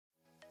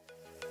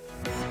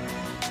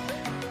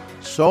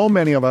So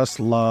many of us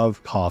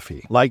love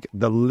coffee, like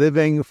the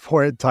living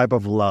for it type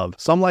of love.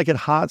 Some like it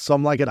hot,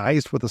 some like it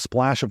iced with a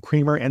splash of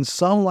creamer, and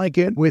some like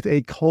it with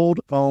a cold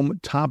foam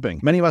topping.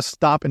 Many of us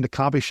stop into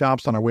coffee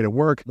shops on our way to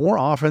work more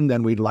often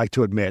than we'd like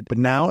to admit. But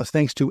now,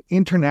 thanks to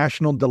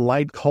International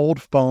Delight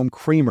Cold Foam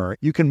Creamer,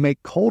 you can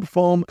make cold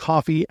foam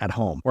coffee at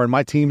home, or in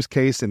my team's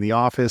case, in the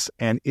office,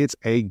 and it's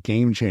a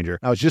game changer.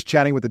 I was just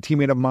chatting with a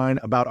teammate of mine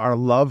about our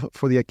love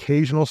for the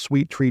occasional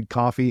sweet treat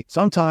coffee.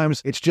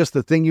 Sometimes it's just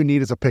the thing you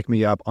need as a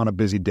pick-me-up on a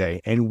busy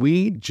day, and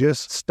we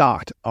just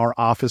stocked our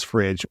office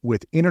fridge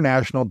with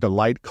International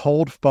Delight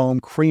Cold Foam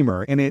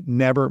Creamer, and it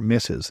never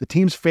misses. The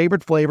team's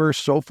favorite flavor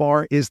so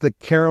far is the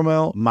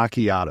caramel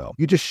macchiato.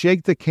 You just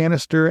shake the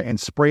canister and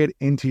spray it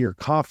into your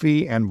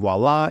coffee, and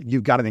voila,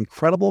 you've got an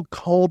incredible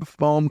cold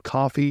foam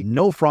coffee,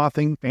 no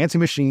frothing, fancy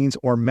machines,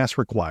 or mess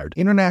required.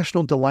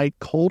 International Delight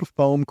Cold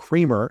Foam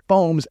Creamer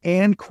foams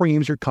and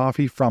creams your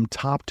coffee from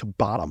top to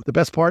bottom. The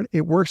best part,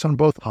 it works on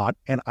both hot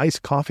and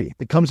iced coffee.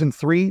 It comes in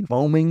 3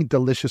 foaming,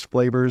 delicious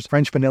flavors: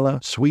 French vanilla,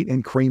 sweet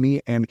and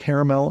creamy, and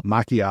caramel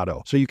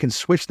macchiato. So you can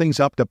switch things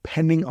up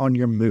depending on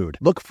your mood.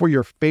 Look for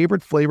your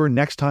favorite flavor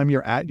next time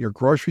you're at your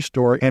grocery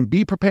store, and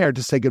be prepared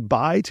to say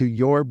goodbye to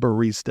your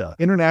barista.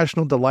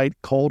 International Delight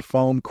Cold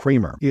Foam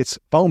Creamer. It's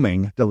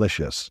foaming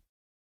delicious.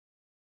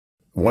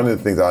 One of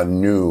the things I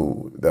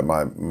knew that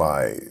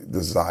my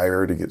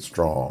desire to get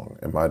strong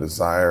and my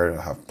desire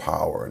to have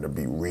power and to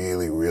be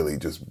really, really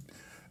just,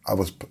 I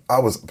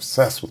was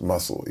obsessed with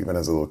muscle even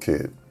as a little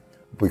kid,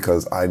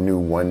 because I knew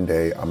one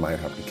day I might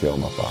have to kill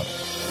my father.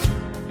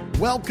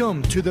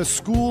 Welcome to the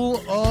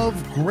School of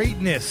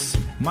Greatness.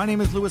 My name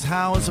is Lewis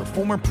Howes,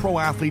 former pro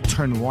athlete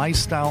turned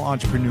lifestyle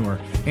entrepreneur,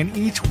 and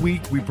each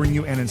week we bring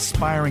you an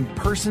inspiring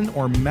person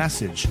or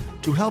message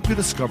to help you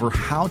discover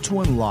how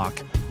to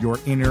unlock your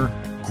inner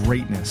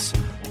greatness.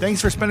 Thanks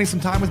for spending some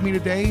time with me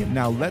today.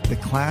 Now let the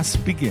class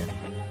begin.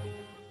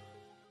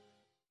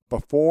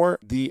 Before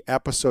the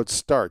episode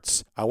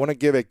starts, I want to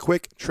give a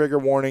quick trigger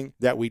warning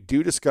that we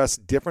do discuss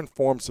different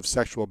forms of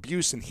sexual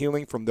abuse and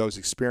healing from those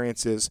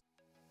experiences.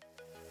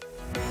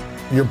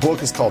 Your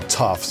book is called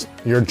Tough,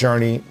 Your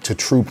Journey to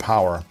True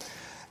Power.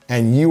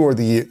 And you are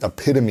the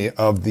epitome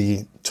of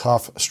the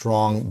tough,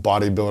 strong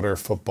bodybuilder,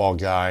 football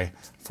guy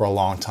for a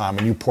long time.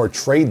 And you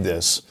portrayed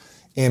this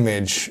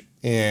image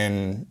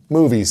in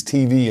movies,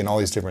 TV, and all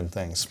these different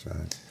things.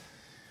 Right.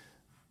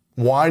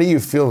 Why do you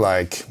feel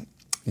like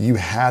you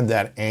had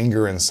that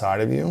anger inside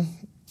of you?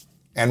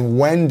 And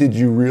when did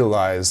you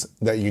realize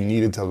that you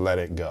needed to let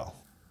it go?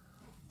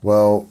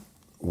 Well,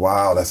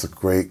 wow, that's a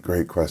great,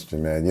 great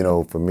question, man. You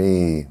know, for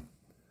me,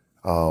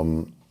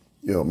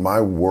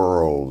 my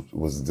world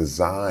was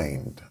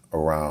designed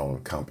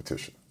around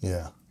competition.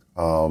 Yeah.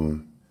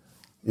 Growing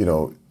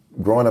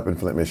up in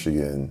Flint,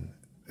 Michigan,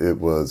 it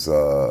was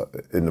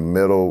in the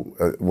middle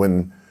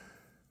when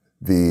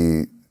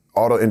the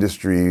auto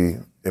industry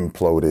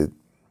imploded.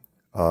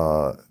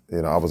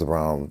 I was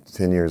around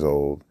 10 years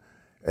old,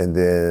 and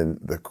then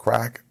the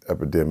crack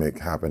epidemic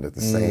happened at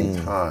the same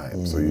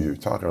time. So you're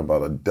talking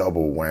about a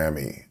double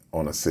whammy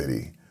on a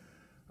city.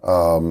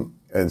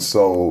 And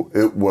so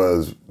it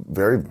was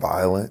very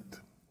violent,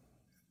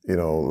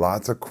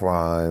 lots of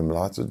crime,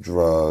 lots of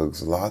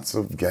drugs, lots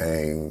of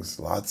gangs,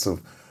 lots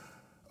of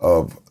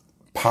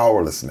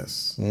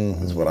powerlessness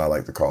is what I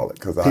like to call it.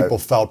 Because people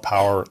felt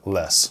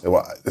powerless.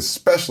 Well,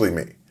 especially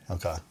me.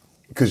 Okay.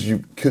 Because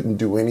you couldn't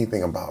do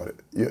anything about it.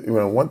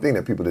 One thing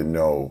that people didn't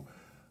know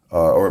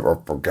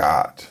or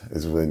forgot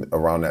is when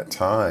around that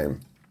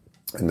time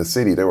in the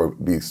city, there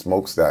would be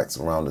smokestacks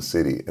around the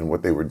city, and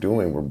what they were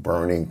doing were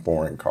burning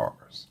foreign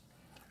cars.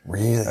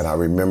 Really? And I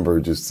remember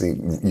just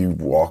seeing, you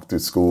walk to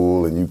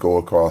school and you go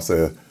across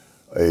a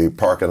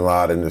parking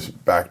lot in this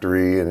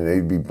factory, and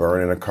they'd be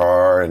burning a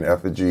car in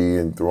effigy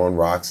and throwing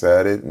rocks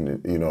at it.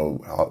 And,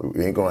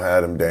 we ain't gonna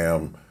have them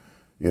damn,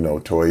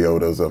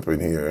 Toyotas up in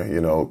here,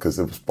 because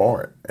it was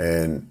foreign.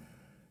 And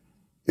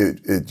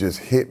it just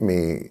hit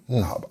me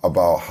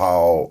about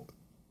how,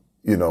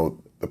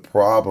 the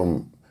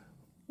problem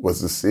was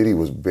the city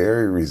was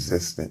very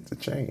resistant to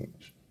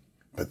change,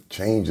 but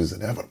change is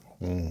inevitable.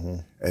 Mm-hmm.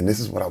 And this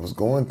is what I was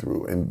going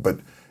through. But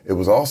it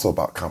was also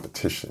about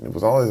competition. It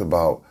was always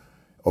about,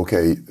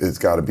 okay, it's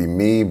got to be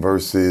me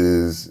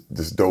versus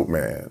this dope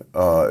man.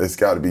 It's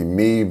got to be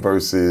me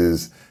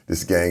versus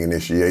this gang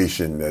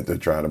initiation that they're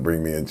trying to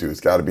bring me into. It's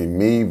got to be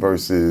me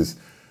versus,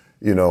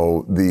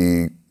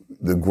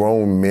 the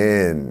grown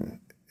men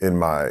in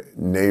my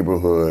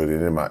neighborhood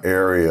and in my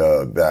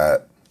area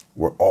that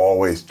were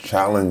always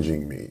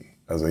challenging me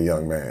as a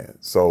young man.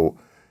 So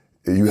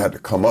you had to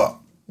come up.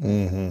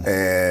 Mm-hmm.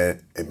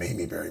 And it made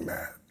me very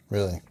mad.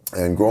 Really?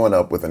 And growing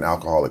up with an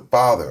alcoholic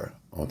father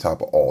on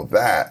top of all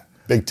that.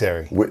 Big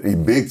Terry.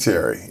 Big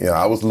Terry.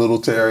 I was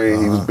little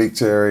Terry, he was Big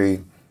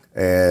Terry.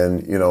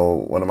 And,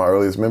 one of my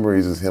earliest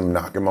memories is him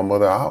knocking my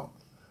mother out.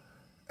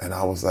 And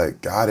I was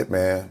like, got it,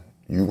 man.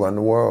 You run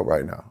the world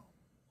right now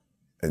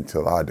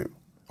until I do.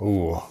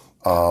 Ooh.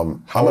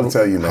 I'm going to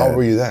tell you, man. How old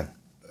were you then?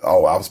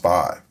 Oh, I was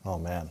 5. Oh,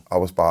 man. I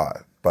was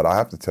 5. But I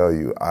have to tell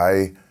you,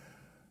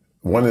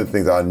 one of the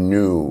things I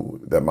knew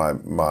that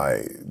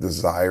my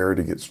desire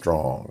to get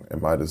strong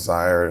and my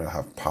desire to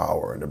have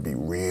power and to be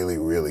really,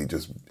 really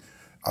just,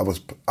 I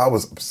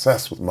was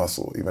obsessed with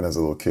muscle even as a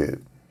little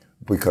kid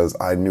because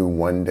I knew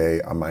one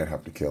day I might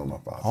have to kill my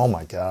father. Oh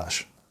my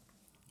gosh.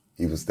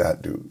 He was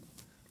that dude.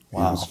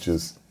 Wow.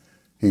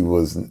 He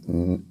was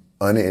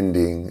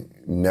unending,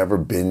 never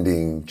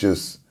bending,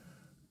 just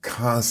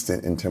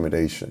constant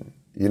intimidation.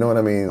 You know what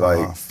I mean?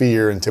 Like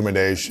fear,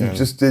 intimidation. You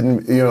just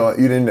didn't, you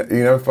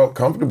never felt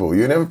comfortable.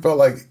 You never felt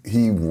like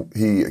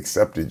he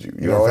accepted you.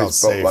 You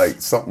always felt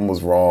like something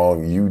was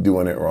wrong, you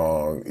doing it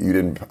wrong. You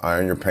didn't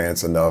iron your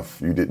pants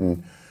enough. You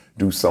didn't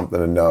do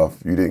something enough.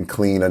 You didn't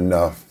clean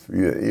enough.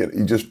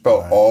 You just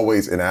felt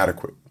always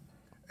inadequate.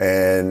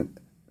 And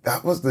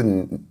that was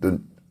the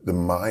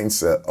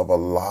mindset of a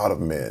lot of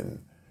men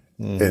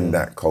in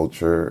that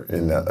culture,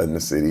 in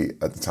the city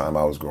at the time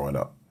I was growing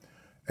up.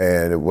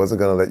 And it wasn't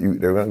going to let you,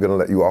 they weren't going to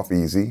let you off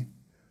easy.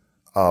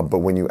 But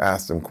when you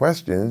asked them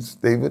questions,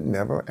 they would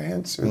never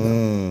answer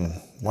them.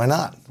 Why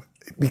not?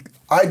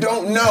 I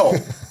don't know.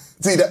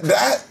 See,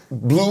 that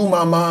blew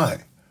my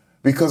mind.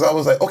 Because I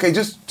was like, okay,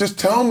 just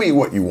tell me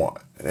what you want.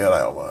 And they're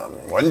like, well,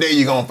 one day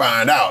you're going to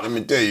find out. Let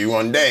me tell you,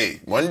 one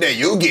day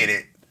you'll get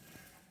it.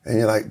 And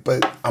you're like,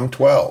 but I'm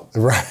 12.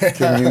 Right.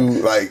 Can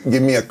you, like,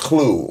 give me a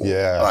clue?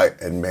 Yeah.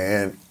 Like, and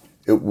man,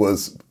 it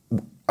was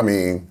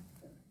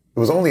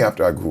only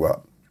after I grew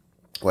up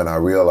when I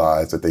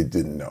realized that they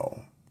didn't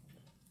know.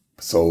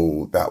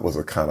 So that was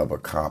a kind of a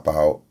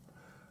cop-out.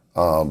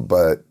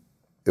 But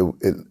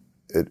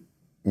it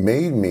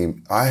made me,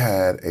 I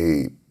had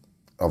a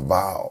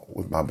vow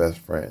with my best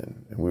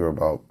friend, and we were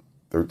about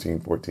 13,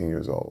 14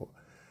 years old,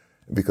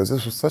 because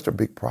this was such a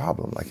big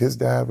problem. Like, his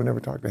dad would never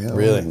talk to him.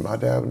 Really? And my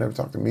dad would never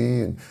talk to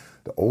me, and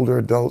the older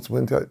adults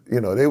wouldn't tell,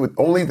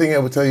 only thing they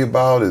would tell you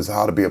about is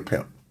how to be a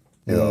pimp.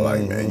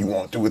 Like, man, you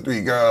want 2 or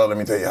 3 girls, let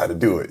me tell you how to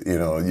do it.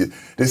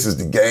 This is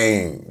the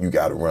game you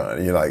got to run.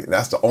 And you're like,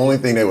 that's the only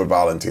thing they would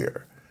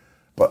volunteer.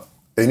 But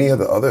any of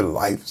the other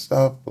life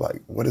stuff,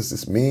 like, what does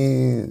this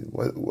mean?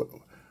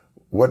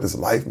 What does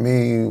life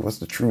mean? What's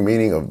the true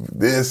meaning of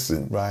this?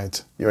 And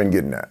you ain't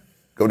getting that.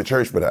 Go to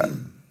church for that.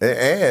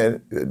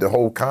 And the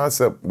whole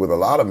concept with a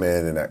lot of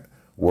men in that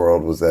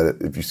world was that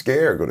if you're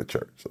scared, go to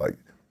church. Like,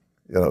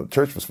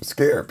 church was for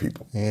scared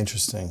people.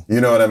 Interesting.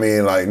 You know what I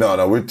mean? Like,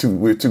 no, we're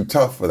too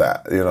tough for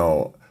that.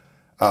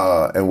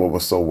 And what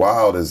was so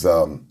wild is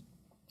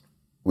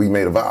we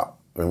made a vow,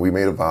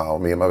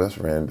 me and my best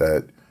friend,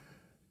 that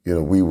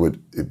we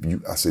would. If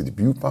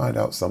you find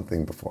out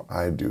something before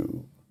I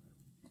do,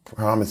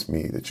 promise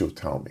me that you'll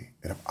tell me.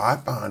 And if I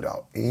find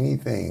out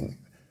anything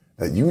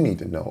that you need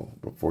to know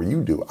before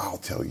you do, I'll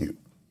tell you.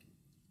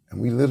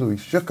 And we literally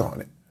shook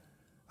on it.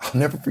 I'll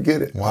never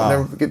forget it. Wow. I'll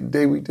never forget the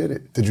day we did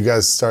it. Did you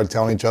guys start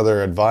telling each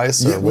other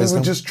advice or wisdom? We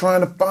were just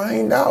trying to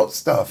find out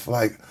stuff.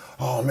 Like,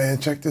 oh man,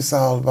 check this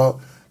out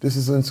about this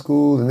is in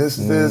school and this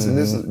is this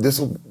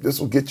and this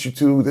will get you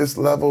to this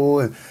level,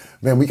 and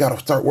man, we got to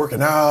start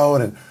working out,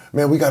 and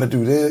man, we got to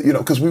do this,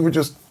 because we were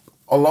just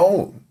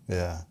alone.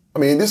 Yeah. I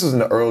mean, this is in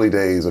the early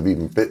days of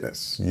even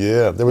fitness.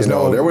 Yeah, there were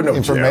no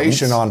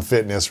information gyms on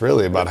fitness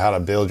really about how to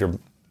build your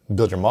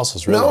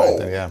muscles. Really, right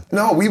then, yeah.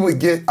 No, we would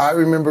get. I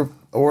remember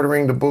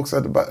ordering the books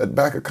at the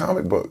back of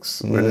comic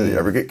books. When you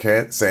ever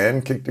get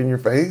sand kicked in your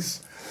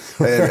face,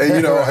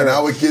 and I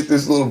would get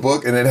this little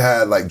book, and it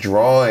had like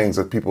drawings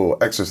of people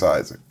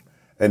exercising,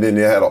 and then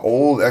they had an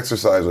old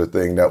exerciser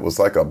thing that was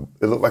it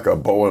looked like a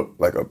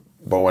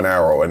bow and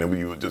arrow, and then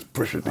you would just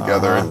push it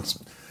together and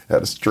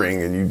had a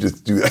string, and you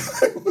just do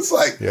that. It was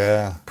like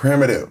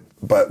primitive,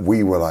 but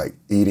we were like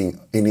eating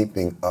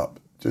anything up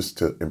just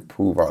to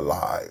improve our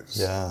lives.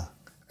 Yeah.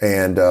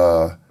 And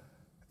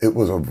it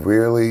was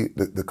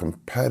the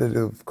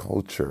competitive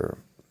culture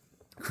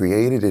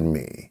created in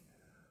me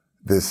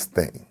this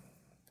thing.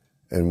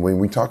 And when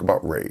we talk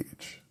about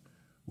rage,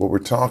 what we're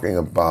talking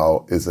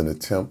about is an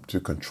attempt to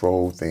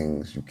control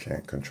things you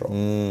can't control.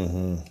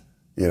 Mm-hmm.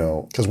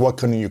 Because what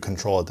couldn't you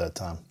control at that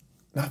time?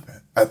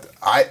 Nothing.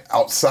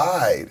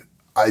 Outside,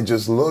 I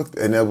just looked,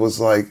 and it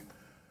was like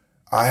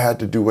I had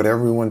to do what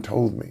everyone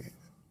told me.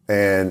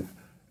 And,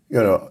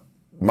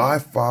 my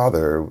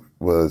father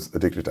was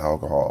addicted to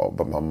alcohol,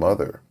 but my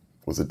mother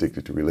was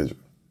addicted to religion.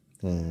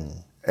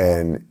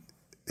 And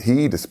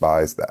he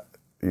despised that,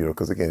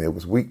 because again, it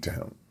was weak to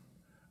him.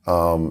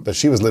 But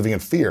she was living in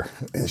fear.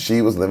 And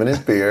she was living in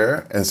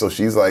fear. And so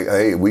she's like,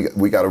 hey,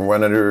 we got to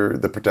run under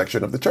the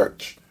protection of the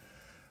church.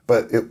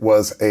 But it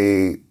was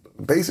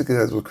basically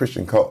it was a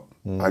Christian cult.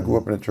 I grew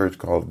up in a church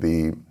called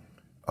the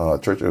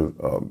Church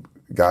of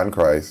God in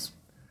Christ.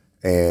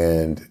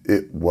 And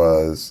it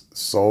was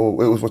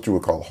what you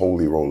would call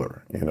holy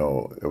roller. It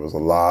was a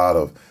lot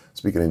of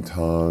speaking in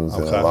tongues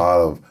and a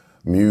lot of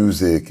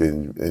music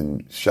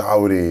and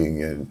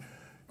shouting and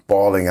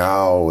bawling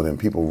out and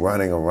people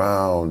running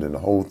around and the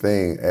whole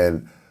thing.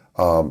 And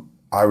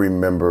I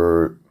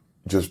remember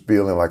just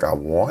feeling like I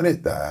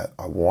wanted that.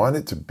 I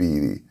wanted to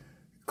be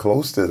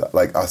close to that.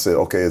 Like I said,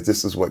 okay,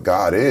 this is what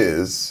God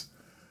is,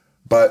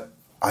 but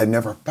I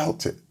never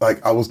felt it.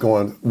 Like I was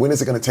going, when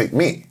is it going to take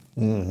me?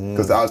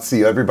 Because I'd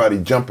see everybody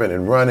jumping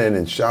and running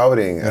and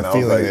shouting, and I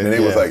was like, and they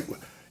was like,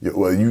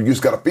 well, you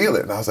just got to feel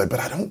it. And I was like, but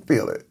I don't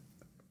feel it.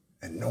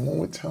 And no one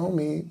would tell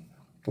me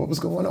what was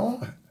going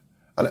on.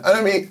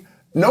 I mean,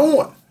 no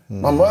one.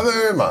 My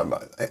mother, my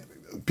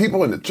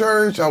people in the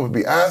church, I would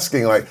be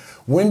asking, like,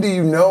 when do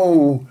you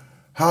know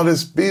how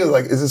this feels?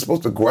 Like, is it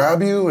supposed to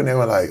grab you? And they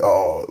were like,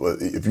 oh, well,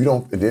 if you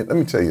don't, and then, let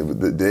me tell you,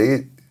 the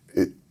day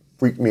it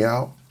freaked me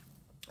out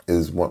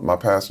is when my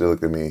pastor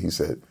looked at me and he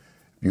said,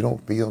 if you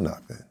don't feel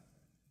nothing,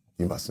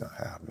 you must not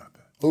have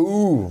nothing.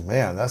 Ooh,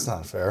 man, that's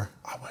not fair.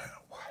 I went,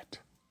 what?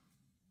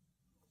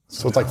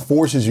 So it like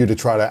forces you to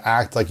try to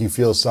act like you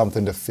feel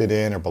something to fit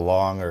in or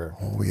belong or...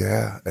 Oh,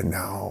 yeah, and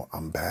now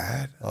I'm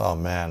bad. Oh,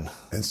 man.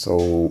 And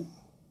so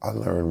I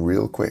learned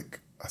real quick.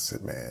 I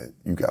said, man,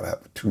 you got to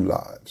have 2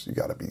 lives. You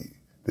got to be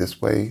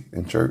this way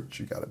in church.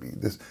 You got to be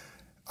this.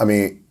 I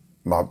mean,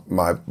 my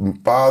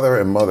father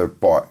and mother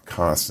fought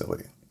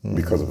constantly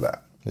because of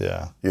that.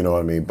 Yeah. You know what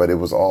I mean? But it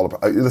was all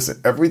about,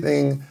 listen,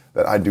 everything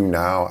that I do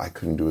now, I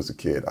couldn't do as a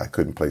kid. I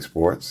couldn't play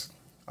sports.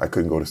 I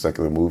couldn't go to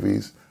secular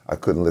movies. I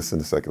couldn't listen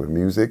to secular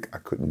music. I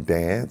couldn't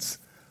dance.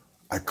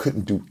 I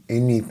couldn't do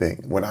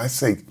anything. When I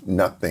say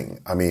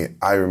nothing, I mean,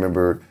 I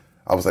remember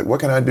I was like,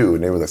 what can I do?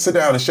 And they were like, sit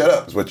down and shut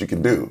up is what you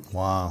can do.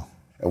 Wow.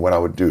 And what I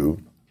would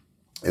do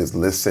is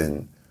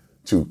listen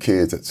to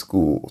kids at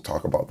school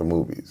talk about the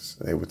movies.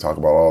 And they would talk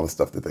about all the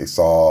stuff that they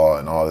saw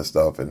and all this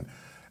stuff. And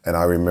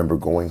I remember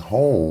going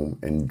home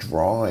and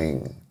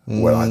drawing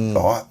what I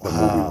thought the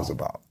movie was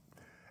about.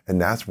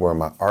 And that's where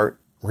my art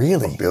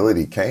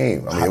ability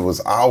came. I mean, it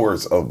was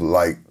hours of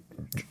like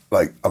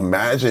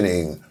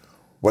imagining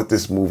what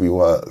this movie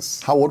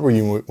was. How old were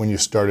you when you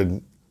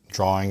started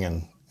drawing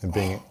and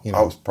being, you know?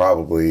 I was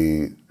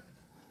probably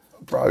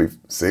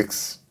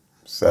 6,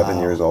 7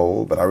 years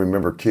old, but I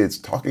remember kids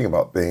talking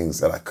about things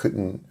that I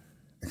couldn't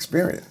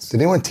experience. Did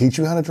anyone teach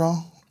you how to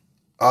draw?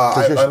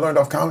 I learned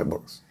off comic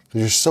books.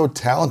 You're so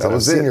talented. That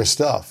was I've seen your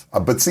stuff.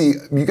 But see,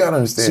 you got to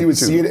understand. So you would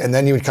see it, and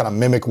then you would kind of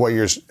mimic what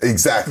you're...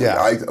 Exactly.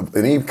 Yeah.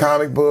 Any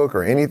comic book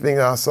or anything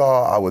I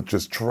saw, I would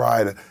just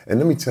try to... And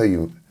let me tell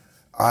you,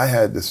 I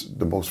had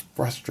the most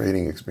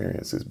frustrating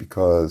experiences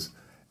because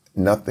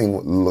nothing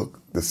would look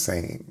the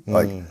same.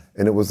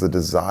 And it was a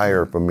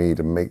desire for me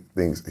to make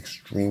things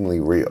extremely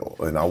real.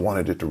 And I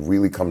wanted it to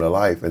really come to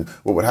life. And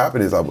what would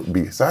happen is I would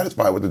be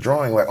satisfied with the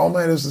drawing, like, oh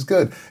man, this is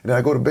good. And then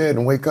I go to bed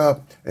and wake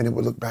up, and it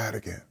would look bad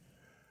again.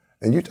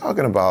 And you're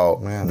talking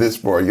about this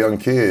for a young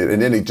kid.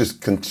 And then it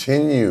just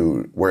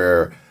continued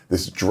where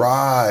this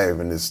drive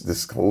and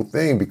this whole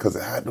thing, because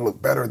it had to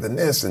look better than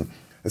this, and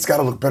it's got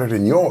to look better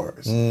than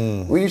yours.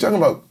 When you're talking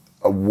about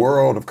a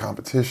world of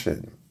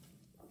competition,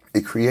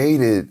 it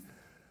created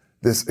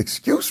this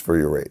excuse for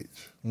your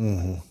age.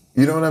 You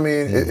know what I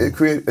mean? It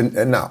created,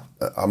 and now,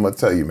 I'm going to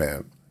tell you,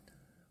 man,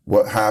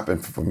 what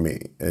happened for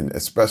me, and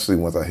especially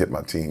once I hit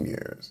my teen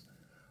years,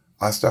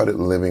 I started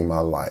living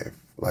my life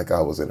like I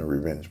was in a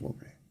revenge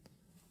movie.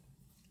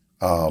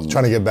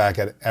 Trying to get back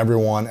at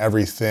everyone,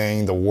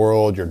 everything, the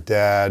world, your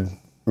dad.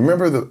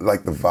 Remember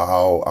the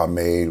vow I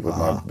made with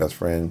my best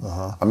friend?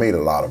 I made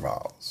a lot of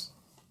vows.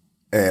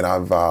 And I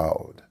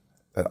vowed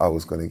that I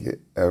was going to get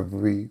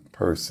every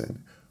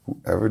person who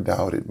ever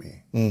doubted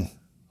me,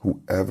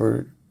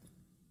 whoever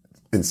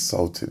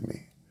insulted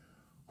me,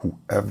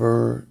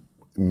 whoever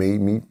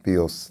made me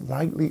feel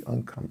slightly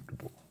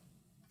uncomfortable,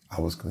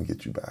 I was going to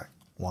get you back.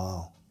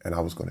 Wow. And I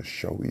was going to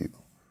show you.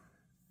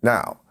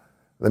 Now,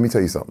 let me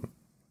tell you something.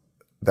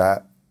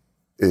 That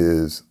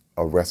is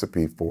a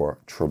recipe for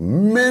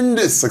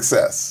tremendous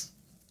success.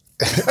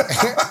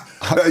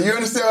 Now, you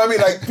understand what I mean?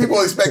 Like, people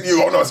expect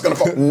you, oh no, it's going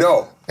to fall.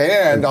 No.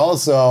 And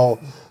also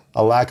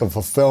a lack of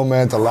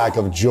fulfillment, a lack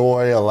of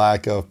joy, a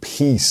lack of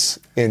peace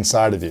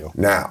inside of you.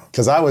 Now.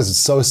 Because I was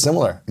so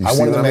similar. I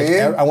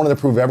wanted to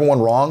prove everyone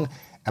wrong,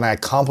 and I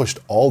accomplished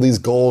all these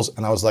goals,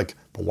 and I was like,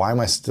 but why am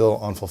I still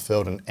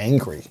unfulfilled and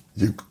angry?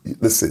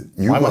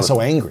 Why am I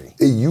so angry?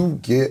 You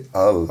get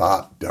a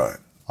lot done.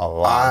 A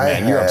lot,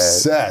 man. You're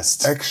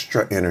obsessed.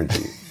 Extra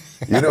energy.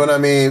 You know what I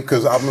mean?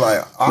 Because I'm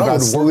like, I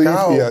would work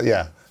out.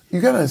 Yeah.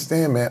 You got to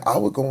understand, man,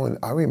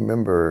 I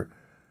remember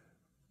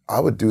I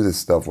would do this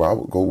stuff where I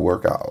would go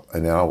work out,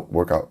 and then I would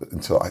work out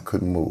until I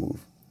couldn't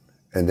move.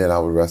 And then I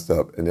would rest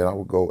up, and then I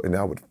would go, and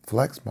I would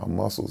flex my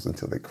muscles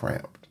until they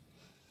cramped.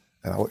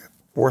 And I would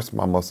force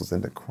my muscles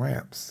into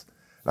cramps.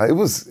 Now, it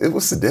was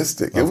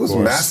sadistic. It was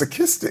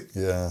masochistic.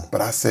 Yeah. But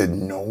I said,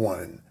 I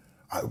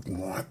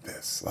want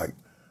this. Like,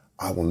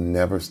 I will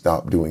never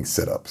stop doing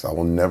sit-ups. I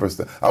will never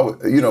stop.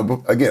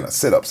 Again,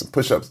 sit-ups and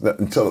push-ups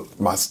until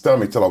my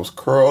stomach, till I was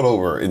curled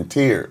over in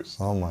tears.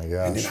 Oh my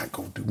gosh. And then I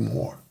go do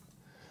more.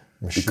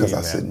 Machine, because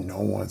I man. said,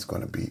 no one's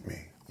going to beat me.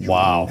 You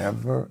Wow. will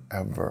never,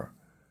 ever,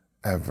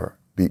 ever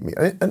beat me.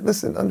 And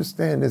listen,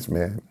 understand this,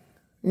 man.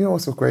 You know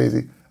what's so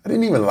crazy? I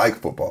didn't even like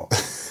football.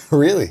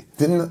 Really?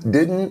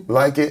 Didn't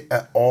like it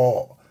at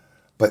all.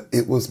 But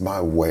it was my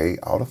way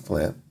out of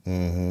Flint.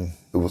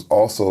 It was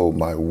also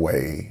my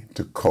way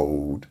to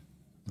code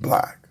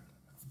black.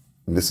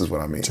 And this is what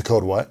I mean. To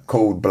code what?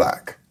 Code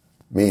black.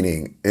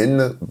 Meaning, in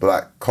the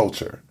black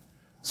culture,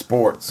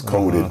 sports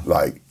coded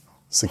like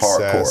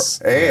Success.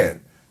 hardcore.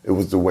 And it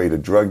was the way the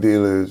drug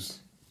dealers,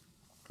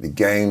 the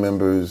gang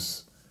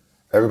members,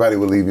 everybody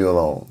would leave you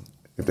alone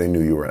if they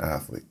knew you were an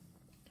athlete.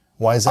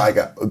 Why is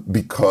that?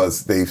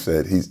 Because they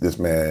said, this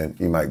man,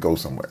 he might go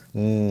somewhere.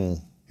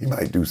 He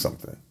might do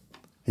something.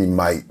 He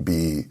might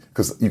be,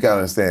 because you got to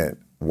understand,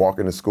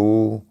 walking to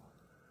school,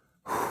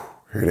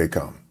 here they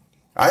come.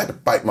 I had to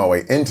fight my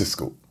way into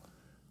school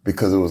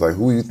because it was like,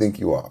 who do you think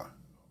you are?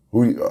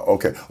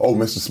 Okay, oh,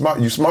 Mr. Smart,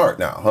 you smart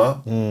now, huh?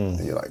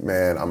 And you're like,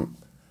 man,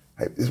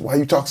 hey, this is why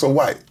you talk so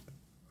white.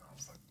 I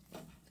was like,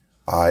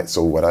 all right,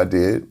 so what I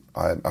did,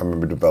 I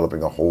remember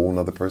developing a whole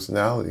nother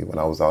personality when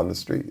I was out in the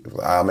street. It was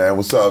like, man,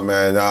 what's up,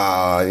 man?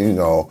 I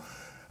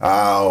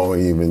don't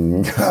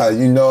even,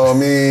 you know what I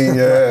mean?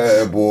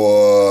 Yeah,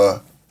 boy.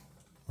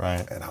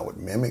 Right. And I would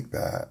mimic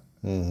that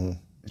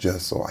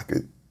just so I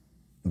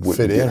wouldn't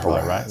fit get in,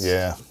 probably, harassed. right?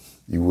 Yeah.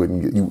 You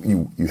wouldn't get,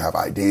 you have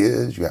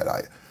ideas, you had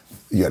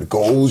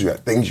goals, you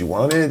had things you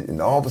wanted,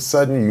 and all of a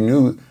sudden you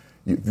knew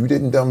if you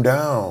didn't dumb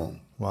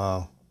down.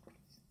 Wow.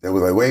 They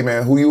was like, wait,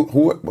 man, who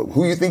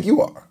you think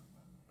you are?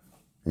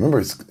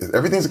 Remember,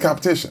 everything's a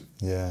competition.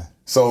 Yeah.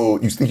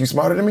 So you think you're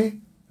smarter than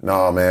me?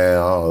 No, man,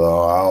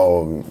 I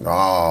don't know.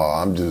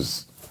 I'm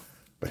just.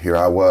 But here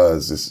I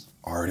was, this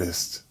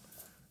artist,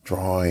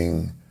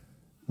 drawing,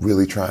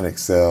 really trying to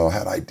excel,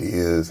 had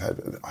ideas, had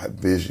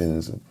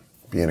visions, and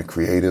being a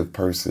creative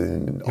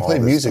person. And You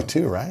played music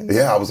too, right?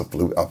 Yeah, I was a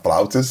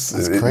flautist.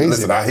 That's crazy.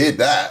 Listen, I hit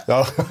that.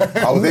 Oh.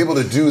 I was able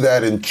to do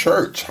that in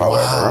church,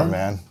 however. Wow,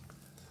 man.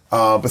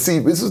 But see,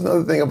 this is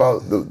another thing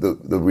about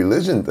the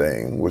religion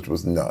thing, which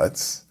was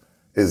nuts,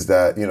 is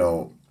that,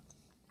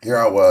 here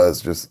I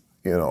was just,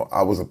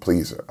 I was a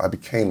pleaser. I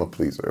became a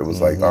pleaser. It was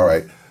like, all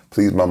right,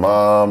 please my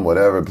mom,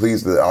 whatever,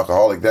 please the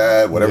alcoholic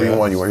dad, whatever you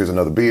want. Here's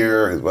another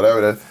beer, here's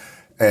whatever.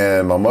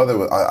 And my mother,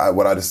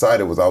 what I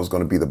decided was I was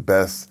going to be the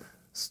best,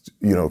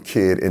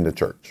 kid in the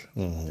church.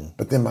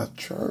 But then my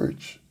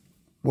church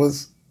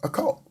was a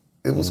cult.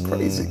 It was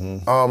crazy.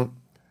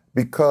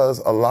 Because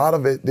a lot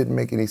of it didn't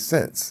make any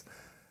sense.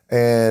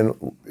 And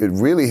it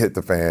really hit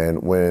the fan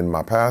when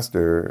my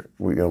pastor,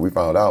 we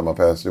found out my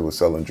pastor was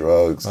selling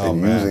drugs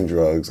using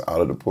drugs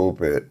out of the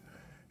pulpit.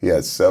 He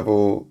had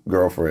several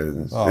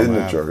girlfriends in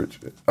the church.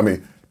 I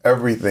mean,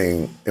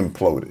 everything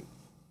imploded,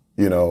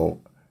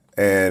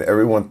 and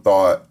everyone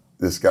thought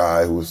this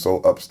guy who was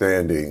so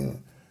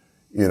upstanding,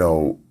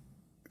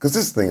 because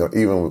this thing,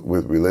 even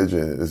with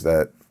religion, is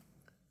that,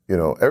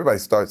 everybody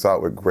starts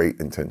out with great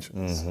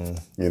intentions,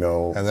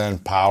 And then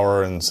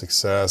power and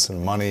success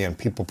and money and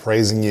people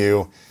praising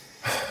you.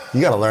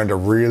 You got to learn to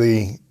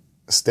really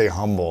stay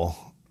humble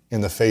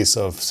in the face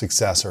of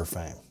success or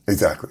fame.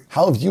 Exactly.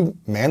 How have you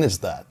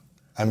managed that?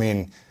 I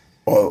mean...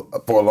 Well,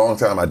 for a long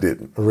time I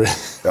didn't. Really?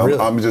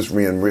 I'm just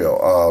being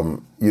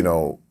real.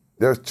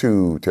 There's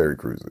two Terry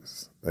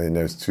Cruzes and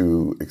there's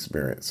two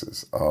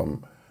experiences.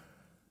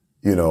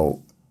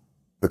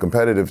 The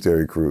competitive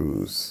Terry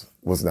Crews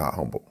was not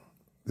humble.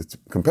 The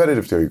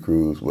competitive Terry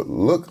Crews would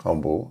look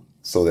humble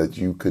so that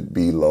you could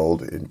be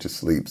lulled into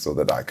sleep so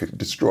that I could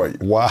destroy you.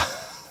 Wow.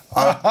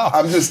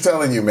 I'm just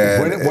telling you,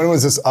 man. When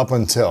was this up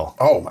until?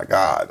 Oh, my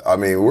God. I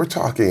mean, we're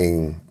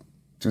talking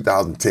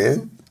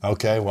 2010.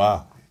 Okay,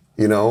 wow.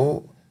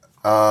 And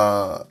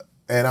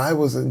I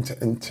was an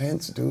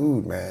intense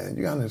dude, man.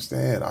 You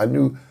understand.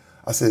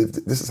 I said,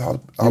 this is how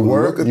I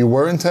look at. You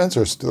were intense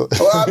or still?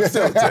 Well, I'm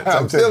still intense.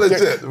 I'm still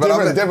intense. But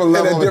I'm different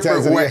level in a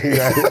different way.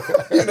 Yeah.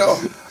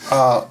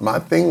 My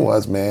thing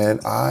was,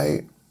 man,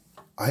 I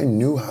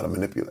knew how to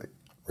manipulate.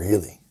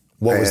 Really?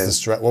 What was the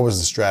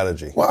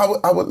strategy? Well,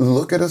 I would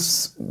look at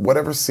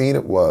whatever scene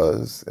it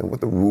was and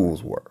what the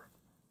rules were.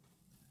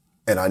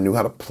 And I knew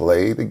how to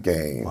play the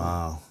game.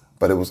 Wow.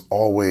 But it was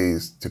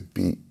always to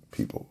beat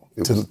people.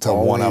 To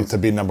one up, to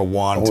be number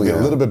one, to be a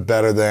little bit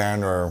better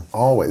than, or...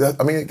 Always.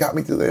 It got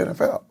me to the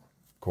NFL. Of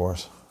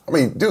course. I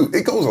mean, dude,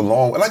 it goes a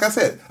long way. Like I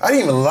said, I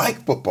didn't even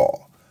like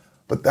football.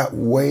 But that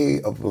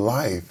way of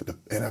life, the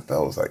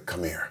NFL was like,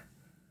 come here.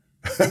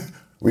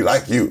 We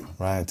like you.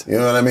 Right. You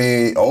know what I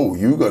mean? Oh,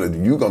 you're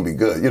gonna be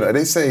good.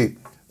 They say,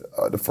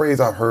 the phrase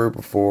I've heard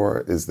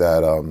before is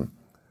that,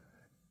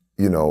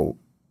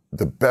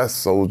 the best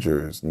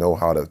soldiers know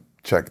how to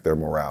check their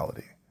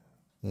morality.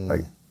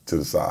 Like, to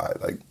the side,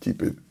 like,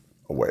 keep it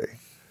away.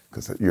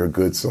 Because you're a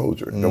good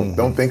soldier.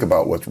 Don't think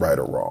about what's right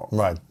or wrong.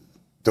 Right.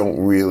 Don't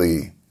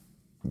really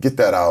get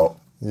that out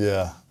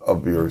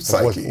of your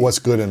psyche. What's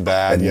good and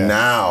bad. And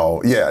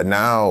now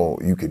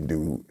you can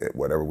do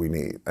whatever we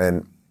need.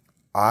 And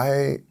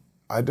I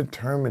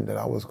determined that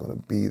I was going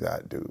to be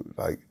that dude,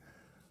 like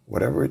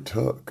whatever it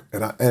took.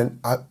 And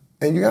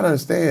you got to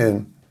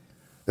understand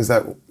is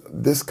that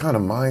this kind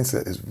of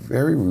mindset is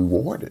very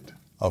rewarded.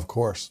 Of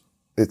course.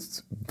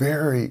 It's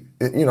very,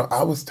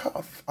 I was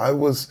tough. I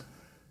was,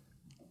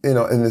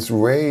 and this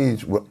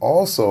rage would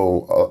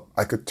also,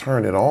 I could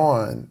turn it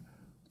on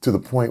to the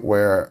point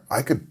where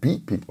I could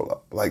beat people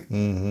up. Like,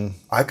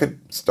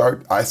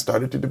 I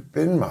started to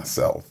defend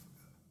myself.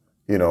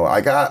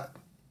 I got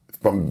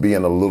from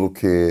being a little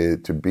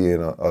kid to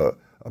being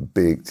a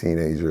big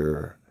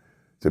teenager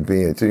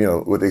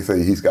what they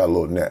say, he's got a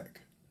little neck.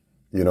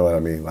 You know what I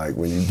mean? Like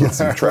when you get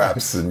some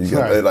traps and you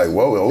get they're like,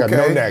 whoa, okay.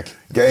 Got no neck.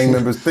 Gang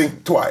members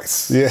think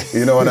twice. Yeah.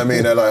 You know what I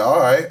mean? They're like, all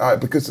right,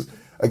 because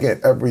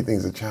again,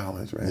 everything's a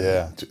challenge, man.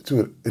 Yeah.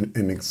 To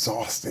an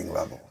exhausting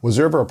level. Was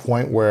there ever a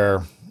point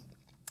where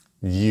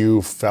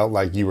you felt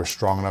like you were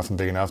strong enough and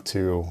big enough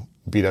to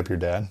beat up your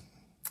dad?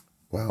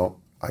 Well,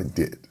 I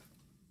did.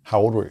 How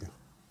old were you?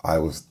 I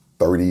was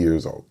 30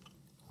 years old.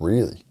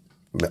 Really?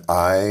 You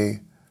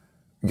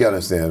gotta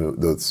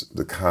understand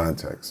the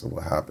context of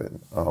what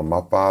happened. My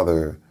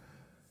father,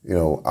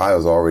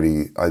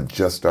 I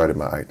just started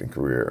my acting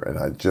career and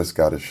I just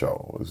got a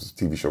show. It was a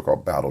TV show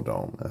called Battle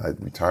Dome. And I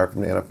retired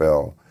from the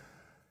NFL.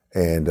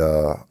 And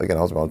again,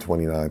 I was around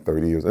 29,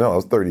 30 years. No, I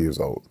was 30 years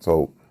old.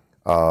 So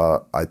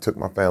I took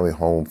my family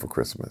home for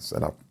Christmas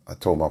and I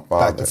told my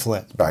father.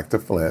 Back to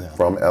Flint yeah.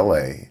 From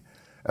LA.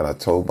 And I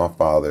told my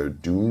father,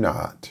 do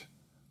not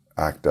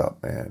act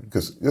up, man.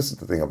 Because this is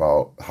the thing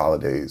about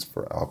holidays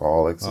for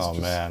alcoholics.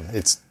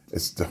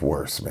 It's the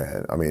worst,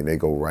 man. I mean, they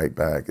go right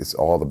back. It's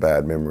all the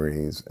bad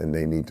memories, and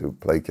they need to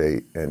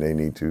placate and they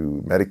need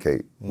to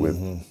medicate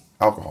with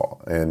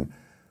alcohol. And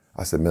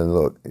I said, man,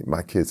 look,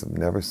 my kids have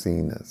never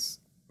seen this.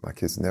 My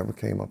kids never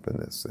came up in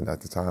this. And at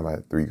the time, I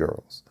had 3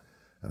 girls.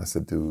 And I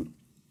said, dude,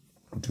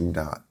 do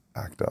not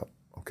act up,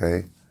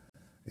 okay?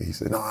 And he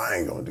said, no, I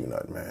ain't gonna do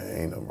nothing, man.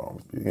 Ain't nothing wrong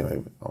with you.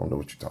 I don't know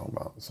what you're talking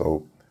about.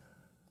 So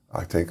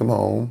I take him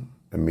home,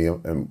 and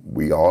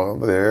we all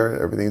are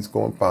there. Everything's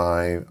going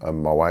fine.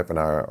 My wife and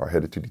I are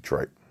headed to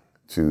Detroit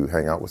to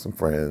hang out with some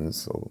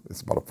friends. So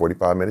it's about a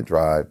 45-minute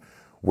drive.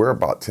 We're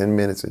about 10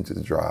 minutes into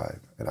the drive,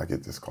 and I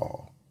get this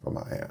call from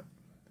my aunt.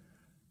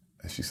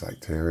 And she's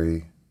like,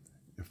 Terry,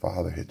 your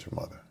father hit your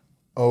mother.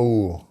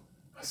 Oh.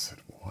 I said,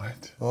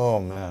 what? Oh,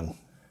 man.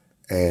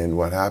 And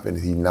what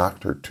happened, he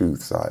knocked her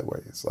tooth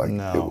sideways. Like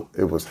no.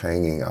 It was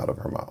hanging out of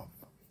her mouth.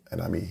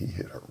 And I mean, he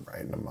hit her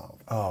right in the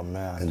mouth. Oh,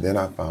 man. And then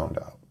I found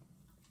out,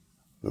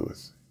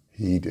 Louis,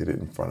 he did it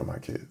in front of my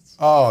kids.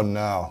 Oh,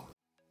 no.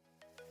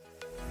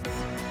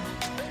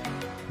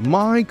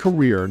 My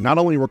career not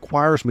only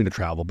requires me to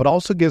travel, but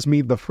also gives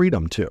me the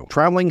freedom to.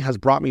 Traveling has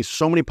brought me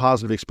so many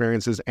positive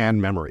experiences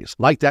and memories.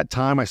 Like that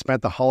time I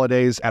spent the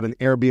holidays at an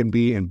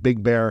Airbnb in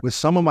Big Bear with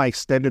some of my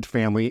extended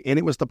family, and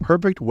it was the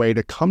perfect way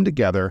to come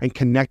together and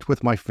connect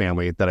with my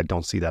family that I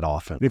don't see that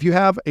often. And if you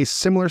have a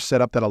similar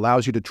setup that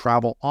allows you to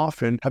travel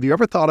often, have you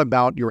ever thought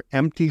about your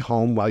empty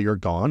home while you're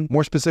gone?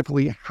 More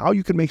specifically, how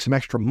you can make some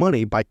extra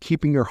money by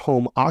keeping your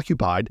home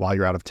occupied while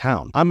you're out of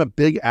town. I'm a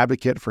big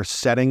advocate for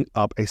setting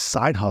up a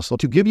side hustle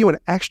to give you an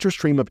extra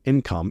stream of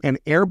income, and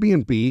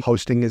Airbnb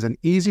hosting is an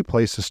easy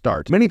place to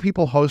start. Many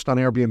people host on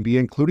Airbnb,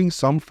 including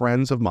some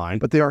friends of mine,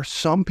 but there are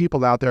some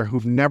people out there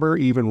who've never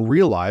even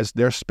realized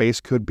their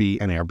space could be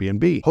an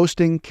Airbnb.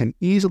 Hosting can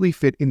easily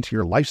fit into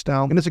your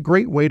lifestyle, and it's a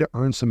great way to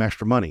earn some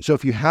extra money. So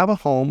if you have a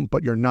home,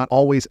 but you're not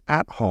always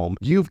at home,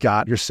 you've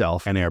got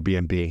yourself an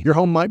Airbnb. Your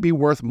home might be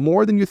worth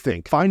more than you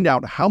think. Find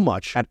out how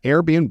much at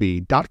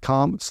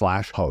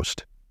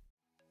airbnb.com/host.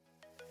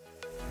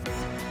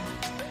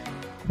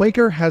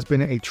 Quaker has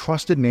been a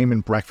trusted name in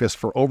breakfast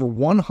for over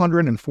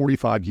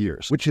 145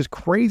 years, which is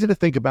crazy to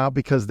think about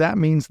because that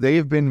means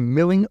they've been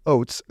milling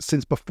oats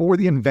since before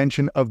the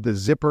invention of the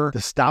zipper,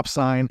 the stop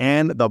sign,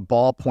 and the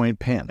ballpoint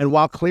pen. And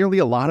while clearly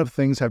a lot of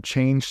things have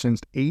changed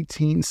since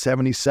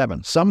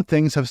 1877, some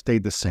things have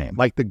stayed the same,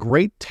 like the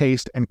great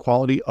taste and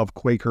quality of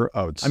Quaker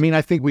oats. I mean,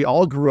 I think we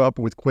all grew up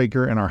with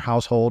Quaker in our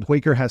household.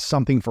 Quaker has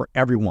something for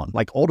everyone,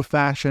 like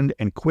old-fashioned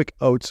and quick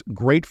oats,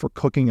 great for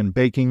cooking and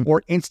baking,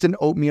 or instant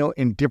oatmeal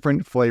in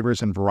different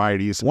flavors and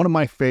varieties, one of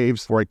my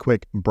faves for a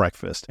quick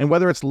breakfast. And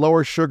whether it's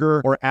lower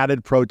sugar or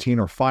added protein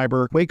or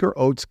fiber, Quaker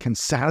oats can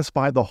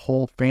satisfy the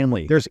whole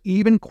family. There's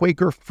even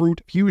Quaker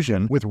fruit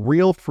fusion with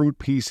real fruit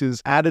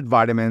pieces, added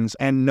vitamins,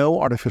 and no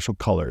artificial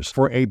colors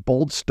for a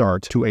bold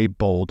start to a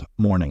bold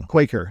morning.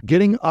 Quaker,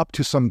 getting up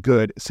to some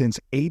good since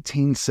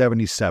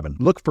 1877.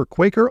 Look for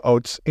Quaker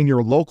oats in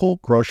your local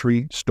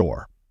grocery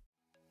store.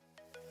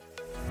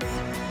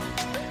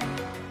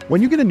 When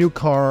you get a new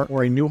car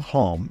or a new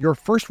home, your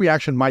first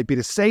reaction might be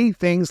to say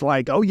things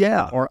like, oh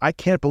yeah, or I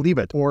can't believe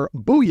it, or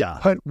booyah.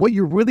 But what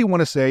you really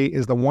want to say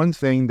is the one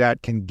thing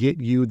that can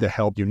get you the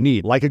help you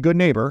need. Like a good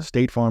neighbor,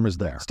 State Farm is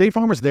there. State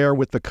Farm is there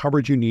with the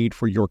coverage you need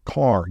for your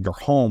car, your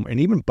home, and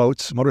even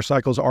boats,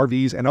 motorcycles,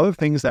 RVs, and other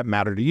things that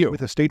matter to you.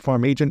 With a State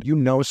Farm agent, you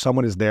know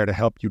someone is there to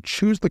help you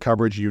choose the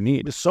coverage you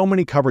need. With so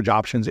many coverage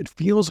options, it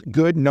feels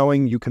good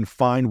knowing you can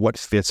find what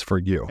fits for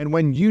you. And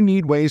when you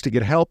need ways to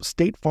get help,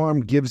 State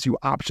Farm gives you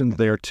options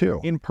there too.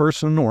 In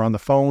person or on the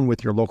phone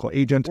with your local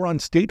agent or on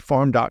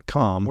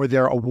statefarm.com, where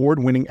their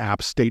award-winning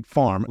app State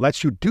Farm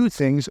lets you do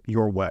things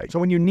your way. So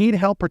when you need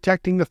help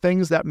protecting the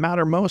things that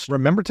matter most,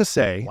 remember to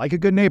say, like a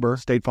good neighbor,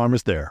 State Farm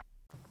is there.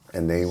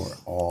 And they were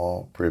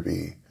all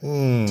privy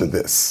to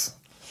this.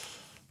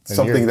 And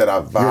something that I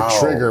vowed.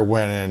 Your trigger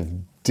went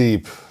in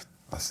deep.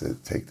 I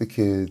said, take the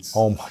kids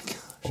oh my gosh.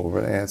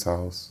 over to Aunt's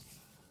house.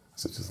 I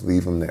said, just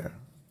leave them there.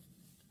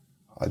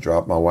 I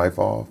dropped my wife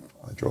off.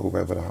 I drove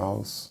over to the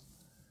house.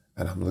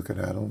 And I'm looking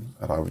at him,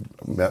 and I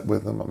met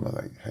with him. I'm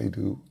like, hey,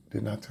 dude,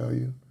 didn't I tell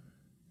you?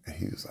 And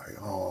he was like,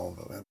 oh,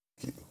 but man,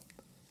 you.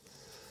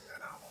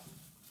 And I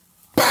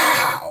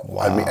went, wow.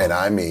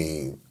 I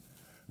mean,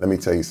 let me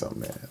tell you something,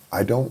 man.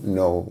 I don't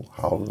know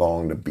how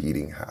long the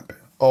beating happened.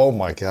 Oh,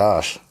 my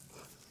gosh.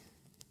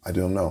 I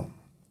don't know.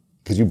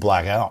 Because you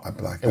black out. I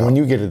black out. And when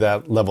you get to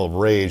that level of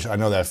rage, I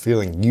know that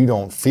feeling. You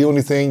don't feel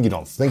anything. You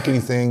don't think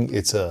anything.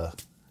 It's a...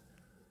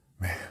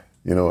 Man,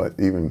 you know what?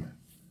 Even...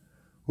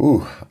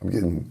 Ooh, I'm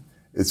getting,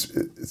 it's,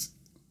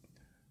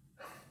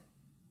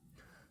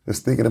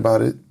 just thinking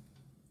about it,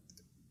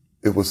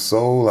 it was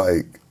so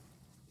like,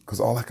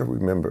 because all I could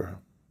remember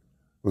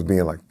was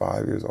being like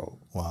 5 years old.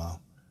 Wow.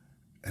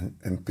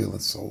 And feeling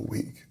so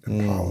weak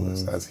and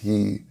powerless as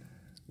he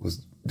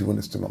was doing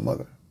this to my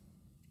mother.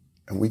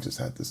 And we just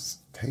had to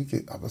take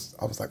it. I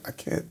was like, I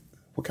can't,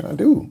 what can I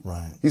do?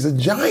 Right. He's a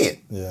giant.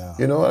 Yeah.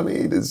 You know what I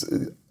mean?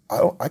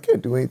 I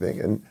can't do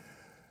anything.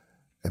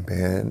 And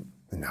man,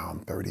 and now I'm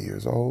 30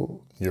 years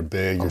old. You're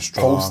big, you're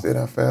strong. Post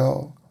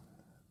NFL.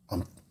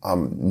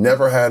 I'm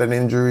never had an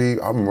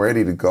injury. I'm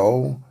ready to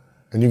go.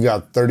 And you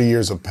got 30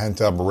 years of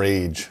pent-up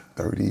rage.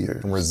 30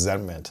 years. And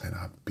resentment. And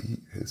I beat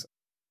his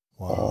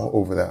all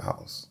over that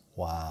house.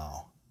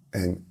 Wow.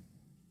 And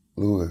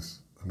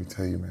Lewis, let me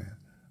tell you, man,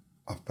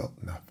 I felt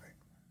nothing.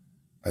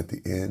 At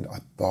the end,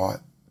 I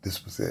thought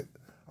this was it.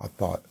 I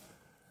thought,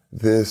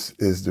 this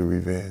is the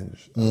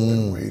revenge I've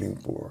been waiting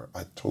for.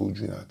 I told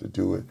you not to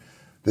do it.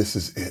 This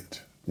is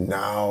it.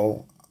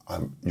 Now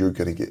you're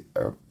gonna get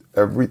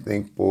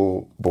everything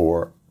full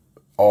bore.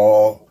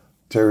 All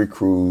Terry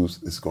Crews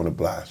is gonna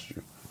blast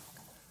you.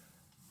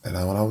 And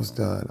when I was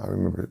done, I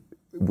remember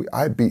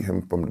I beat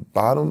him from the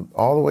bottom,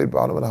 all the way to the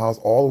bottom of the house,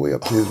 all the way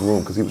up to his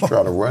room because he was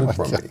trying to run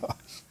from me.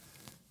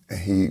 And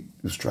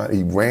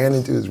he ran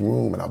into his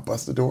room and I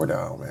bust the door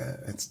down, man,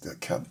 and still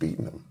kept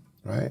beating him,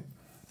 right?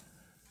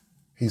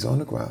 He's on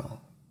the ground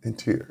in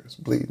tears,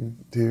 bleeding,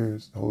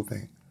 tears, the whole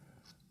thing.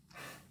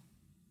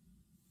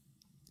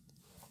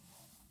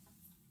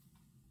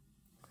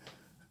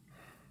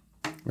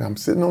 Man, I'm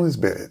sitting on his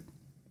bed,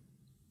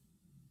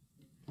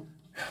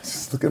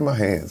 just looking at my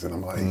hands, and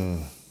I'm like,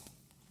 I'm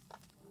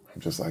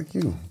just like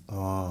you.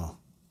 It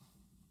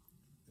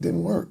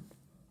didn't work.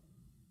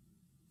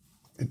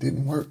 It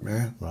didn't work,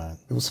 man. Right.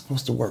 It was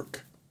supposed to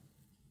work.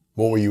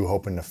 What were you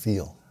hoping to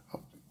feel?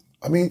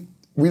 I mean,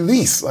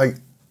 release, like,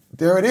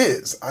 there it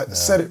is. I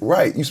said it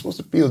right. You're supposed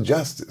to feel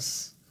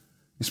justice.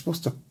 You're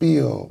supposed to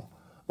feel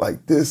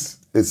like this,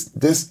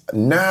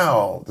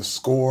 now the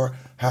score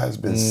has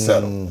been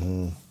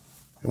settled.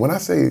 And when I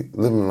say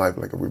living life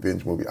like a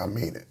revenge movie, I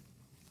mean it.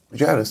 But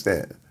you gotta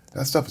understand,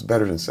 that stuff is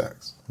better than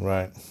sex.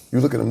 Right.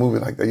 You look at a movie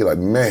like that, you're like,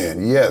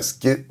 man, yes,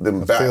 get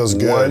them back feels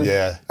good, one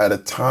yeah. at a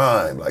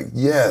time. Like,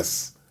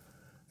 yes.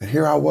 And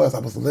here I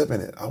was living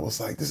it. I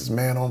was like, this is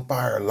Man on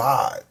Fire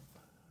live.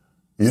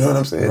 You know what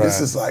I'm saying? Right. This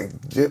is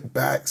like Get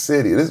Back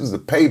City. This was the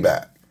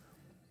payback.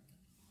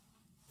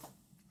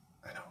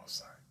 And I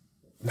was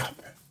like,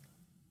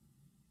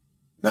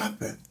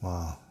 nothing.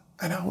 Wow.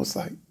 And I was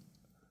like,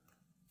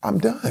 I'm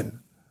done.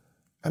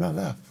 And I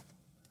left.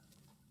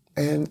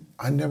 And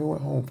I never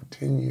went home for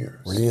 10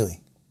 years.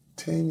 Really?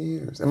 10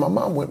 years. And my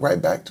mom went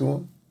right back to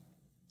him.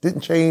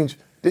 Didn't change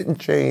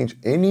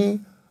any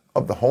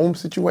of the home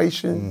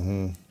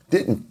situation.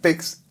 Didn't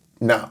fix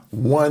not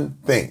one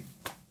thing.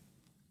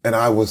 And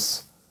I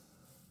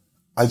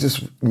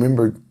just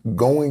remember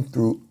going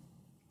through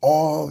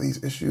all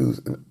these issues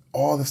and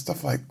all this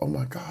stuff like, oh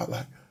my God,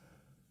 like,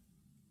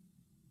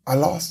 I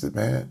lost it,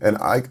 man. And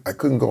I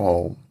couldn't go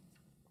home.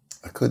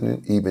 I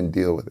couldn't even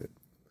deal with it.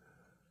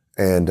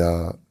 And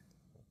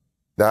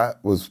that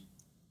was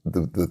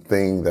the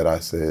thing that I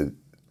said,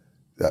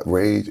 that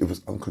rage, it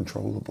was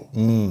uncontrollable.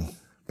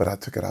 But I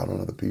took it out on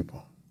other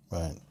people.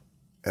 Right.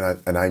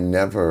 And I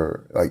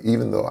never, like,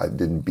 even though I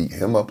didn't beat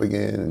him up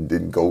again and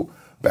didn't go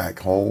back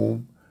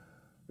home,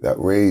 that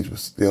rage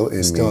was still in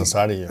me. Still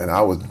inside of you. And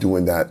I was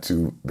doing that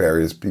to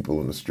various people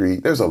in the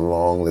street. There's a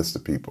long list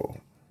of people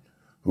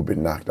who've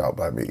been knocked out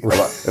by me.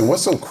 And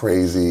what's so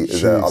crazy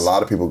is that a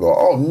lot of people go,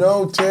 oh,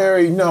 no,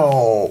 Terry,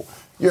 no.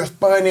 You're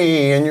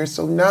funny and you're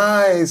so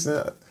nice.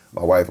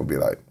 My wife will be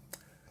like,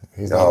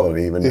 y'all don't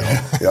even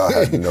know. Y'all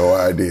had no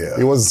idea.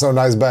 He wasn't so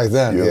nice back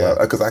then.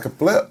 Because I could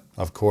flip.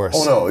 Of course.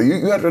 Oh, no,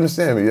 you have to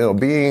understand,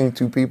 being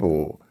two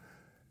people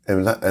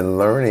and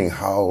learning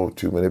how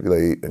to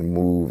manipulate and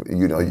move,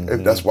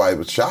 that's why it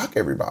would shock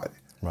everybody.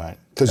 Right.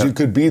 Because you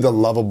could be the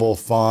lovable,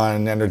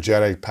 fun,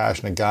 energetic,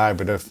 passionate guy,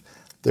 but if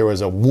there was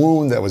a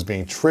wound that was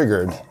being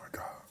triggered, oh my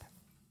God,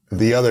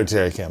 the other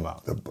Terry came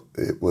out.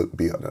 It would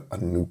be a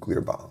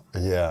nuclear bomb.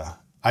 Yeah.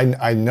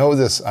 I know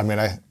this. I mean,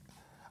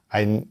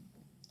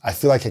 I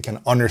feel like I can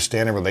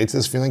understand and relate to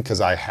this feeling because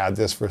I had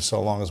this for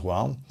so long as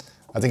well.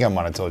 I think I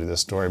might have told you this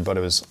story, but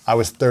I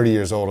was 30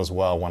 years old as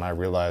well when I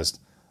realized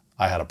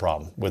I had a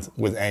problem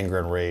with anger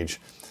and rage.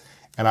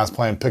 And I was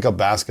playing pickup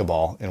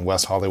basketball in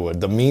West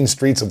Hollywood, the mean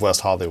streets of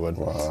West Hollywood.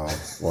 Wow.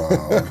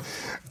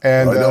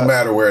 And it don't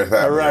matter where it's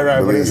happening.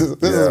 Right. But this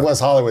is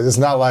West Hollywood. It's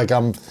not like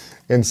I'm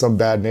in some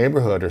bad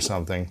neighborhood or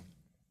something.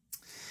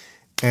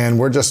 and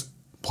we're just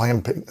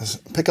playing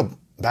pick-up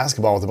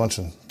basketball with a bunch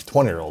of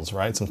 20-year-olds,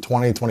 right? Some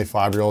 20,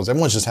 25-year-olds.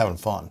 Everyone's just having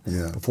fun.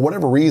 Yeah. But for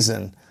whatever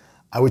reason,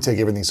 I would take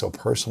everything so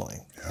personally.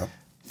 Yep.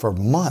 For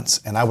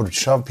months, and I would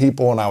shove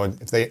people, and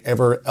if they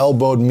ever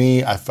elbowed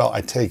me, I felt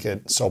I'd take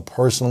it so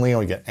personally. I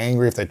would get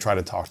angry if they tried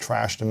to talk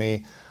trash to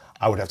me.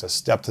 I would have to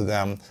step to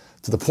them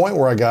to the point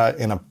where I got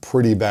in a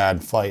pretty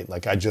bad fight.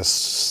 Like I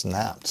just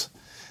snapped,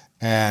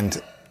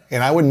 and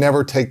I would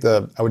never make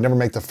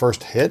the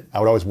first hit. I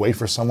would always wait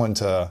for someone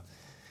to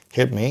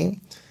hit me,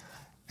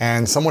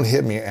 and someone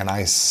hit me, and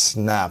I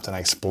snapped and I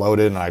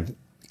exploded, and I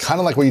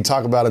kind of like what you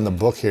talk about in the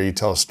book here. You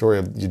tell a story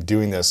of you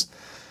doing this.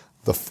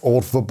 The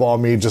old football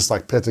me just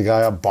like picked a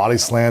guy up, body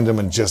slammed him,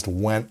 and just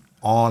went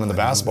on in the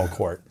basketball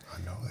court.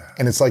 I know that.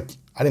 And it's like,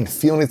 I didn't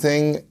feel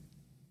anything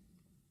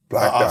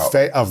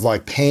of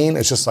like pain.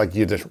 It's just like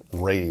you just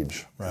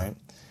rage, right?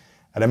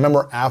 And I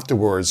remember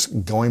afterwards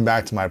going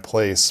back to my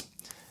place,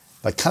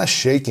 like kind of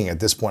shaking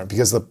at this point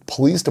because the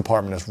police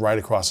department is right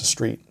across the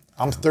street.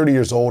 I'm 30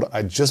 years old.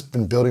 I'd just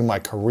been building my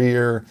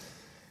career.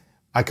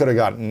 I could have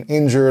gotten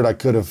injured. I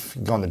could have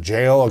gone to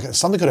jail.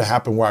 Something could have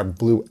happened where I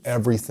blew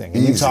everything.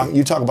 And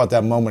you talk about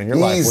that moment in your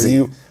life where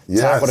you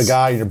tackle a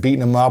guy and you're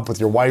beating him up with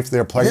your wife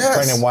there,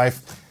 pregnant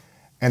wife,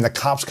 and the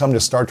cops come to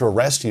start to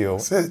arrest you.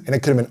 And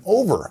it could have been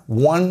over.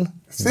 One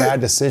bad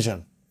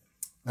decision.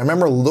 I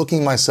remember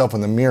looking myself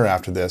in the mirror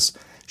after this,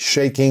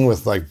 shaking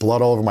with like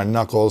blood all over my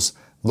knuckles,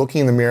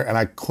 looking in the mirror, and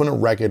I couldn't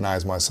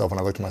recognize myself.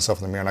 And I looked at myself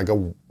in the mirror and I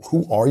go,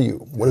 who are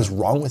you? What is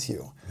wrong with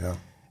you? Yeah.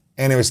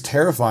 And it was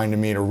terrifying to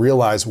me to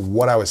realize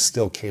what I was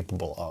still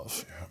capable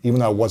of, even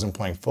though I wasn't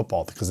playing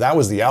football, because that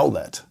was the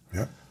outlet.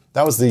 Yeah.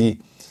 That was the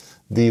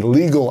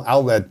legal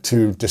outlet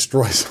to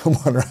destroy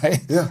someone,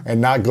 right? Yeah.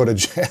 And not go to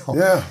jail.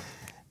 Yeah.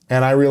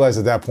 And I realized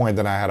at that point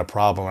that I had a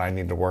problem and I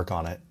needed to work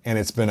on it. And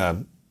it's been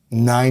a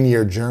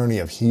 9-year journey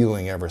of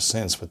healing ever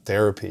since with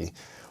therapy.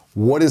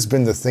 What has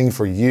been the thing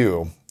for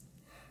you?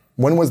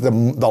 When was the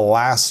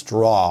last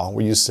straw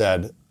where you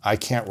said, I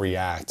can't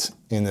react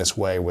in this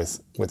way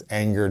with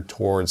anger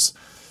towards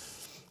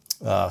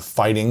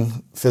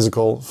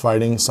physical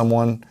fighting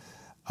someone.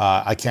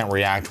 I can't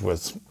react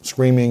with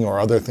screaming or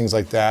other things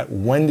like that.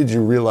 When did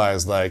you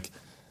realize, like,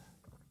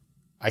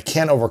 I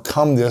can't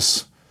overcome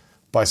this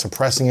by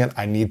suppressing it,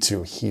 I need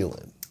to heal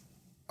it?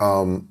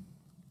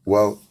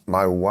 Well,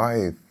 my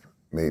wife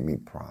made me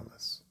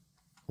promise,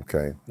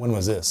 okay? When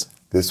was this?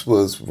 This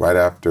was right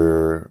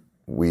after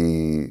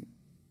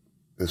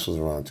this was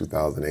around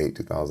 2008,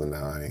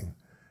 2009,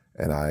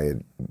 and I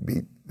had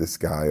beat this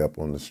guy up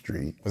on the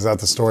street. Was that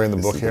the story in the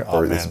book here?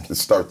 Oh, man. It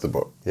starts the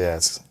book. Yeah,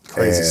 it's a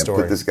crazy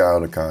story. Put this guy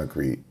on the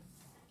concrete.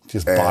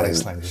 Just body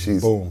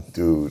slammed. Boom.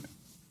 Dude,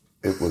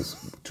 it was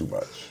too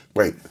much.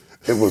 Wait,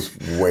 it was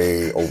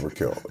way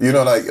overkill. You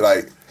know, like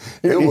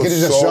it you was could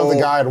have just shoved the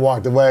guy and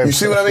walked away. You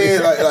see what I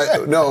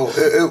mean? No,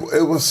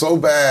 it was so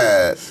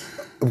bad.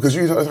 Because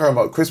you were talking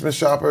about Christmas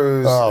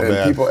shoppers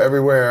and people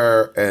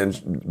everywhere, and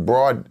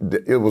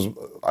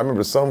I remember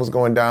the sun was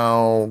going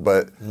down,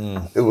 but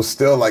it was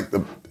still like the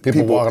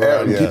people walking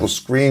around, people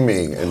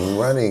screaming and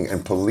running,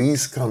 and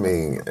police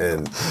coming,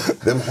 and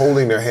them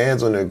holding their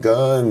hands on their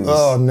guns.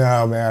 Oh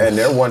no, man! And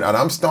and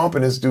I'm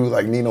stomping this dude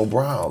like Nino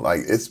Brown, like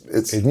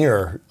it's. And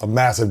you're a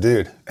massive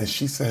dude. And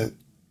she said,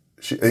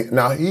 he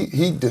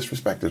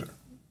disrespected her.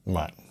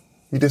 Right.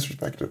 He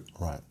disrespected her.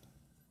 Right.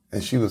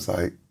 And she was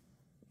like,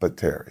 "But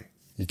Terry."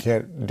 You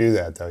can't do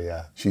that, though,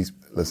 yeah.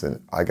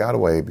 Listen, I got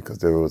away because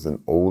there was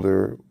an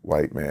older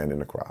white man in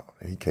the crowd.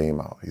 And he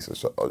came out. He said,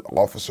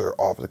 officer,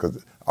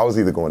 because I was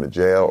either going to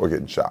jail or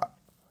getting shot.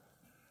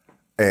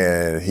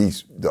 And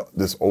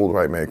this old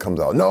white man comes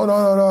out,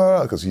 no,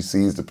 because he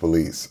sees the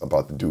police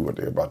about to do what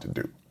they're about to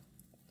do.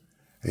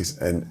 This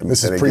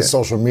is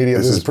pre-social media,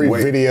 this is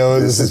pre-video,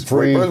 this is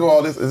pre... First of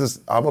all,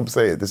 I'm going to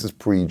say it, this is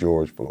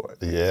pre-George Floyd.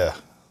 Yeah.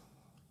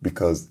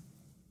 Because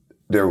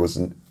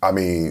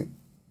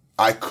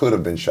I could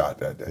have been shot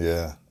that day.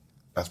 Yeah.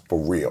 That's for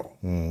real.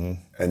 Mm-hmm.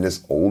 And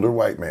this older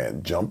white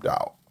man jumped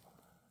out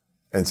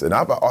and said,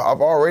 I've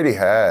already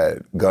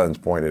had guns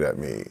pointed at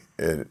me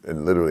and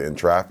literally in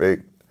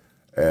traffic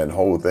and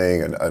whole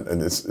thing. And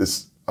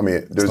there's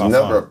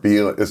never a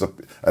feeling,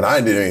 and I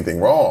didn't do anything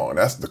wrong.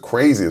 That's the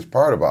craziest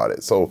part about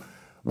it. So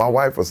my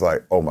wife was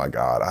like, oh my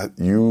God,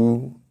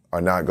 you are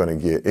not gonna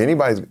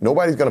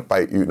nobody's gonna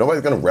fight you.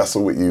 Nobody's gonna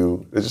wrestle with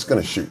you. They're just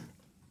gonna shoot.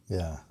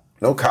 Yeah.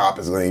 No cop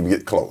is gonna even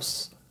get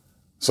close.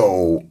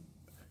 So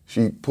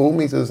she pulled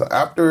me to this,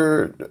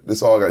 after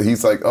this all got,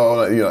 he's like,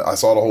 I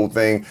saw the whole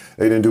thing.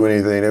 They didn't do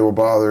anything. They were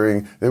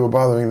bothering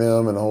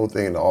them and the whole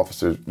thing. And the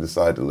officer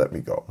decided to let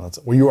me go.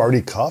 Were you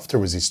already cuffed or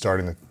was he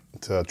starting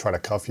to try to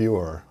cuff you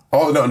or?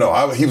 Oh,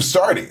 no, he was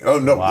starting. Oh,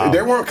 no, wow.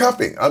 They weren't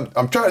cuffing.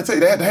 I'm trying to tell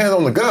you, they had the hands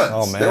on the guns.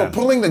 Oh, man. They were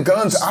pulling the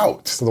guns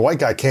out. So the white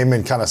guy came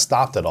in, kind of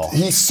stopped it all.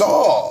 He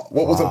saw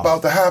what was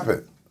about to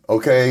happen,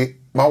 okay?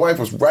 My wife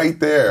was right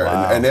there,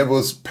 and it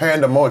was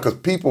pandemonium because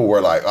people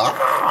were like,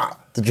 ah!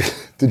 Did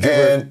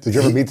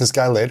you ever meet this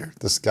guy later?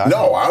 This guy?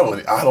 No, I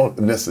don't.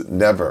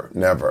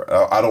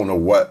 Never. I don't know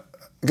what.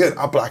 Again,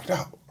 I blacked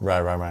out.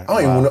 Right. I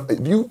don't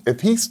even know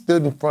if he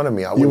stood in front of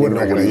me, I wouldn't even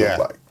know what he looked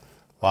like.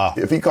 Wow.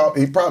 If I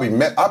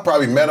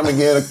probably met him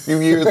again a few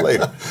years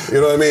later. You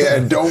know what I mean?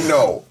 And don't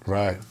know.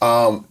 Right.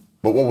 But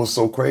what was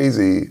so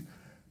crazy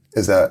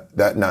is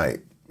that night,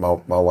 my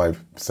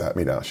wife sat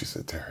me down. She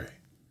said, Terry,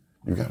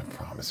 you got to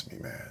promise me,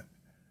 man,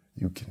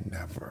 you can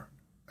never,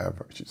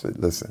 ever. She said,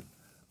 listen,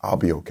 I'll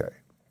be okay.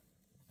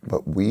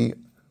 But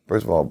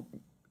first of all,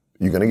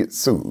 you're going to get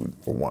sued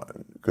for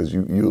one, because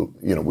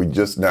we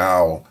just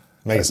now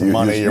making some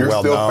money. You're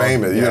well still known.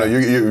 famous. Yeah.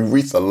 You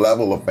reached a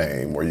level of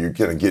fame where you're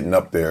kind of getting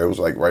up there. It was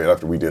like right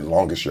after we did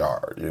Longest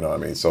Yard. You know what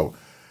I mean? So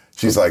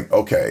she's like,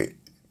 okay,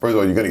 first of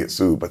all, you're going to get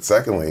sued. But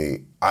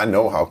secondly, I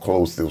know how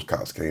close those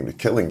cops came to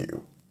killing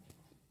you.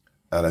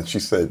 And then she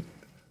said,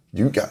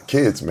 you got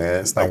kids,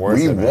 man. It's not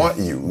worth it, man. Want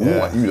you. We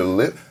want you to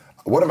live.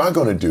 What am I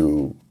going to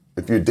do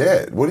if you're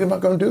dead? What am I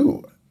going to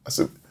do? I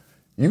said,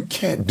 you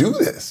can't do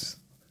this.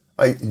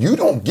 Like, you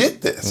don't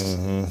get this.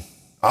 Mm-hmm.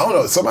 I don't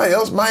know, somebody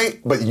else might,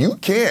 but you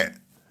can't,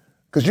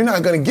 because you're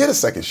not going to get a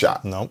second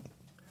shot. Nope.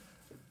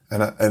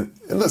 And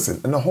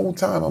listen, and the whole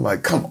time I'm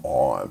like, come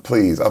on,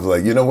 please. I was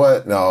like, you know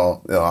what?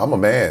 No, I'm a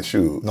man.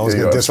 Shoot, no one's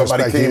gonna disrespect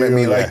somebody came you, at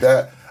me like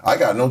that. I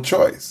got no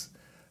choice.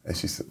 And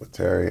she said, well,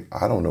 Terry,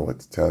 I don't know what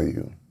to tell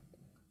you.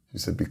 She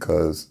said,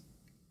 because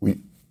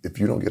if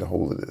you don't get a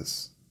hold of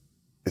this,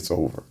 it's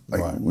over.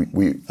 Like right.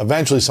 we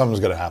eventually something's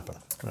going to happen.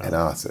 Right.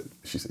 And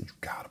she said, you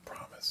got to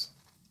promise.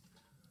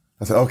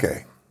 I said,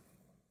 okay,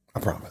 I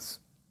promise.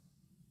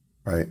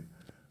 Right?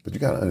 But you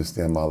got to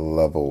understand my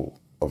level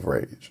of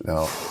rage.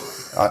 Now,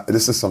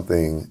 this is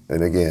something,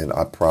 and again,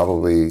 I'm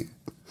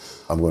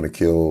going to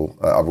kill,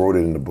 I wrote it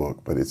in the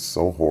book, but it's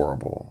so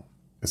horrible.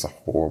 It's a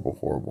horrible,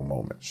 horrible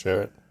moment.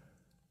 Share it.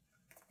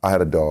 I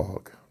had a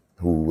dog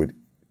who would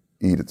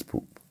eat its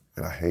poop,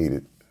 and I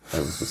hated. I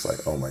was just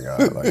like, oh my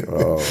God, like,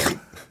 oh.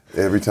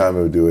 Every time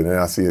it would do it, and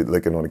I see it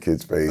licking on the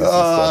kid's face and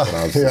stuff, and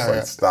I was just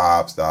like,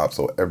 stop.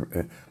 So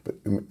but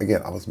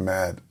again, I was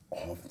mad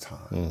all the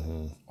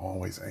time,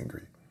 always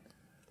angry.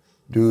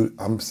 Dude,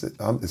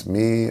 it's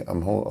me,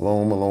 I'm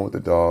alone with the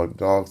dog.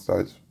 Dog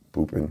starts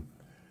pooping,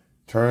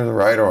 turns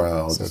right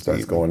around, and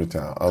starts going to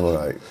town. I'm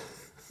like,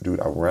 dude,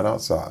 I ran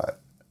outside,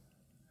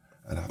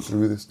 and I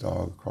threw this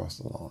dog across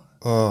the lawn.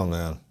 Oh,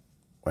 man.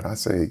 When I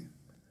say,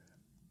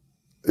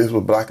 this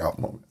was a blackout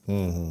moment.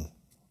 Mm-hmm.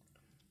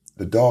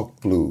 The dog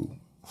flew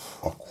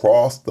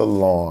across the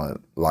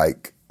lawn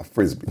like a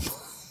Frisbee,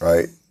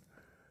 right?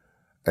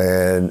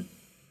 And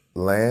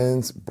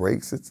lands,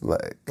 breaks its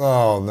leg.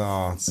 Oh,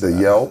 no. The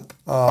yelp,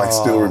 I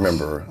still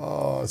remember.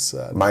 Oh, it's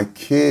sad. My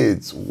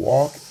kids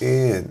walk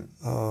in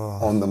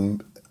on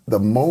the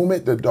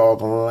moment the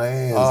dog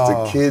lands,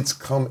 the kids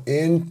come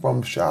in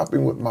from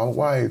shopping with my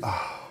wife,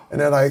 and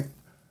they're like,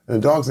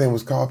 and the dog's name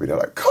was Coffee. They're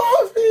like,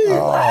 Coffee!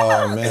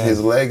 Oh, man. And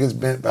his leg is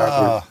bent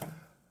backward.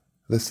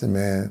 Listen,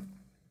 man,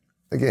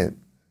 again,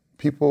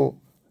 people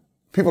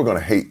are going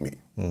to hate me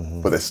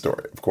for this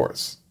story, of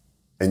course,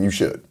 and you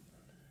should,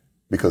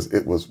 because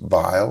it was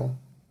vile,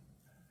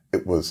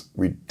 it was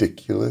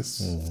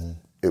ridiculous,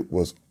 it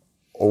was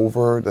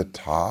over the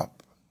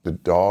top. The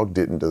dog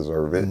didn't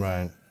deserve it.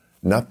 Right.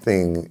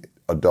 Nothing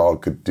a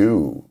dog could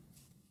do.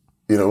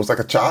 It was like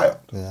a child.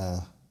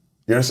 Yeah.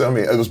 You understand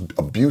what I mean? It was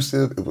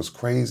abusive. It was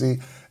crazy.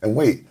 And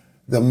wait,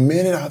 the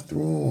minute I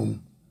threw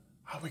him,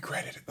 I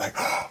regretted it. Like,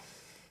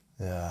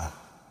 yeah.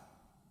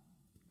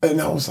 And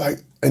I was like,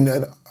 and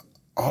then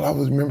all I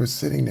remember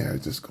sitting there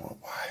just going,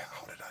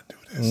 how did I do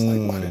this?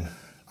 Like,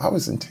 I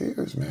was in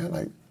tears, man.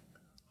 Like,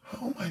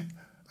 how am I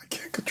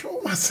can't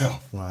control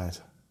myself. Right.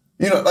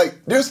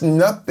 Like, there's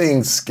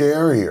nothing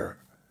scarier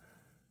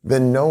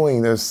than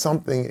knowing there's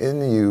something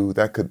in you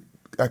that could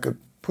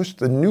push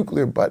the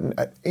nuclear button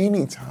at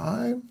any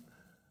time.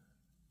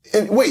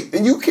 And wait,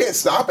 and you can't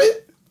stop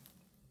it?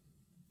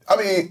 I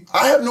mean,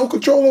 I have no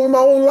control over my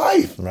own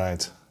life.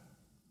 Right.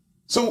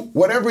 So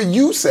whatever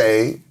you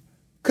say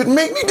could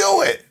make me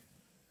do it.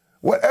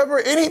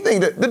 Anything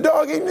that the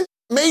dog ate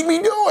made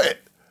me do it.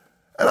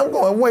 And I'm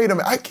going, wait a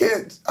minute, I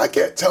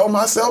can't tell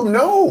myself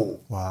no.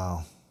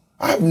 Wow.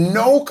 I have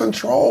no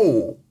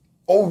control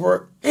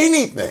over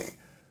anything.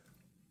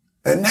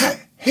 And that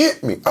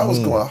hit me. I was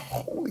going,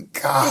 holy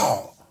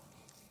cow.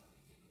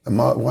 And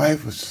my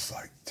wife was just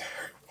like,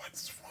 Terry,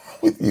 what's wrong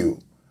with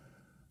you?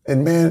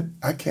 And man,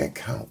 I can't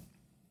count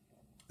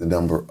the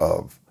number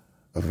of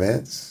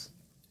events,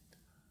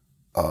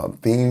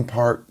 theme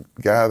park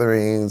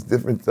gatherings,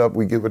 different stuff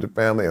we get with the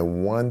family,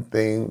 and one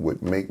thing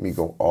would make me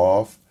go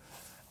off,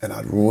 and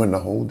I'd ruin the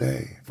whole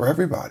day for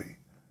everybody.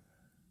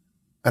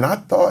 And I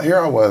thought, here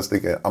I was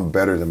thinking, I'm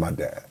better than my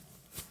dad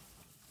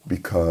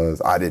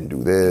because I didn't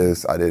do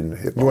this, I didn't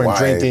hit my wife. You weren't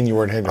drinking, you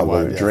weren't hitting your wife.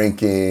 I wasn't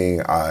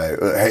drinking,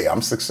 hey,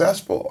 I'm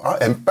successful.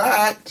 In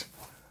fact,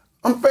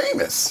 I'm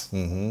famous.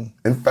 Mm-hmm.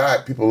 In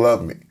fact, people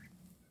love me.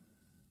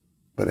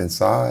 But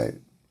inside,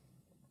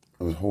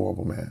 it was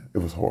horrible, man. It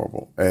was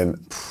horrible. And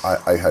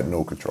I had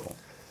no control.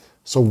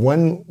 So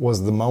when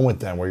was the moment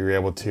then where you were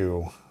able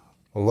to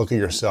look at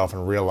yourself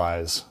and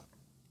realize,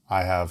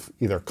 I have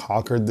either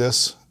conquered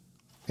this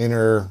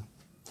inner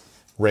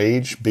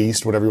rage,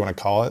 beast, whatever you want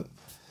to call it,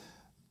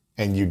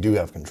 and you do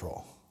have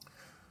control.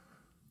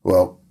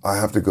 Well, I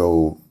have to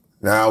go,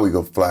 now we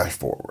go flash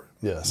forward.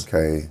 Yes.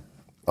 Okay.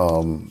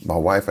 My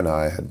wife and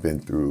I had been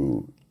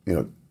through,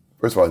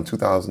 first of all, in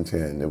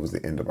 2010, it was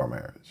the end of our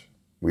marriage.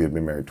 We had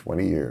been married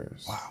 20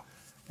 years. Wow.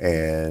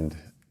 And,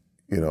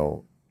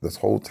 this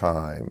whole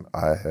time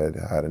I had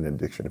had an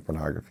addiction to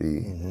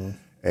pornography,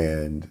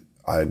 and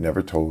I had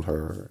never told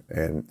her.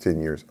 And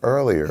 10 years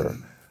earlier,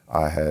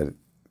 I had,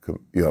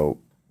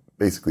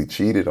 basically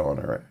cheated on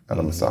her at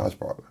a massage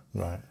parlor.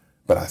 Right.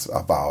 But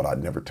I vowed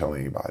I'd never tell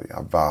anybody.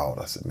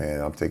 I said, man,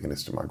 I'm taking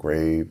this to my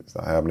grave. It's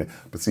not happening.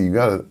 But see, you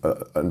got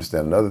to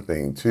understand another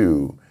thing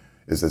too,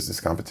 is there's this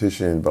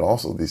competition, but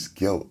also this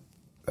guilt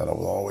that I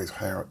was always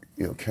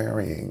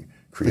carrying.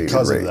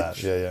 Because rage. of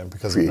that, yeah,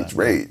 because creates of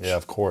that. rage. Yeah,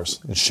 of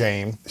course. And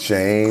shame.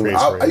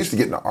 I used to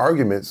get into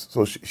arguments,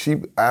 so she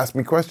asked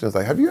me questions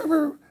like,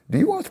 do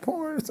you watch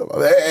porn? And stuff.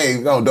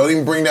 Hey, no, don't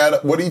even bring that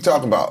up. What are you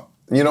talking about?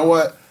 You know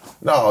what?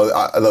 No,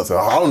 listen,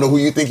 I don't know who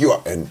you think you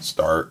are. And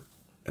start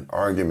an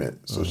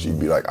argument. So she'd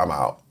be like, I'm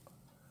out.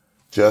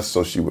 Just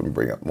so she wouldn't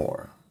bring up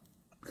more.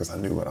 Because I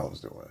knew what I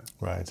was doing.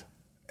 Right.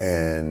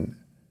 And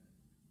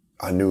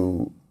I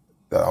knew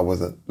that I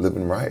wasn't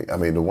living right. I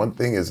mean, the one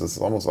thing is, it's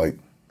almost like,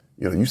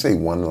 you say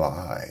one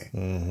lie,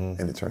 and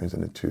it turns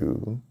into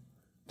 2,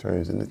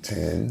 turns into 10.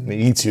 And it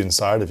eats you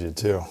inside of you,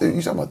 too.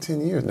 You're talking about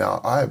 10 years.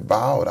 Now, I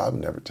vowed I would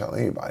never tell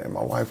anybody. And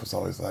my wife was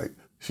always like,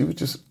 she would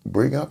just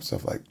bring up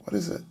stuff like, what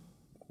is it?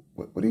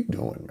 What are you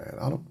doing, man?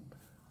 I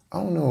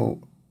don't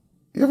know.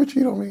 You ever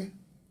cheat on me?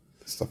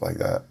 Stuff like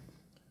that.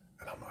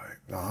 And I'm like,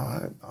 no, I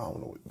don't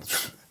know.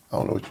 I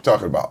don't know what you're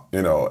talking about,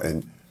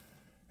 and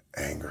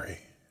angry.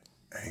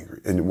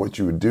 And what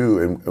you would do,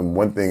 and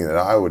one thing that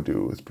I would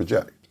do is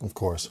project. Of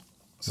course.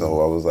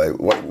 So I was like,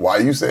 why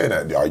are you saying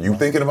that? Are you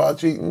thinking about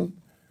cheating?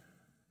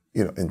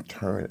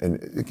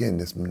 And again,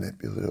 this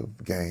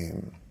manipulative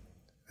game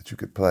that you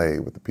could play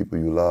with the people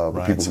you love,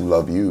 or people who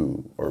love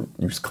you, or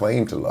you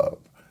claim to love,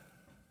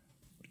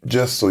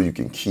 just so you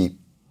can keep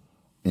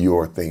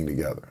your thing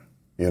together.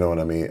 You know what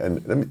I mean? And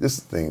this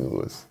is the thing,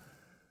 Lewis,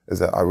 is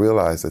that I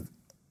realized that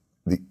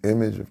the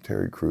image of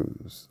Terry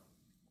Crews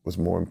was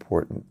more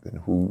important than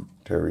who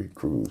Terry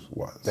Crews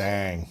was.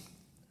 Dang.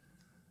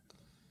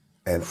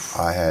 And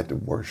I had to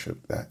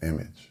worship that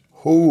image.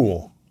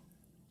 Who?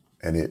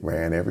 And it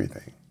ran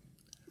everything.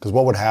 Because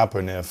what would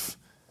happen if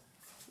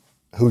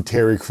who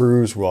Terry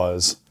Crews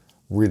was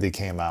really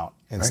came out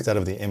instead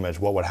of the image?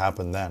 What would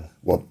happen then?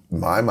 Well,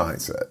 my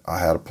mindset, I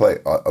had to play.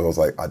 I was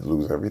like, I'd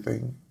lose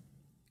everything.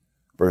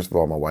 First of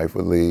all, my wife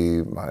would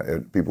leave.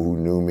 People who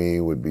knew me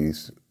would be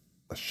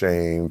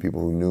ashamed. People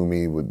who knew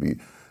me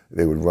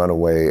they would run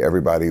away.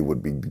 Everybody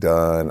would be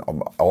done.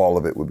 All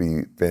of it would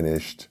be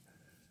finished.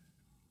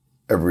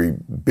 Every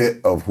bit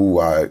of who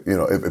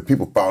if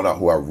people found out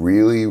who I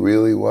really,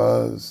 really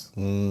was,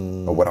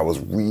 or what I was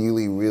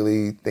really,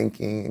 really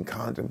thinking and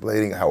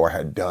contemplating, how I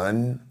had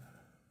done,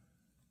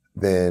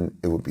 then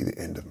it would be the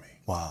end of me.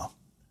 Wow.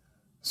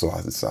 So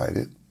I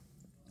decided,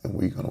 and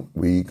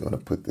we're gonna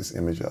put this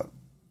image up,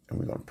 and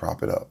we're gonna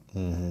prop it up.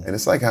 And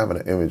it's like having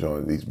an image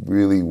on these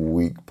really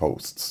weak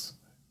posts.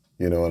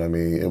 You know what I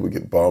mean? It would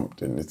get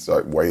bumped, and it's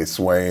like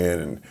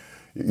swaying, and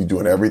you're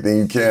doing everything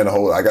you can to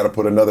hold it. I got to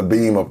put another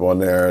beam up on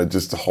there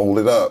just to hold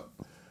it up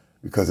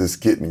because it's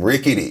getting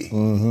rickety.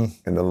 And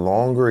the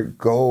longer it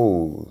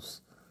goes,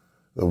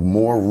 the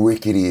more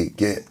rickety it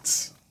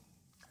gets.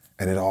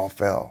 And it all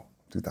fell,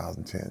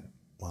 2010.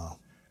 Wow.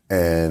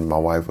 And my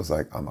wife was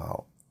like, I'm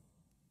out.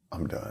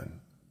 I'm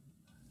done.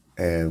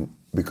 And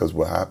because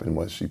what happened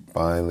was she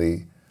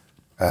finally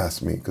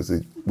asked me, because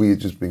we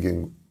had just been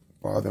getting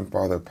farther and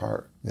farther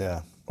apart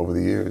over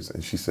the years.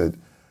 And she said,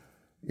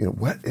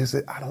 what is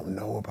it I don't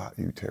know about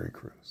you, Terry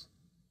Crews?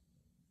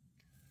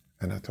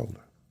 And I told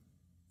her.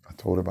 I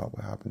told her about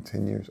what happened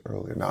 10 years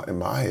earlier. Now, in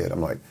my head,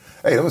 I'm like,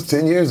 hey, that was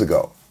 10 years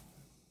ago.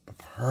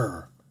 But for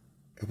her,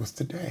 it was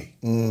today.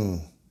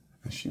 And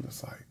she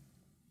was like,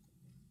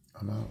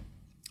 I'm out.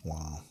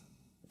 Wow.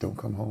 Don't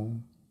come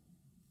home.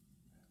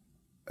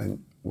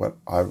 And what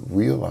I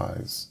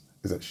realized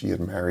is that she had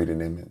married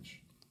an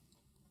image.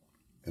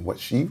 And what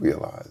she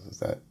realized is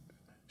that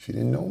she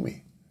didn't know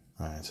me.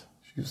 Right.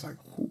 She was like,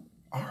 who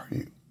are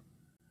you?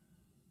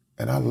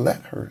 And I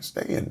let her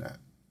stay in that.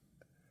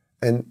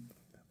 And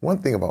one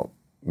thing about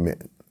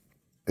men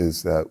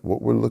is that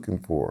what we're looking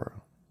for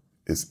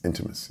is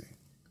intimacy.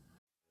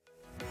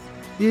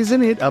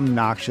 Isn't it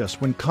obnoxious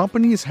when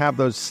companies have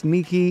those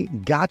sneaky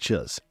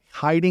gotchas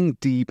hiding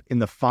deep in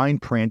the fine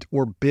print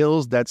or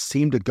bills that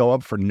seem to go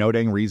up for no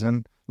dang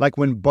reason? Like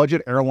when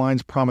budget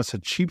airlines promise a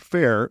cheap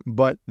fare,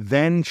 but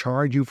then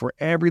charge you for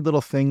every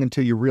little thing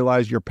until you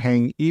realize you're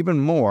paying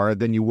even more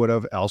than you would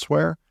have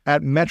elsewhere?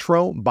 At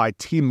Metro by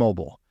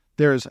T-Mobile,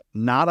 there's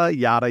nada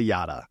yada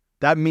yada.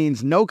 That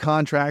means no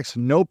contracts,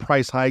 no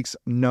price hikes,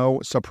 no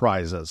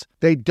surprises.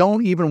 They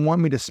don't even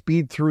want me to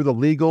speed through the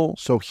legal,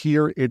 so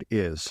here it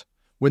is.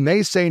 When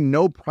they say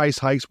no price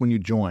hikes when you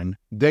join,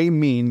 they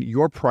mean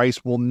your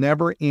price will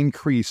never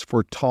increase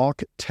for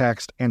talk,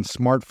 text, and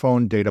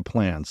smartphone data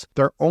plans.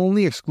 Their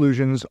only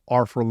exclusions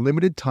are for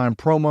limited time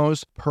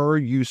promos,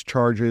 per-use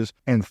charges,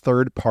 and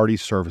third-party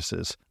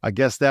services. I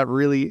guess that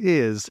really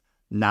is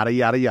nada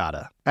yada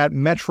yada. At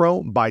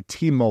Metro by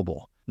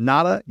T-Mobile.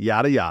 Nada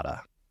yada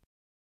yada.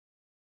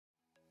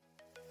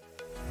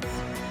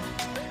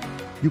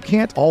 You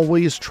can't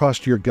always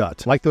trust your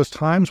gut, like those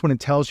times when it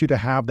tells you to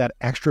have that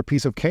extra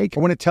piece of cake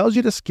or when it tells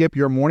you to skip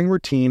your morning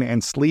routine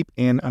and sleep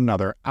in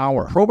another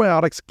hour.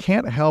 Probiotics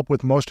can't help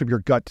with most of your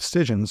gut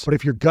decisions, but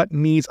if your gut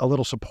needs a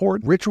little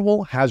support,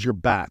 Ritual has your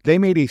back. They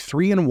made a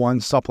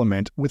 3-in-1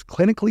 supplement with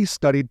clinically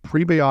studied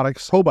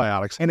prebiotics,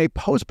 probiotics, and a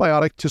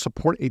postbiotic to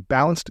support a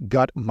balanced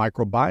gut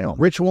microbiome.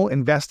 Ritual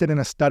invested in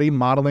a study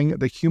modeling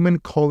the human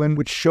colon,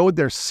 which showed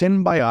their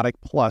Synbiotic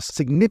Plus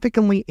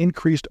significantly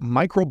increased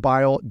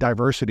microbial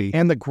diversity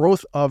and the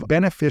growth of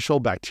beneficial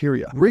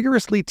bacteria.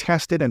 Rigorously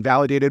tested and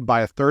validated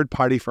by a third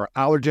party for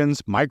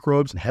allergens,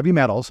 microbes, and heavy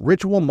metals,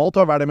 Ritual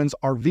multivitamins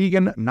are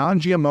vegan,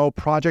 non-GMO,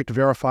 project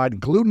verified,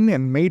 gluten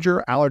and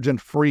major allergen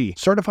free,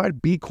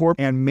 certified B Corp,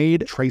 and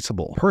made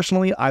traceable.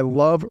 Personally, I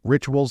love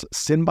Ritual's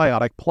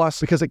Synbiotic Plus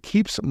because it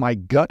keeps my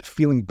gut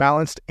feeling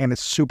balanced and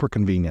it's super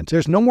convenient.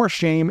 There's no more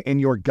shame in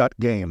your gut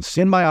game.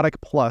 Synbiotic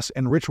Plus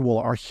and Ritual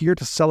are here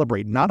to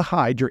celebrate, not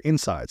hide your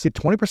insides. Get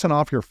 20%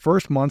 off your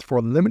first month for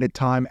a limited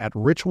time at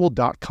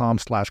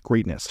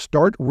ritual.com/greatness.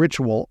 Start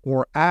Ritual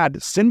or add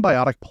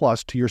Synbiotic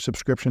Plus to your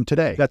subscription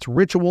today. That's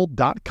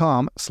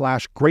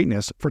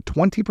ritual.com/greatness for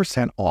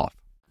 20% off.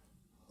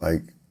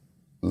 Like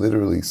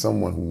literally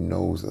someone who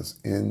knows us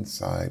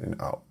inside and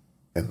out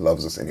and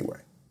loves us anyway.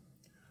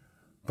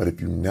 But if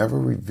you never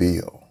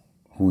reveal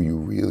who you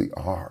really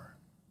are,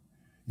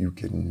 you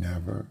can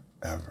never,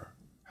 ever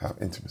have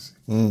intimacy.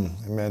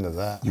 Amen to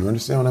that. You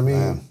understand what I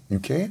mean? You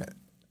can't.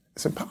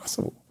 It's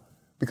impossible.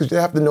 Because you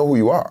have to know who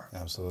you are.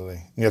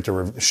 Absolutely. You have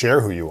to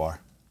share who you are.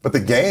 But the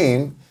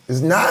game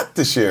is not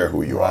to share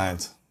who you are.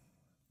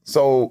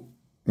 So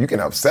you can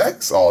have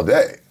sex all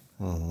day,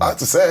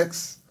 lots of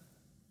sex,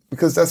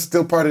 because that's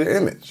still part of the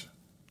image.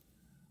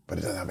 But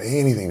it doesn't have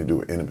anything to do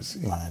with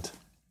intimacy. Right.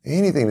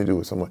 Anything to do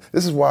with someone.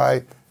 This is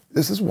why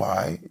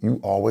you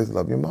always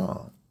love your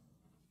mom.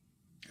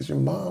 Because your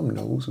mom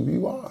knows who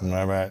you are.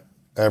 Right.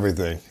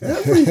 Everything.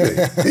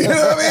 Everything. You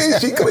know what I mean?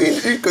 She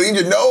cleaned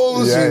your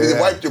nose, she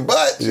wiped your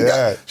butt.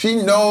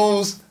 She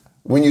knows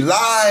when you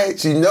lie,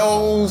 she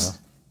knows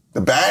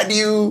the bad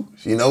you,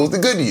 she knows the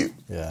good you.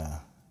 Yeah.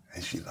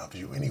 And she loves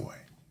you anyway.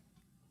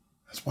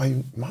 That's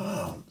why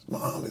mom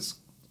is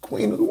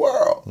queen of the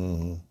world.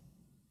 Mm-hmm.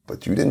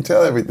 But you didn't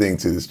tell everything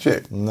to this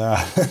chick, to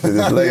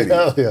this lady,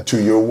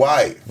 to your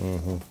wife.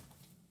 Mm-hmm. I'm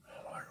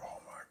like, oh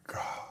my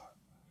God.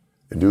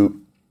 And dude,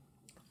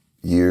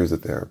 years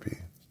of therapy.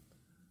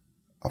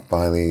 I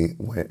finally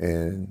went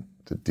in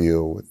to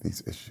deal with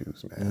these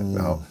issues, man.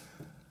 Now,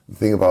 the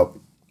thing about,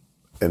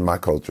 in my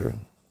culture,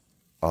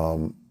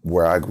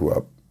 where I grew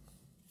up,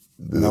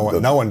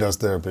 no one does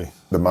therapy.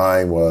 The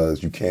mind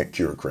was, you can't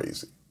cure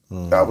crazy.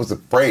 That was the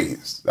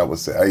phrase that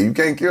was said. Hey, you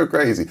can't cure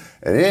crazy.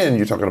 And then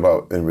you're talking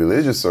about in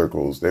religious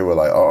circles, they were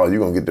like, oh, you're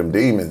going to get them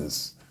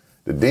demons.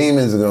 The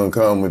demons are going to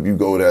come if you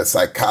go to that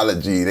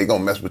psychology. They're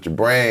going to mess with your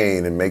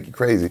brain and make you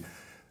crazy.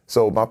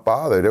 So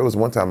there was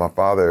one time my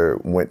father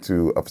went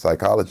to a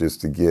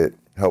psychologist to get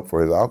help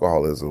for his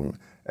alcoholism.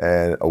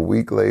 And a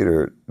week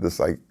later, the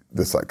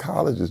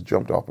psychologist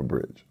jumped off a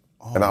bridge.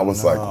 And I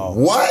was like,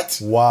 what?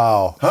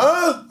 Wow.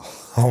 Huh?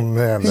 Oh,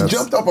 man. He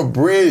jumped off a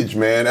bridge,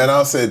 man. And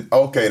I said,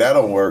 okay, that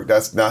don't work.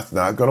 That's not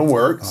going to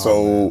work.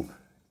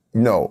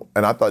 No.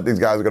 And I thought these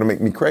guys were going to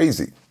make me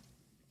crazy.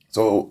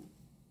 So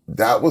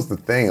that was the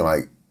thing.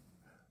 Like,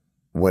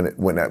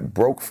 when that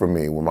broke for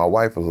me, when my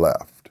wife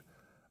left,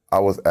 I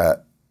was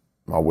at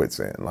my wit's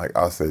end. Like,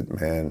 I said,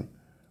 man,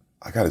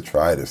 I got to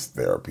try this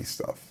therapy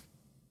stuff,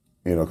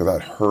 because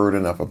I'd heard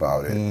enough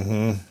about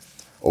it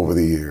over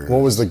the years.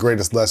 What was the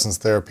greatest lessons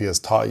therapy has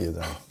taught you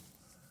then?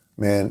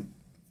 Man,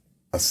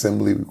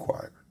 assembly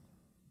required.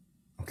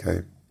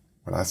 Okay?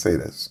 When I say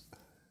this,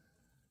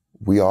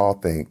 we all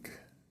think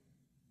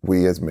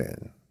we as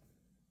men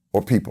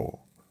or people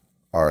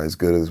are as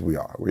good as we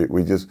are.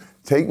 We just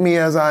take me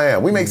as I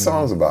am. We make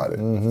songs about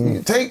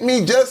it. Take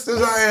me just as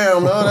I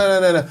am.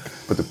 No.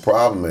 But the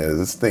problem is,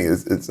 this thing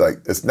is,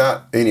 it's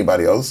not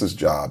anybody else's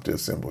job to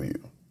assemble you.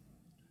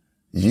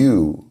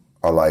 You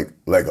are like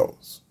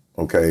Legos,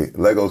 okay?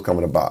 Legos come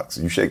in a box.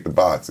 You shake the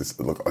box, it's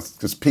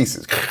just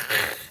pieces.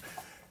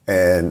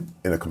 And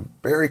in a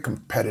very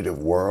competitive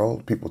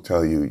world, people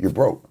tell you, you're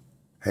broke.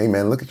 Hey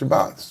man, look at your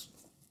box.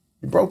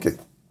 You broke it.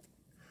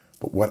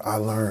 But what I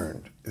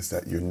learned is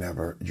that you're not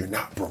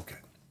broken.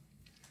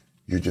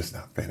 You're just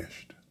not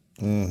finished.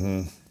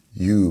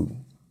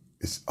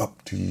 It's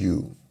up to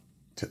you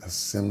to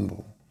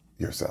assemble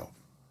yourself.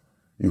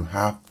 You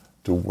have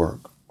to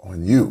work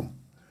on you.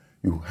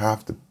 You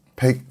have to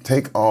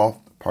take off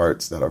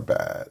parts that are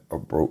bad or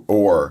broke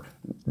or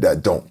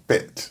that don't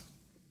fit.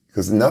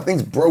 Because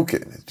nothing's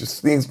broken. It's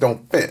just things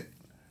don't fit.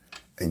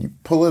 And you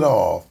pull it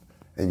off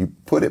and you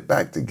put it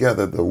back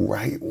together the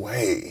right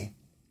way,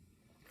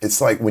 it's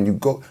like when you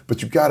go,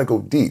 but you got to go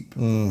deep,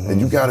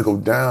 and you got to go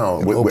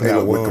down.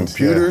 With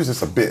computers,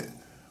 it's a bit.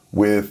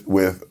 With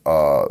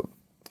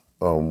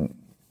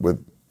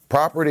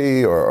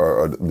property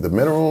or the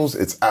minerals,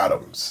 it's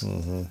atoms.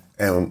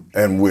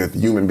 And with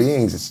human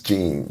beings, it's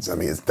genes. I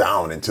mean, it's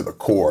down into the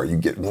core. You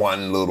get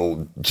one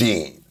little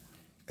gene,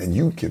 and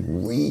you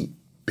can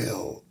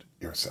rebuild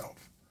yourself.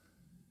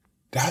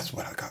 That's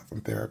what I got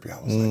from therapy.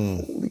 I was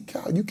like, holy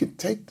cow, you can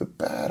take the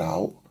bad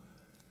out.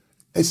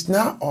 It's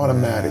not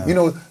automatic. You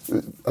know,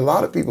 a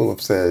lot of people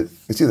have said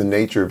it's either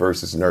nature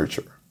versus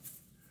nurture.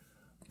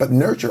 But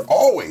nurture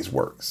always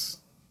works,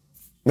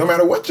 no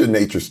matter what your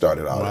nature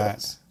started out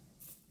as.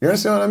 You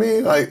understand what I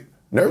mean? Like,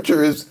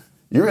 nurture is,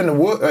 you're in the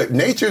wood.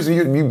 Nature is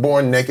you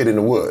born naked in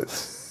the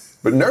woods.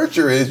 But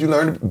nurture is you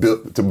learn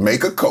to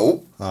make a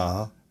coat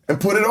and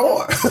put it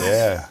on.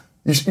 Yeah.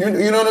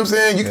 You know what I'm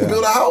saying? You can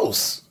build a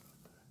house.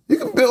 You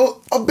can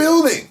build a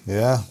building.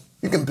 Yeah.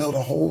 You can build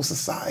a whole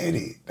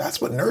society. That's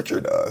what nurture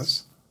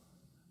does.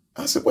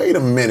 I said, wait a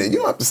minute. You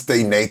don't have to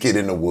stay naked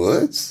in the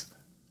woods.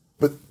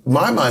 But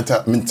my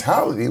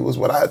mentality was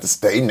what I had to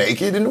stay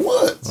naked in the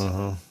woods.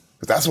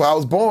 Because that's where I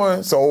was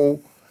born.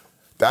 So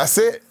that's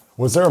it.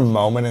 Was there a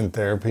moment in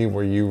therapy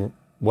where you,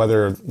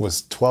 whether it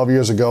was 12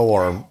 years ago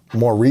or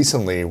more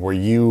recently, where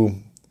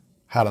you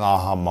had an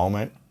aha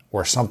moment,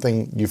 where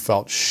something you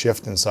felt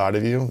shift inside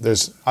of you?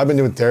 I've been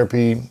doing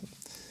therapy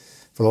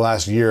for the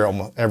last year,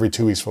 almost every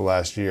 2 weeks for the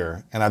last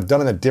year. And I've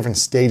done it at different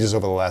stages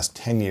over the last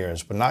 10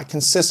 years, but not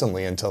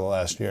consistently until the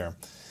last year.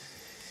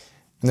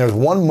 And there was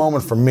one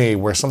moment for me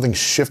where something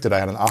shifted. I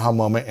had an aha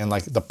moment, and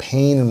like the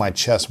pain in my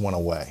chest went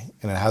away,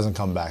 and it hasn't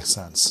come back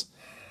since.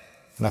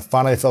 And I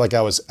finally felt like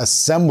I was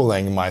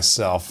assembling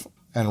myself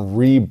and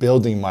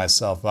rebuilding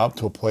myself up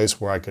to a place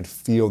where I could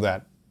feel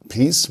that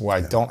peace, where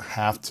I don't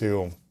have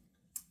to.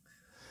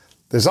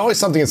 There's always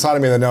something inside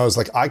of me that knows,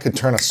 like, I could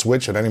turn a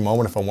switch at any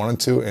moment if I wanted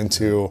to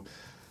into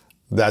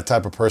that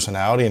type of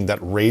personality and that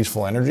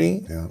rageful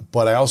energy. Yeah.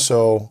 But I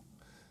also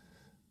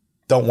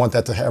don't want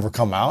that to ever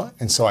come out,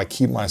 and so I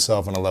keep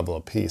myself in a level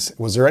of peace.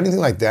 Was there anything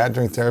like that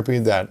during therapy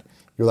that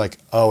you're like,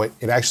 oh,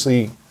 it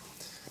actually,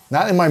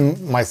 not in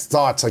my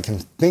thoughts, I can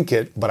think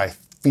it, but I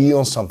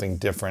feel something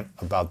different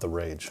about the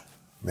rage?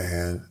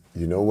 Man,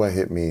 you know what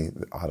hit me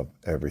out of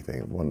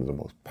everything? One of the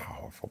most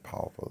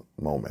powerful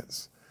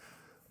moments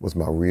was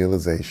my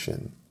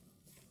realization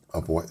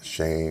of what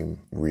shame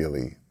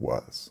really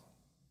was.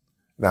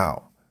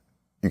 Now,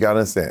 you gotta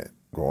understand,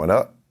 growing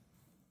up,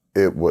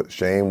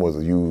 shame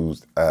was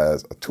used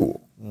as a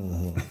tool.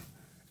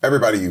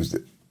 Everybody used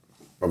it,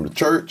 from the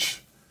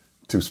church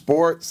to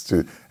sports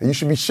and you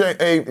should be shamed.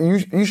 Hey,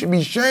 you should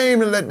be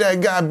shamed to let that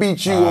guy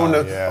beat you on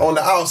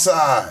the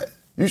outside.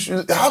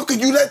 How could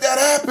you let that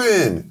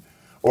happen?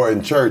 Or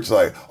in church,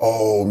 like,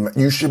 oh,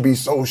 you should be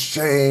so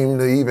ashamed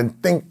to even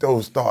think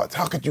those thoughts.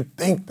 How could you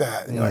think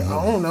that? And you're like,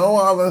 I don't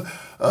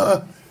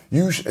know.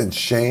 And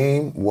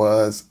shame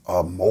was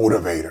a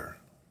motivator.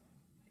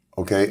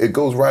 Okay, it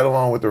goes right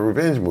along with the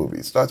revenge movie.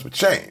 It starts with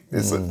shame.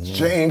 It's a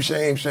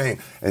shame.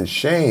 And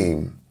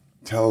shame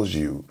tells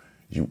you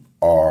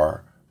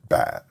are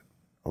bad.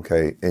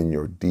 Okay, in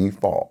your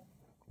default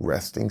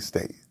resting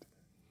state,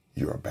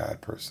 you're a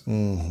bad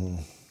person.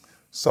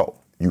 So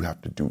you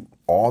have to do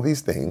all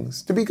these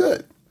things to be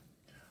good,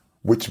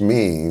 which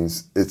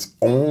means it's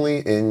only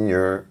in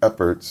your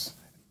efforts.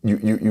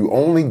 You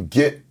only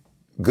get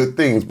good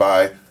things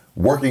by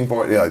working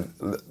for it,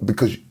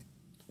 because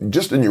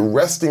just in your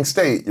resting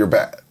state, you're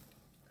bad.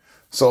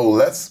 So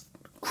let's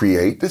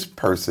create this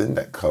person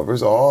that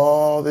covers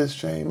all this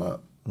shame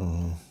up.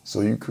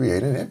 So you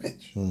create an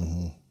image,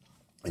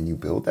 and you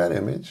build that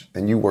image,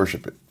 and you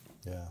worship it.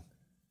 Yeah.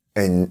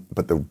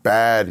 But the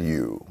bad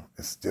you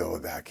is still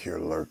back here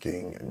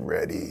lurking and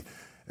ready,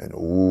 and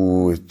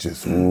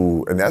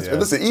and that's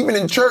listen. Even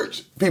in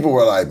church, people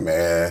were like,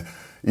 man.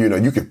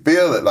 You can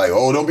feel it, like,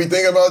 oh, don't be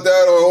thinking about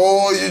that, or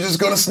oh, you're just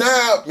gonna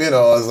snap.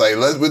 It's like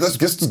let's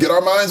just get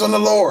our minds on the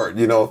Lord.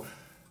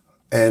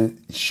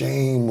 And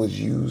shame was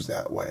used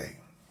that way.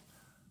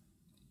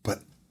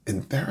 But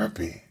in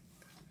therapy,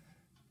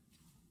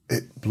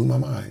 it blew my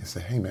mind. I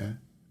said, hey man,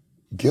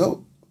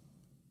 guilt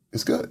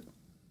is good.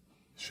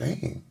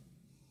 Shame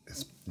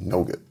is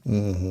no good.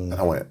 And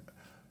I went.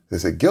 They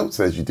said guilt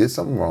says you did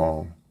something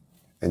wrong,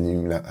 and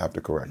you have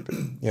to correct it.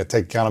 Yeah,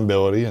 take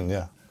accountability and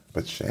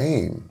But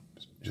shame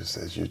just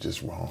says you're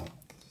just wrong.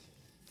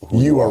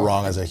 You are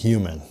wrong as a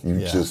human.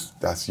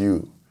 That's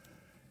you.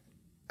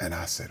 And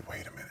I said,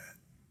 wait a minute,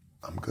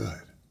 I'm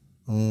good.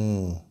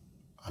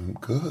 I'm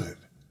good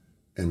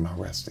in my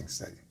resting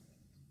state.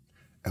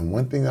 And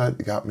one thing that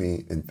got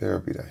me in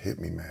therapy that hit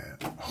me, man,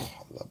 I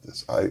love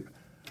this. I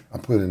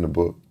put in the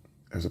book,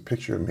 there's a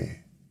picture of me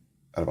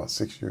at about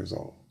 6 years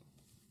old.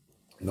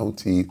 No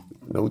teeth,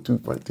 no two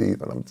front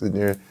teeth, and I'm sitting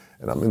there,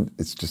 and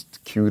it's just the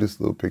cutest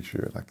little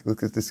picture. Like,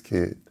 look at this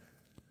kid.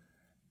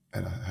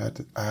 And I had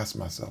to ask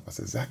myself, I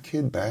said, is that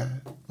kid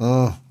bad?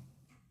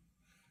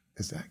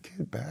 Is that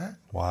kid bad?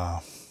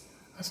 Wow.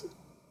 I said,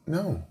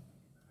 no.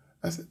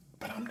 I said,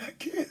 but I'm that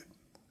kid.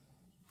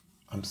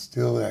 I'm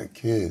still that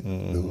kid,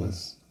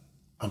 Lewis.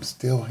 I'm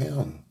still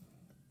him.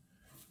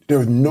 There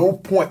was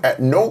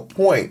at no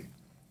point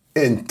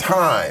in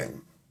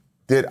time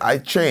did I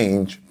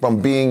change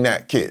from being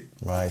that kid.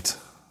 Right.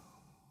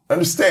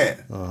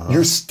 Understand?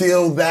 You're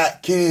still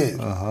that kid.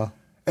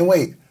 And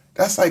wait,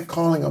 that's like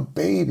calling a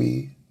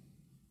baby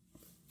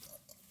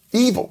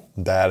evil.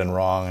 Bad and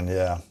wrong, and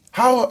yeah.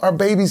 How are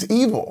babies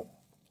evil?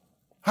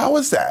 How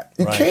is that?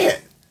 You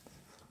can't.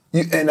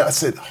 And I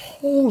said,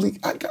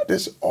 I got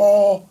this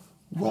all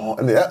wrong.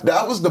 And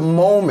that was the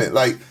moment.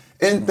 Like,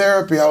 in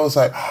therapy, I was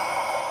like,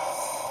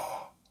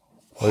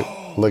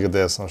 look at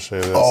this. I'll show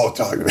you this. oh,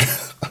 talk to me.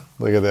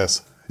 Look at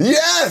this.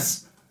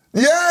 Yes!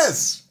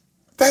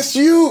 That's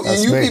you.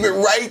 That's and you me. keep it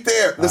right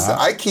there. Listen,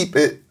 I keep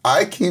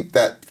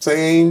that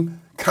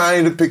same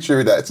kind of picture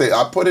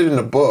I put it in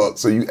the book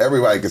so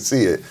everybody could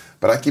see it,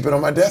 but I keep it on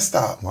my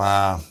desktop.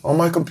 Wow. On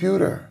my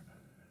computer.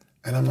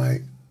 And I'm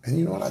like, and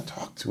you know what? I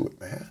talk to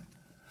it, man.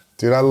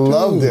 Dude, I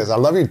love this. I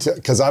love you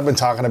because I've been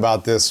talking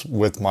about this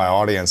with my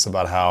audience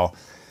about how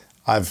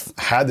I've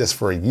had this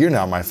for a year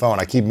now on my phone.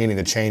 I keep meaning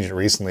to change it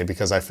recently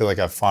because I feel like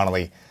I've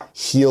finally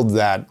healed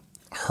that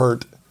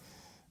hurt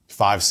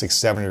 5, 6,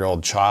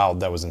 7-year-old child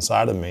that was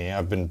inside of me.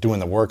 I've been doing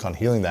the work on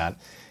healing that.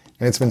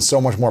 And it's been so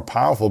much more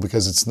powerful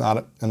because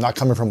I'm not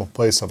coming from a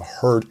place of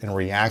hurt and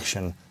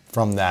reaction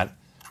from that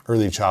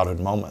early childhood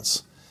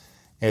moments.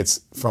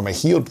 It's from a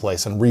healed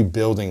place and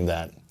rebuilding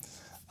that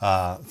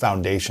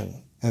foundation.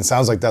 And it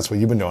sounds like that's what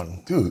you've been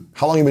doing. Dude.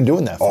 How long have you been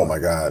doing that for? Oh my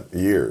God,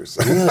 years.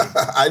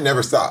 I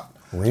never stop.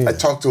 Really? I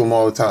talk to him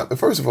all the time. But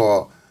first of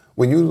all,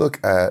 when you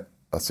look at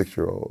a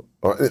 6-year-old,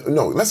 or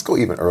no, let's go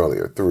even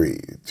earlier, 3,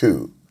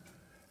 2.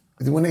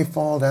 When they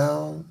fall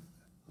down,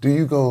 do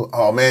you go,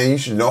 oh man, you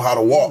should know how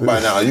to walk by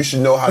now. You should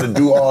know how to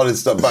do all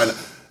this stuff by now.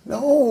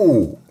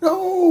 No.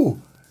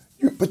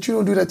 But you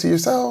don't do that to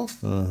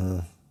yourself.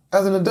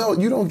 As an adult,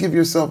 you don't give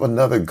yourself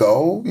another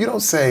go. You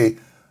don't say,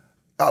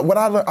 what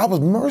I learned, I was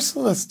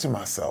merciless to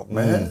myself,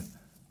 man,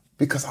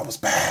 because I was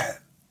bad.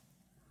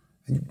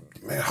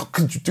 Man, how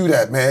could you do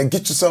that, man?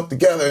 Get yourself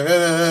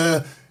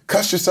together.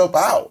 Cuss yourself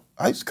out.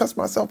 I used to cuss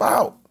myself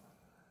out.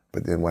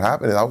 But then what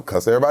happened is I would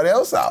cuss everybody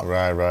else out.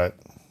 Right.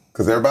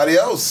 Because everybody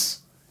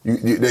else,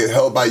 they're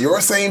held by your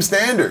same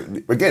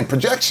standard. Again,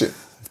 projection.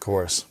 Of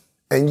course.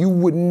 And you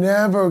would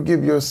never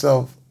give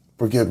yourself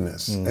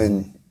forgiveness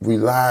and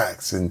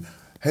relax and,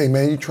 hey,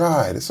 man, you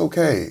tried. It's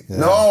okay. Yeah.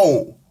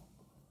 No.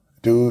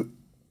 Dude,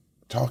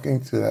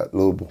 talking to that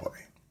little boy,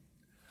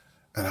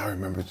 and I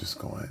remember just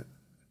going,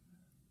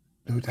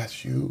 dude,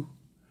 that's you.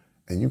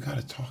 And you got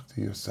to talk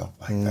to yourself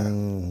like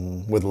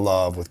that. With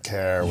love, with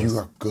care. You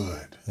are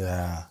good.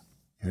 Yeah.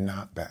 You're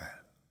not bad.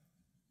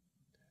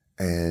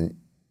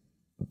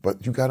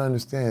 But you got to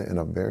understand, in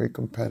a very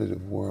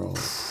competitive world,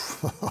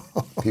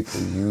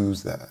 people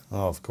use that.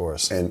 Oh, of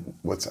course. And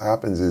what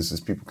happens is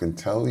people can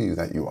tell you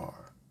that you are.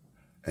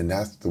 And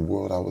that's the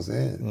world I was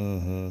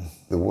in.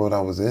 The world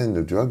I was in,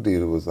 the drug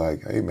dealer was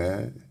like, hey,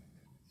 man,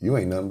 you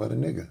ain't nothing but a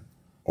nigga.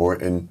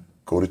 And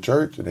go to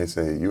church and they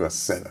say, you a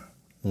sinner.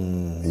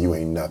 And you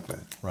ain't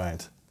nothing.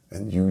 Right.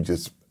 And you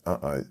just,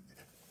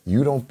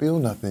 you don't feel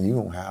nothing, you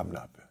don't have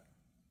nothing.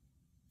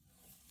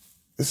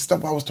 This is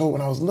stuff I was told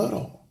when I was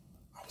little.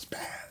 I was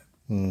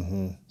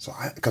bad. So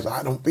because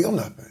I don't feel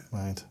nothing.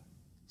 Right.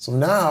 So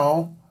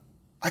now,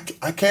 I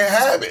can't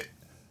have it.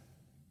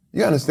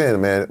 You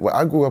understand, man, well,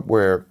 I grew up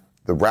where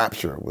the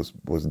rapture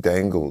was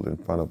dangled in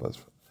front of us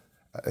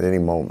at any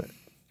moment,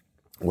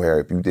 where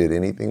if you did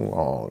anything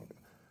wrong,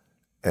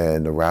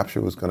 and the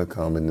rapture was going to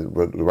come, and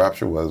what the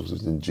rapture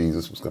was then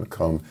Jesus was going to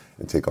come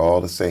and take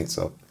all the saints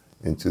up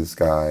into the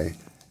sky,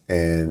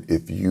 and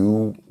if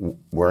you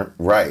weren't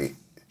right,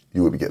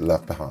 you would get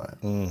left behind.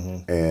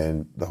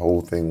 And the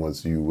whole thing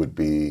was you would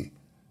be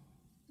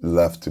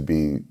left to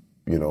be,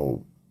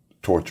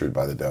 tortured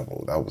by the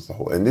devil. That was the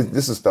whole, and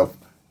this is stuff,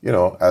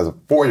 as a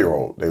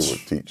 4-year-old, they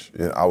would teach.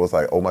 And I was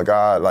like, oh my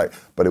God,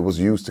 but it was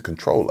used to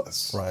control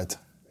us. Right.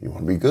 You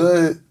want to be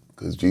good,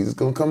 because Jesus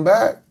going to come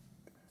back,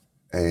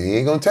 and he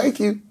ain't going to take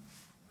you. And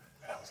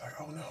I was like,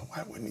 oh no,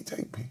 why wouldn't he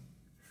take me?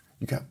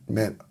 You're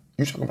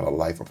talking about a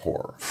life of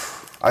horror.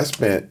 I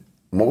spent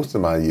most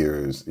of my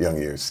young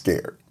years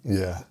scared.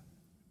 Yeah.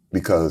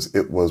 Because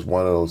it was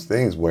one of those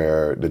things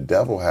where the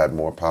devil had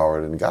more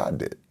power than God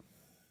did.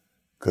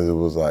 Because it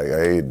was like,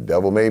 hey, the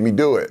devil made me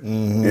do it,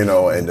 and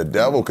the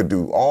devil could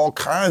do all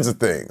kinds of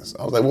things.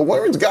 I was like, well,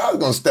 where's God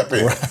going to step in?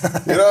 You know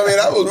what I mean?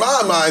 That was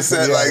my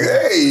mindset,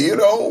 hey,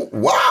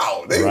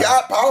 wow, they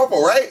got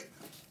powerful, right?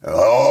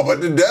 Oh, but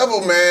the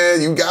devil,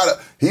 man, he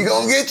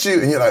going to get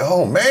you. And you're like,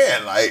 oh,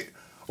 man,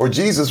 or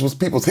Jesus was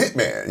people's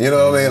hitman, you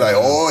know what I mean? Like,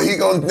 oh, he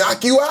going to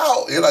knock you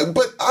out. You're like,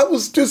 but I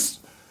was just,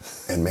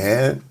 and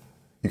man,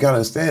 you got to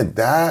understand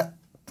that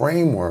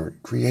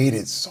framework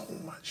created so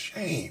much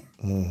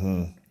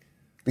shame.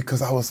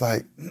 Because I was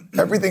like,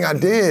 everything I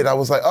did, I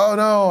was like, oh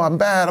no, I'm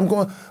bad. I'm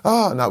going,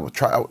 and I would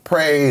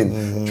pray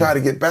and try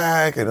to get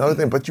back and other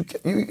things. But you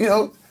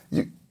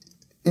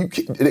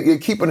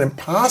keep an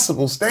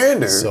impossible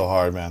standard. So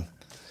hard, man.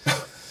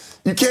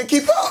 you can't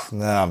keep up.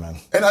 Nah, man.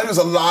 And there's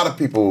a lot of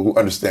people who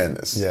understand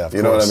this. Yeah, of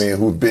you know what I course. mean?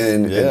 Who've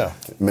been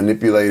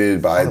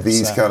manipulated by 100%.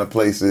 these kind of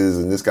places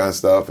and this kind of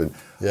stuff. And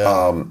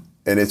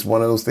and it's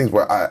one of those things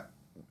where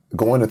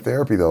going to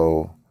therapy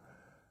though,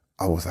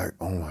 I was like,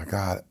 oh my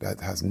God,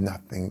 that has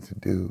nothing to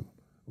do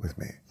with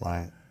me.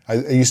 Right. Are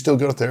you still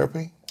go to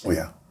therapy? Oh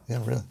yeah.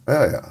 Yeah, really.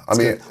 Yeah. I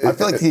mean, I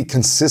feel like the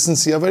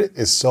consistency of it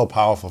is so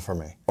powerful for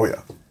me. Oh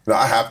yeah. No,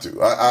 I have to.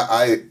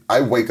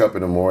 I wake up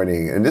in the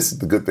morning, and this is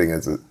the good thing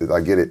is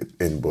I get it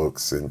in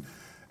books, and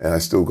I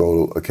still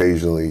go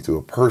occasionally to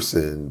a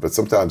person, but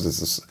sometimes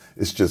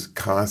it's just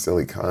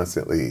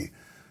constantly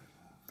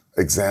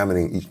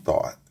examining each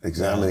thought, is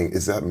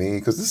that me?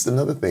 Because this is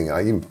another thing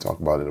I even talk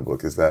about in the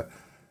book is that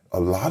a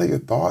lot of your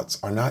thoughts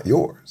are not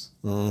yours.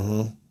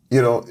 Mm-hmm.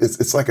 You know,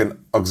 it's like an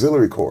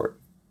auxiliary cord,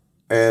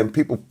 and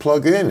people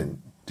plug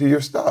in to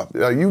your stuff.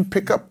 You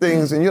pick up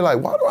things and you're like,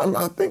 why do I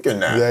not thinking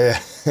that? Yeah.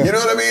 You know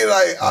what I mean?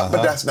 Like,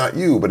 but that's not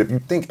you. But if you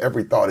think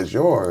every thought is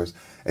yours,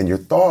 and your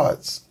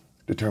thoughts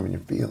determine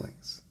your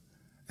feelings,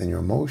 and your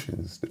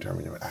emotions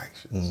determine your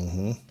actions.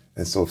 Mm-hmm.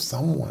 And so if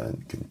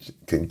someone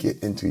can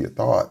get into your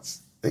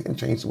thoughts, they can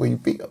change the way you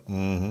feel.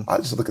 Mm-hmm. I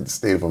just look at the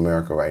state of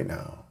America right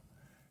now,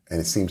 and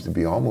it seems to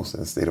be almost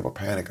in a state of a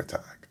panic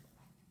attack.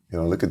 You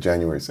know, look at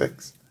January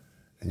 6th,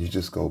 and you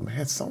just go,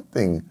 man,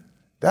 something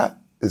that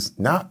is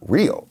not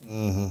real.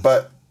 Mm-hmm.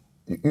 But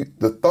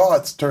the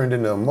thoughts turned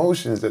into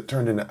emotions that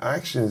turned into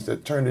actions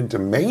that turned into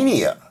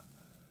mania.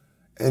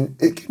 And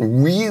it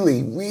can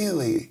really,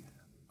 really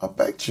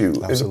affect you.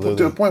 Absolutely. And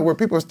to the point where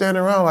people are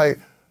standing around like,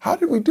 how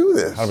did we do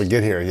this? How did we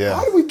get here? Yeah.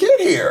 How did we get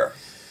here?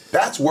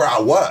 That's where I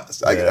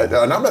was. And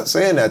I'm not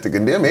saying that to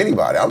condemn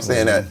anybody. I'm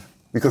saying that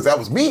because that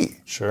was me.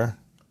 Sure.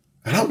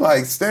 And I'm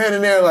like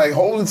standing there like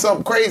holding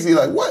something crazy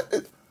like, what?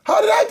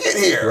 How did I get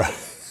here?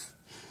 Right.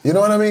 You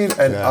know what I mean?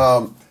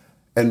 And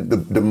and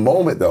the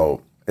moment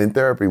though in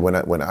therapy when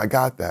I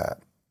got that,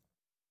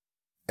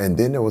 and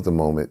then there was a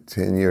moment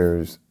 10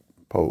 years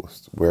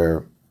post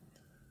where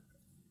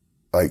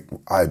like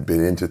I'd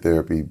been into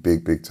therapy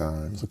big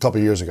time. It's a couple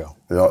of years ago.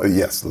 You know,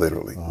 yes,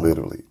 literally.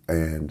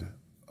 And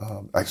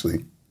actually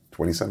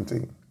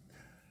 2017.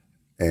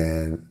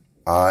 And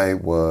I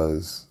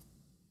was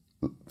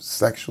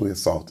sexually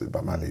assaulted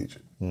by my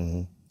agent.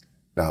 Mm-hmm.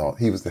 Now,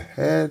 he was the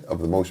head of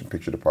the motion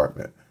picture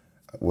department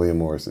at William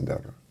Morris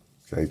Endeavor.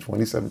 Okay,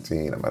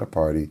 2017, I'm at a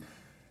party.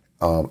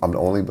 I'm the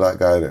only black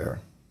guy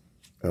there,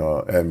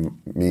 and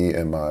me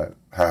and my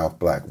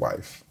half-black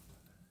wife.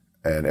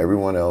 And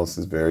everyone else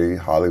is very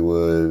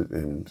Hollywood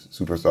and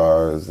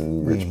superstars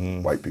and rich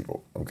white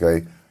people,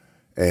 okay?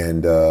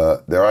 And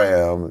there I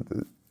am,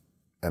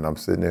 and I'm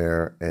sitting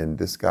there, and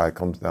this guy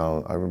comes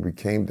down. I remember he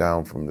came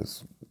down from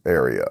this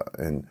area,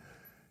 and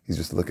he's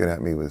just looking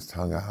at me with his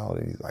tongue out,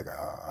 and he's like,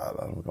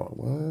 I'm going,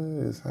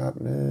 what is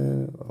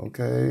happening?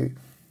 Okay.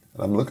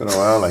 And I'm looking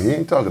around like, he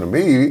ain't talking to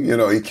me. You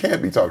know, he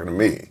can't be talking to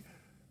me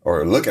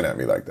or looking at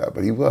me like that,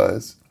 but he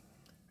was.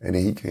 And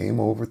then he came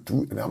over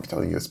through, and I'm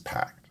telling you, it's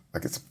packed.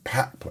 Like, it's a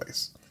packed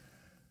place.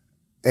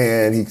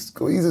 And he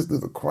squeezes through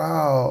the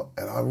crowd,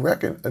 and I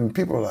reckon, and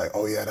people are like,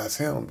 oh yeah, that's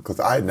him, because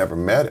I had never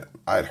met him.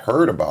 I'd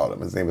heard about him.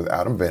 His name was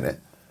Adam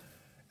Bennett.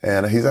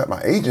 And he's at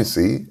my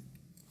agency,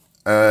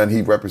 and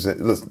he was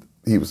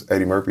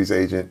Eddie Murphy's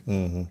agent,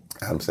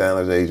 Adam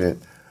Sandler's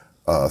agent,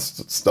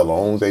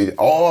 Stallone's agent,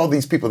 all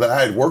these people that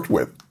I had worked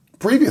with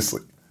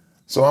previously.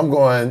 So I'm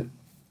going,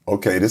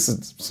 okay, this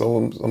is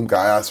some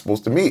guy I'm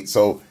supposed to meet.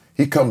 So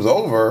he comes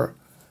over,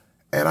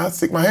 and I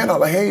stick my hand out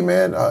like, hey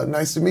man,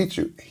 nice to meet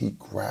you. He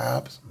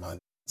grabs my,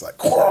 it's like,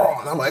 oh,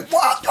 and I'm like,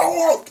 what?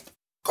 Go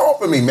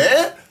off of me,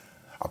 man.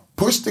 I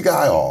push the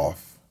guy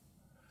off.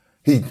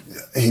 He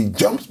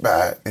jumps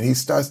back and he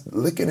starts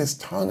licking his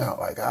tongue out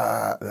like,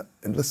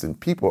 and listen,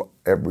 people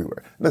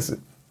everywhere.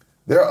 Listen,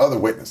 there are other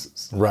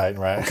witnesses. Right.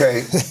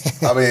 Okay?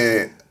 I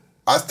mean,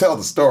 I tell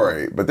the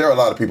story, but there are a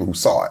lot of people who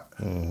saw it.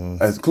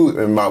 Mm-hmm.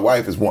 And my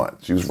wife is one.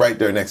 She was right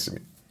there next to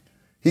me.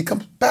 He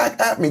comes back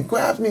at me,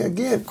 grabs me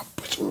again. I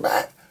push him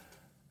back.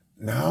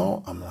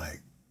 Now I'm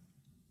like,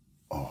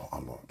 oh,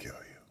 I'm going to kill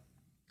you.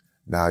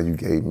 Now you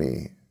gave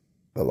me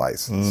the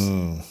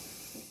license.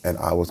 And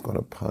I was going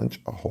to punch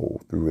a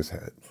hole through his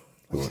head.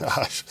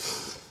 Gosh.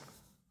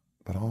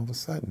 But all of a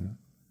sudden,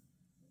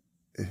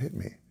 it hit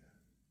me. I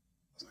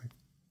was like,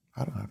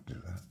 I don't have to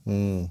do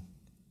that.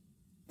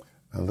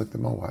 I looked at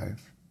my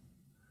wife,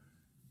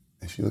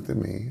 and she looked at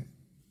me,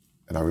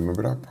 and I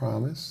remembered our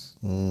promise,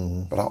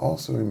 but I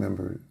also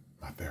remembered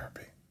my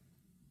therapy.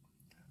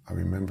 I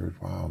remembered,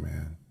 wow,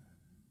 man,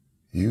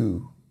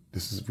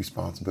 this is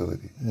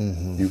responsibility.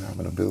 You have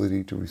an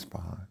ability to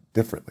respond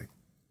differently.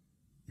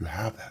 You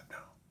have that now.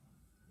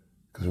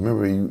 Because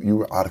remember, you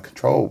were out of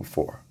control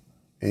before.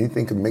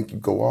 Anything could make you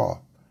go off.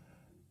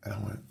 And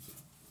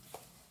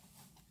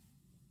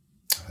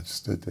I just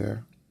stood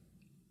there.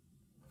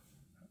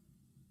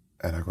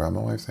 And I grabbed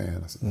my wife's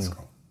hand. I said, let's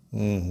go.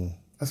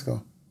 Let's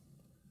go.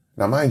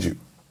 Now, mind you,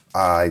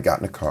 I got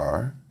in the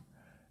car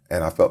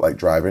And I felt like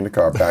driving the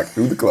car back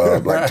through the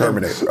club, like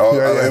Terminator.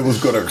 It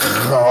was gonna,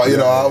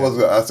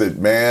 I said,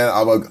 man,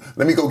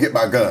 let me go get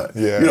my gun.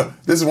 Yeah. You know,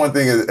 this is one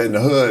thing in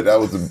the hood, that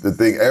was the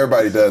thing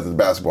everybody does at the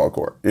basketball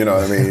court. You know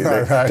what I mean?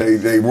 Right.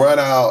 They run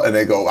out and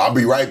they go, I'll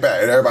be right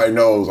back. And everybody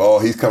knows, oh,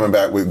 he's coming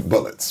back with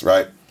bullets,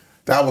 right?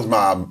 That was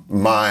my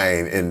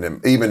mind,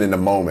 even in the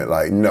moment,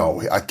 like,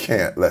 no, I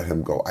can't let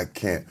him go. I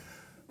can't.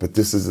 But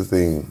this is the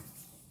thing,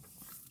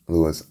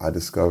 Louis, I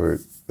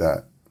discovered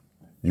that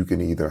you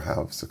can either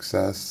have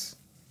success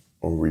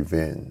or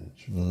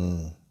revenge,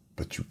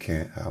 but you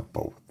can't have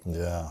both.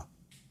 Yeah.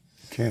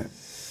 You can't.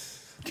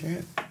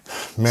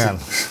 Man.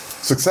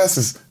 Success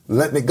is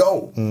letting it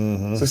go.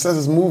 Mm-hmm. Success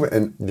is moving.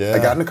 And yeah. I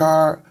got in the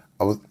car,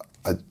 I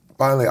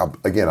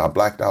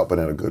blacked out, but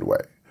in a good way,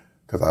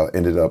 because I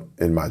ended up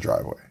in my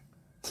driveway.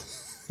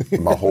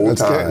 My whole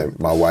time,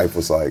 my wife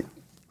was like,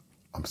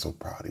 I'm so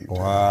proud of you.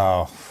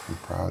 Wow. I'm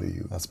proud of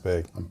you. That's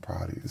big. I'm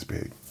proud of you. It's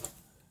big.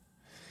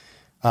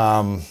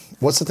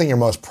 What's the thing you're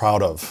most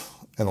proud of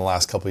in the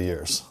last couple of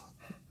years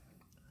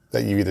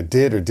that you either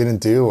did or didn't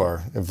do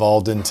or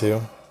evolved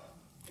into?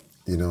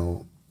 You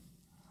know,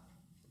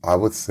 I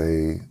would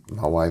say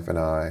my wife and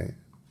I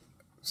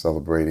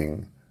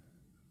celebrating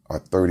our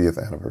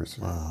 30th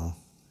anniversary. Wow.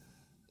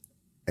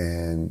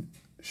 And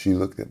she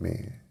looked at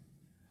me,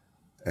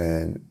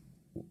 and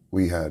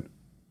we had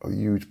a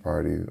huge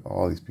party,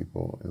 all these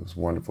people. It was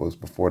wonderful. It was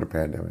before the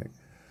pandemic.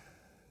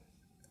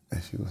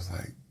 And she was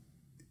like,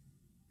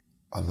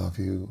 I love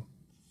you.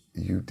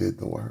 You did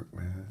the work,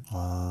 man.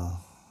 Wow.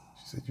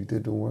 She said, you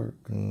did the work.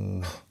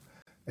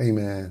 Hey,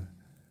 man,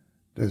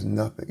 there's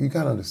nothing. You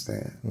got to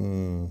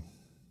understand.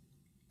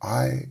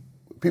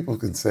 People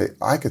can say,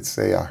 I could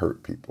say I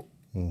hurt people.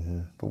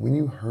 Mm-hmm. But when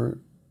you hurt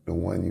the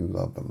one you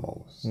love the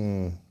most,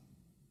 and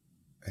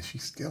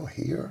she's still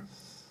here,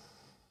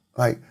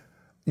 like,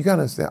 you got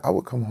to understand, I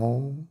would come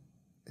home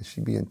and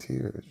she'd be in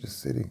tears,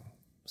 just sitting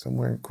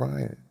somewhere and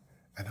crying.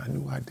 And I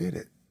knew I did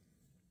it.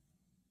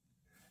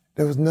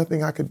 There was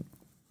nothing I could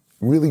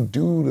really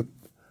do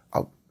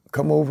I'll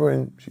come over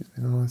and she'd say,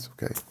 no, it's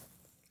okay.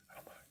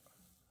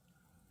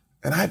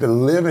 And I had to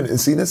live in it. And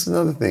see, this is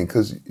another thing,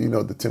 because, you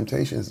know, the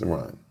temptation is to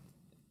run.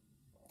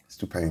 It's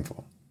too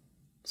painful.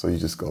 So you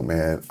just go,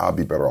 man, I'll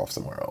be better off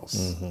somewhere else.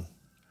 Mm-hmm.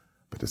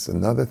 But it's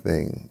another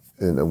thing,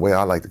 and the way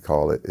I like to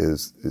call it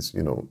is,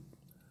 you know,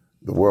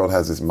 the world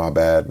has this my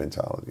bad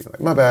mentality.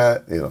 Like, my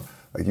bad, you know,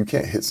 like you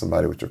can't hit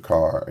somebody with your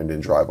car and then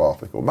drive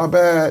off and go, my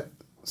bad,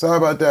 sorry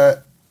about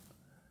that.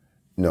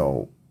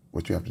 No,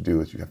 what you have to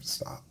do is you have to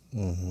stop.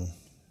 Mm-hmm.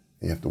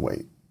 You have to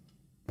wait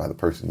by the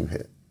person you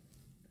hit.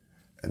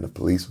 And the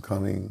police are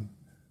coming,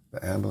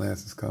 the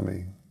ambulance is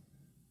coming,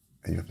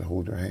 and you have to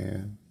hold their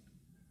hand.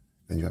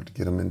 And you have to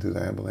get them into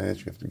the ambulance,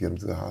 you have to get them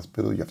to the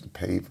hospital, you have to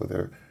pay for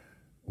their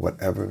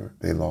whatever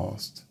they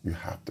lost. You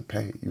have to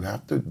pay. You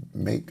have to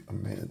make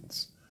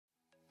amends.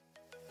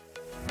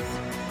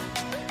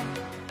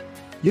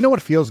 You know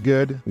what feels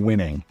good?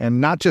 Winning. And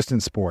not just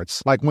in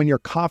sports. Like when your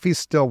coffee's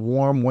still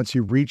warm once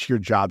you reach your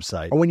job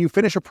site. Or when you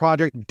finish a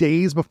project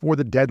days before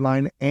the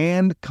deadline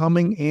and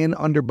coming in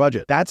under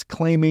budget. That's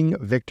claiming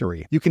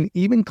victory. You can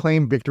even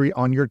claim victory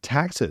on your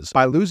taxes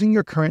by losing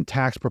your current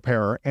tax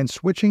preparer and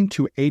switching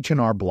to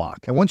H&R Block.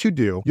 And once you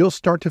do, you'll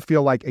start to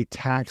feel like a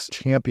tax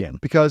champion.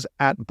 Because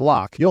at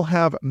Block, you'll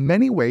have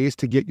many ways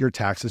to get your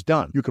taxes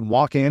done. You can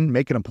walk in,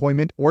 make an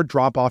appointment, or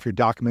drop off your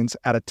documents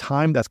at a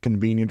time that's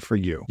convenient for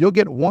you. You'll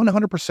get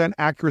 100%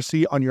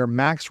 accuracy on your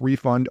max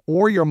refund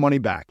or your money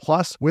back.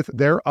 Plus, with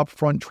their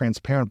upfront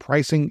transparent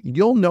pricing,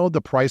 you'll know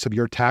the price of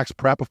your tax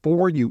prep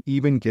before you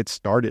even get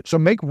started. So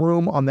make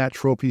room on that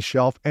trophy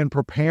shelf and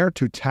prepare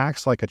to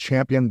tax like a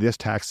champion this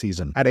tax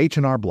season at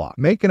H&R Block.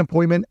 Make an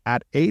appointment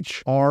at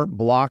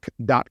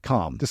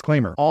hrblock.com.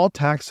 Disclaimer, all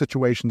tax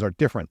situations are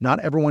different. Not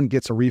everyone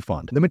gets a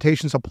refund.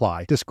 Limitations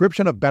apply.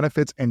 Description of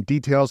benefits and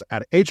details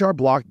at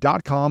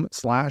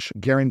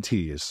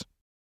hrblock.com/guarantees.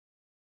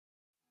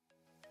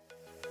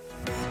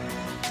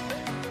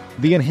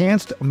 The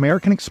enhanced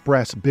American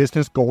Express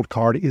Business Gold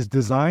Card is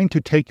designed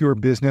to take your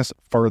business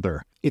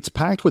further. It's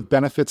packed with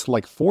benefits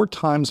like 4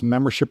 times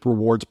membership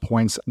rewards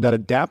points that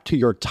adapt to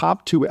your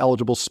top 2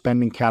 eligible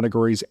spending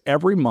categories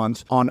every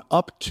month on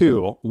up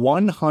to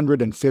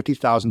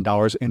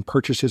 $150,000 in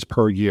purchases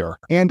per year,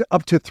 and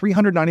up to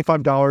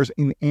 $395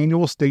 in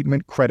annual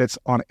statement credits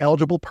on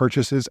eligible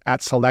purchases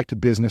at select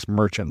business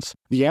merchants.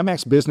 The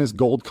Amex Business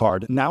Gold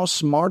Card, now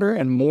smarter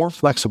and more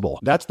flexible.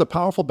 That's the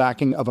powerful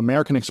backing of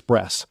American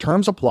Express.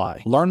 Terms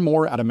apply. Learn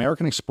more at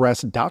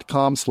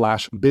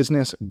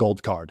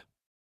americanexpress.com/businessgoldcard.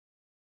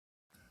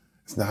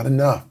 It's not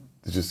enough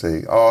to just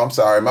say, oh, I'm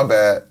sorry, my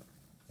bad.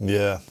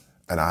 Yeah.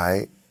 And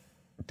I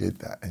did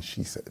that. And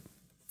she said,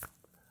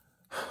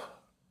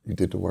 you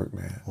did the work,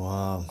 man.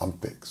 Wow. I'm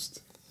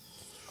fixed.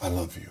 I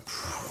love you.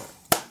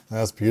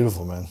 That's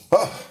beautiful, man.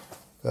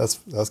 That's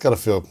got to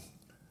feel.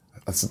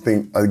 That's the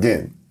thing.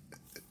 Again,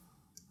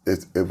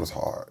 it was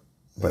hard,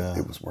 but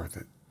it was worth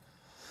it.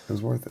 It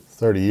was worth it.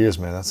 30 years,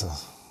 man. That's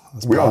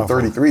We're powerful.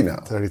 on 33 now.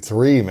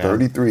 33, man.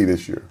 33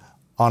 this year.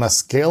 On a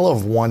scale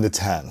of 1 to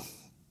 10,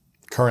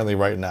 currently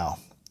right now,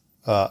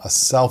 a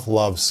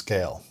self-love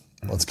scale,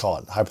 let's call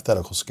it,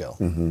 hypothetical scale.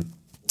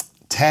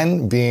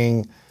 10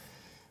 being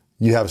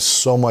you have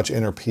so much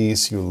inner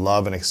peace, you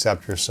love and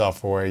accept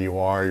yourself for where you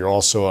are. You're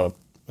also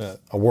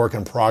a work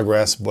in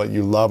progress, but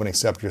you love and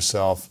accept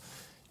yourself.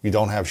 You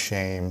don't have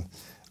shame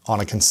on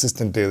a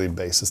consistent daily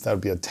basis. That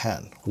would be a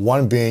 10.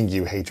 1 being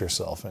you hate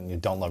yourself and you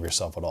don't love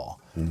yourself at all.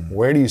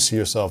 Where do you see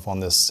yourself on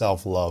this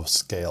self-love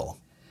scale?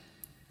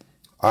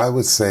 I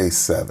would say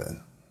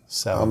 7.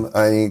 7.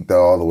 I ain't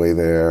all the way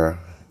there.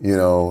 You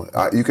know,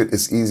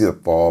 it's easy to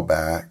fall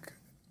back.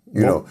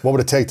 You know, what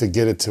would it take to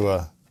get it to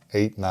a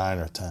 8, 9,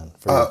 or 10?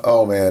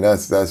 Oh man,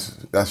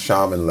 that's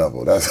shaman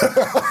level. That's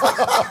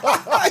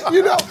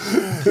you know,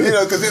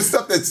 because there's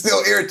stuff that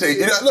still irritates.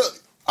 You know, look,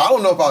 I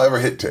don't know if I'll ever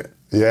hit 10.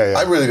 Yeah.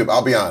 I really do.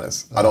 I'll be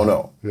honest. I don't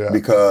know. Yeah.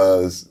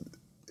 Because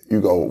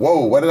you go,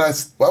 whoa, what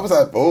was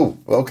I? Oh,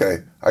 okay.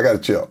 I got to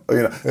chill.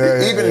 You know,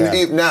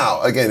 even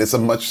now, again, it's a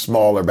much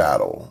smaller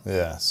battle.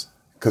 Yes.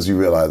 Because you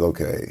realize,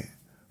 okay,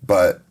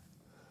 but,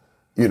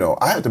 you know,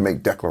 I have to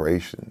make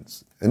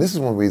declarations. And this is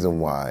one reason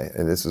why,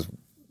 and this is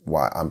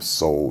why I'm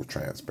so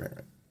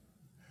transparent.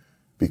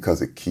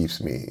 Because it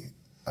keeps me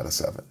at a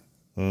 7.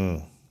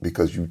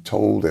 Because you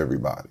told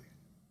everybody.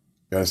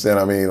 You understand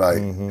what I mean? Like,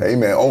 hey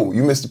man,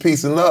 you missed a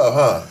peace and love,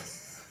 huh?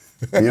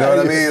 You know what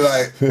I mean?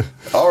 Like,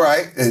 all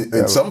right,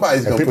 and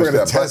somebody's gonna push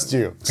that test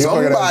button. you.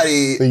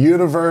 Somebody, the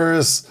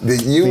universe, the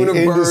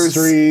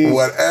industry,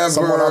 whatever.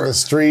 Someone on the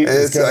street.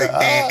 It's gonna,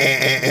 like,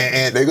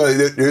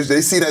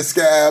 they see that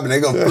scab and they're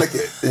gonna flick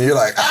it, and you're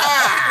like,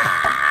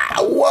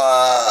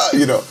 what?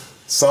 You know,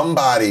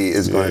 somebody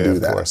is gonna do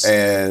that, course.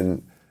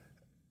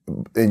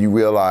 and you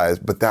realize,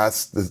 but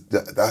that's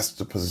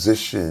the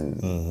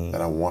position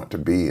that I want to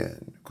be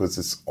in, because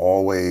it's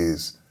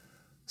always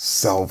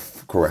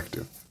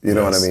self-corrective. You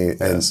know what I mean?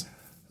 And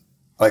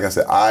like I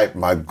said,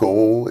 my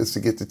goal is to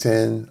get to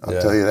 10.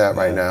 I'll tell you that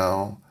right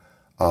now.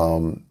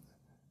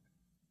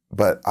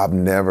 But I've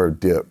never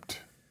dipped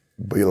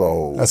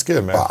below That's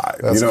good, man. 5.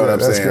 That's you know good. what I'm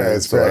That's saying? Great.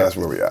 That's so great. That's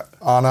where we're at.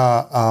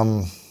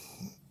 On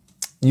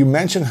you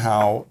mentioned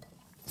how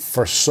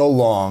for so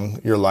long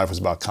your life was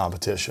about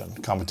competition.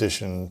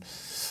 Competition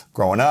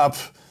growing up,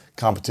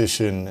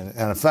 competition in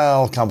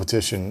NFL,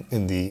 competition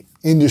in the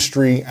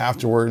industry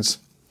afterwards.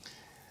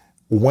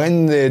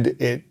 When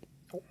did it,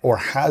 or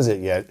has it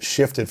yet,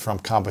 shifted from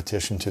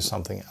competition to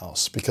something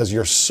else? Because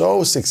you're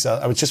so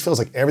successful. It just feels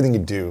like everything you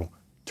do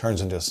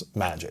turns into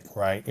magic,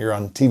 right? You're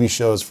on TV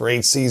shows for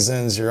 8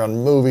 seasons, you're on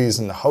movies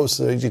and the host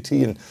of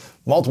AGT and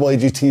multiple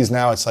AGTs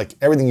now. It's like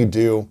everything you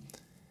do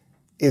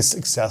is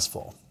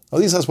successful. At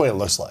least that's what it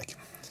looks like.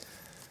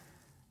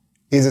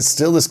 Is it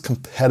still this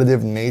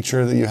competitive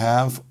nature that you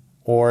have,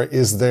 or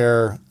is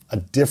there a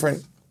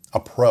different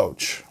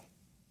approach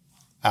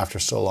after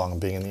so long of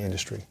being in the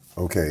industry?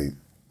 Okay,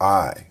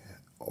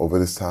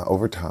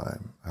 over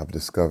time, I've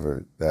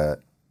discovered that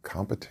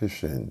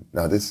competition.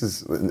 Now, this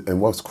is, and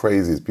what's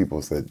crazy is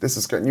people said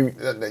this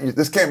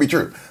can't be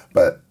true.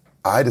 But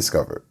I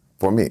discovered,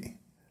 for me,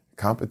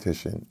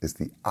 competition is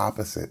the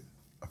opposite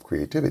of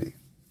creativity.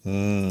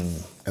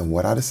 And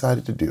what I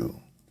decided to do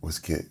was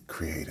get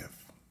creative.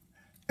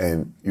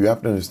 And you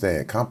have to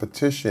understand,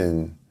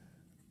 competition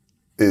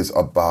is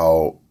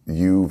about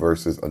you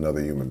versus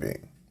another human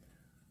being.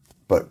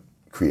 But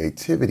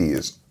creativity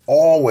is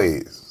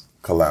always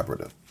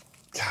collaborative.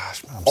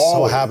 Gosh, man, I'm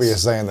so happy you're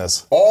saying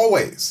this.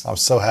 Always. I'm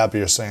so happy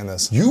you're saying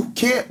this. You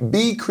can't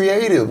be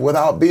creative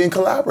without being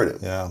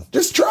collaborative. Yeah.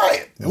 Just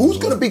try it. Who's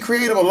going to be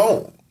creative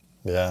alone?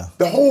 Yeah.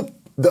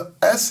 The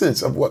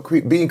essence of what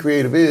being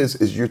creative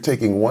is you're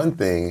taking one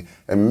thing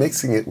and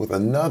mixing it with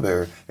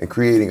another and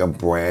creating a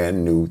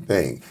brand new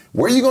thing.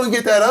 Where are you going to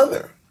get that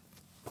other?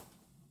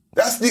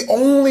 That's the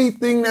only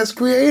thing that's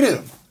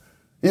creative.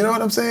 You know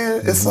what I'm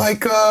saying? It's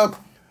like,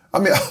 on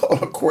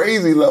a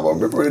crazy level. I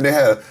remember when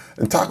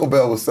Taco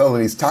Bell was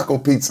selling these taco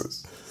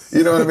pizzas.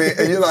 You know what I mean?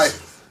 And you're like,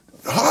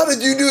 how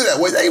did you do that?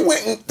 Well, they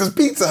went to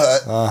Pizza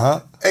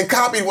Hut and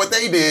copied what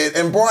they did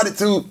and brought it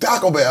to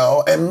Taco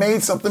Bell and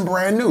made something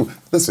brand new.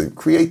 Listen,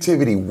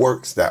 creativity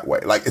works that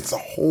way. Like, it's a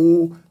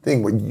whole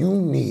thing where you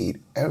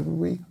need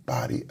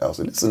everybody else.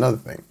 And this is another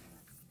thing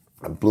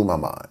that blew my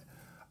mind.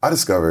 I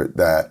discovered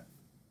that,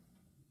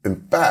 in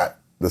fact,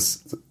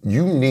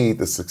 you need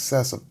the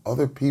success of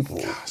other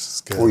people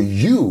for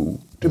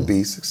you to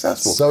be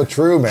successful. So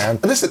true, man.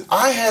 Listen,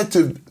 I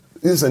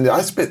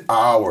spent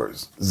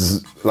hours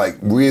like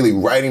really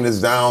writing this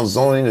down,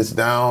 zoning this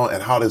down,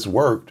 and how this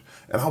worked.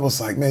 And I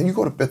was like, man, you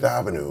go to Fifth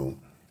Avenue,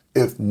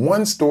 if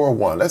one store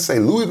won, let's say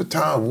Louis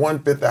Vuitton won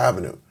Fifth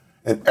Avenue,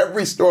 and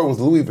every store was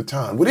Louis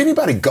Vuitton, would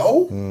anybody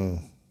go?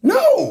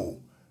 No.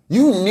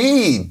 You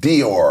need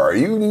Dior.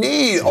 You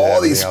need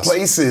all these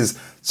places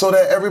so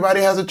that everybody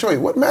has a choice.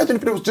 Imagine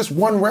if there was just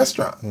one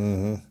restaurant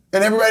and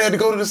everybody had to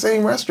go to the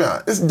same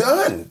restaurant. It's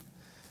done.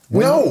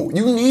 No,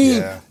 you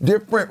need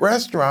different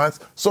restaurants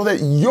so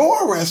that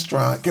your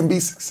restaurant can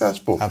be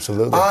successful.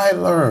 Absolutely. I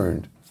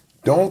learned,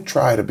 don't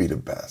try to be the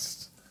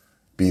best.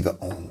 Be the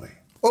only.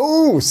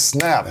 Oh,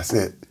 snap. That's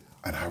it.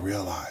 And I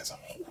realized,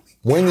 holy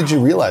When did you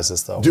realize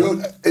this, though?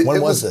 Dude,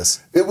 when was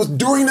this? It was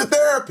during the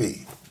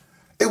therapy.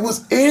 It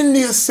was in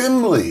the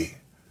assembly.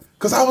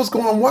 Because I was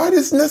going, why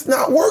is this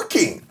not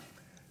working?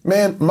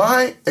 Man,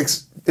 my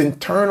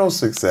internal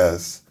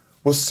success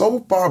was so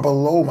far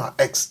below my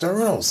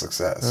external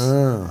success.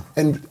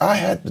 And I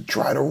had to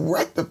try to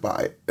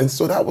rectify it. And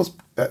so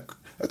that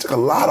took a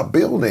lot of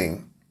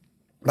building.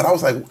 But I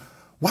was like,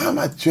 why am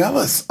I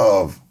jealous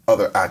of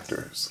other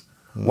actors?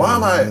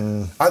 Why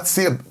am I'd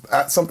see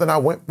something I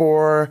went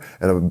for,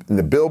 and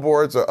the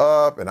billboards are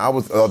up, and I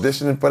was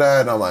auditioning for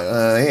that, and I'm like,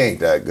 he ain't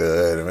that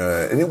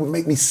good. And it would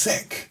make me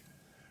sick.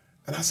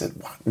 And I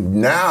said,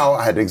 now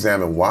I had to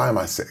examine, why am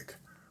I sick?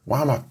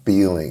 Why am I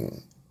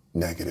feeling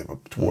negative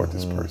toward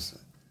this person?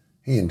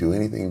 He didn't do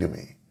anything to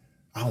me.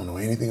 I don't know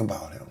anything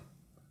about him.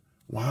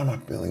 Why am I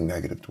feeling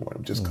negative toward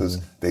him? Just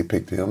because they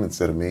picked him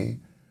instead of me?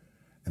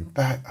 In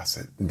fact, I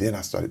said, and then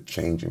I started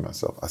changing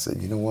myself. I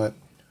said, you know what?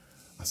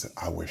 I said,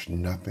 I wish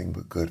nothing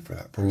but good for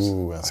that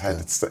person. Ooh,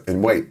 that's good.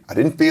 And wait, I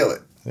didn't feel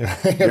it. You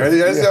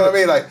understand what I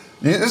mean? Like,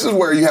 this is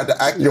where you have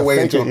to act your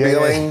way into a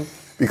feeling,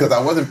 because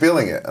I wasn't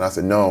feeling it. And I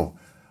said, no.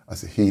 I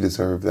said, he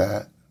deserved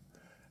that,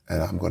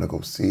 and I'm going to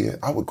go see it.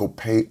 I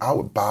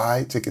would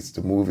buy tickets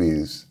to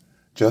movies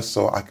just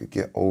so I could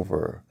get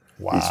over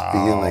these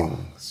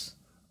feelings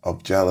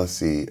of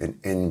jealousy and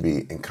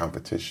envy and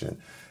competition.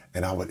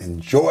 And I would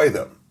enjoy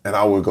them. And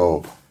I would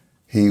go,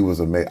 he was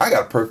amazing. I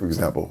got a perfect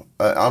example.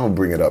 I'm going to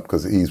bring it up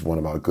because he's one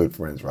of my good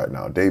friends right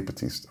now, Dave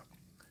Bautista.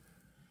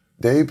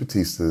 Dave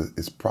Bautista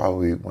is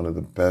probably one of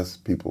the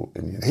best people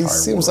in the entire world. He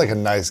seems like a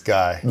nice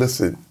guy.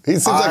 Listen,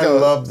 I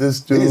love this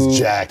dude. He's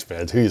jacked,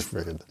 man. He's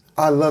freaking.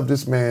 I love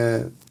this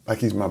man like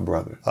he's my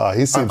brother.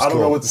 He seems cool. I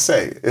don't know what to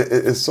say.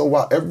 It's so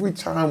wild. Every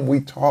time we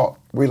talk,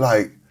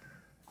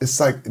 it's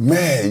like,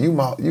 man,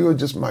 you are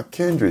just my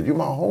kindred. You're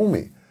my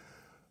homie.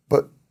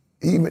 But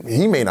he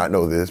may not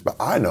know this, but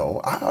I know.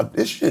 I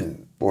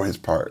auditioned for his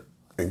part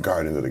in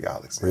Guardians of the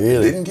Galaxy.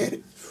 Really? Didn't get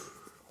it.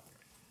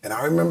 And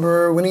I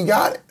remember when he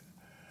got it.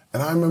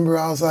 And I remember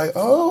I was like,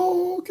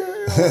 oh, okay.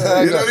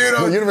 You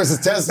know, the universe is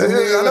testing me.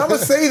 And I'm going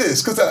to say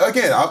this, because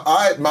again,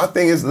 my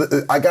thing is,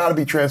 I got to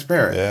be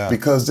transparent,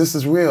 because this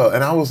is real.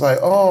 And I was like,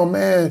 oh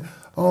man.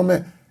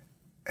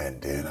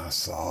 And then I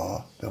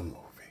saw the movie.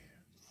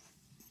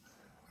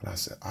 And I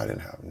said, I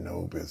didn't have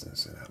no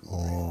business in that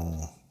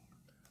movie.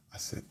 I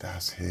said,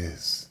 that's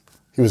his.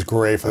 He was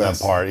great for that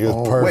part. He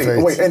was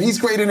perfect. Wait, and he's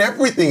great in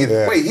everything.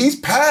 Yeah. Wait, he's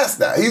past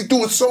that. He's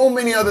doing so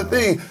many other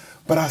things.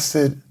 But I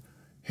said,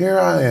 here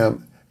I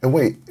am. And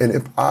wait, and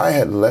if I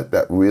had let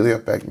that really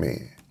affect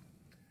me,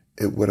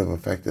 it would have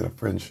affected a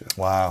friendship.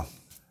 Wow.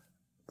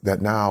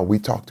 That now we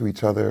talk to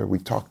each other, we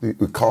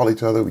call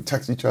each other, we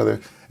text each other.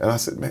 And I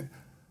said, man,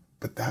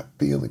 but that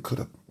feeling could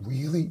have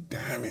really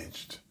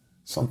damaged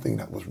something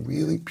that was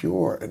really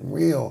pure and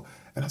real.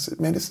 And I said,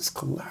 man, this is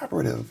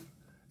collaborative.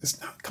 It's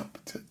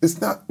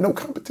not no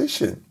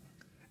competition.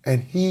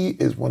 And he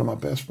is one of my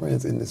best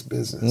friends in this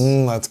business.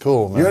 That's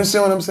cool, man. You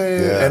understand what I'm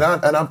saying? Yeah.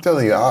 And I'm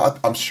telling you,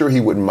 I'm sure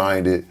he wouldn't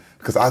mind it,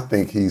 because I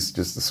think he's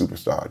just a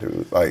superstar,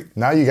 dude. Like,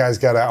 now you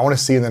guys I want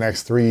to see in the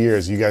next 3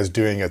 years, you guys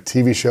doing a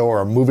TV show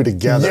or a movie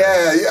together.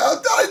 Yeah,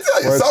 I'll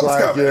tell you,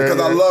 something's coming, because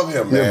I love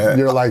him, man.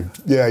 You're like,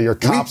 you're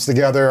cops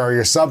together, or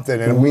you're something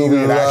in a we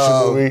movie, an action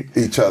love movie.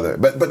 each other.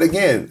 But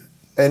again,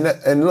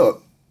 and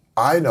look,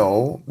 I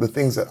know the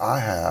things that I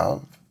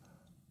have,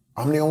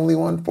 I'm the only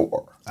one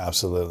for.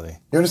 Absolutely.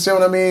 You understand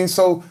what I mean?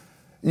 So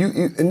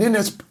and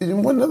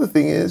then one other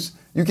thing is,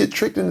 you get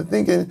tricked into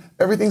thinking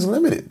everything's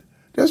limited.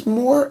 There's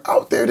more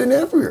out there than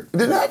ever.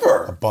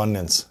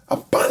 Abundance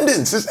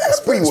is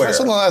everywhere.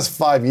 Especially in the last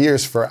 5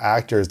 years for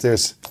actors,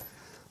 there's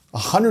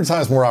 100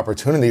 times more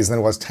opportunities than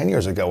it was 10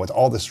 years ago with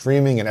all the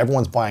streaming and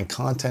everyone's buying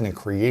content and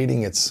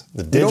creating. It's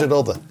the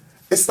digital.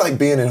 It's like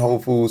being in Whole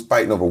Foods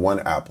fighting over one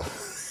apple.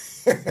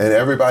 And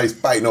everybody's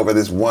fighting over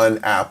this one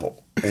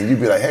apple. And you'd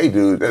be like, hey,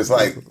 dude, there's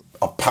like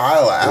a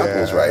pile of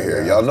apples right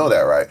here. Y'all know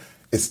that, right?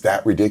 It's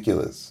that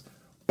ridiculous.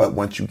 But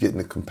once you get in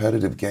the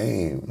competitive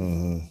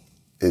game,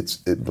 it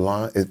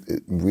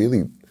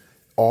really,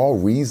 all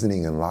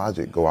reasoning and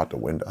logic go out the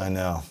window. I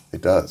know.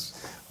 It does.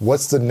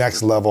 What's the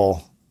next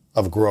level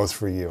of growth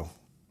for you?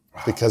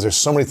 Because there's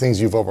so many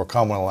things you've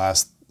overcome in the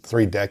last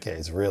 3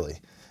 decades, really.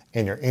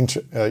 In your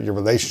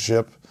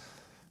relationship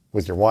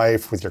with your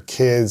wife, with your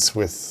kids,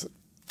 with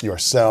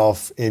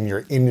yourself, in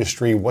your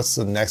industry. What's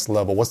the next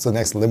level? What's the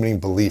next limiting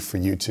belief for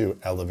you to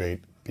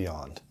elevate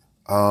beyond?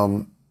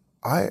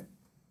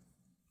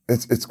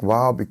 It's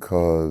wild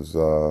because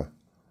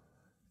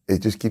it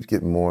just keeps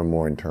getting more and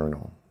more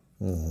internal.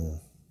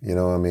 You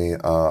know what I mean?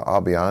 I'll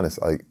be honest,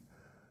 like,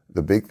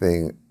 the big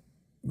thing,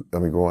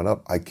 growing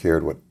up, I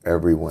cared what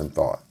everyone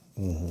thought.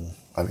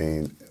 I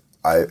mean,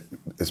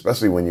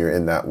 especially when you're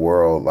in that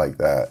world like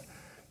that,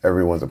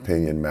 everyone's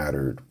opinion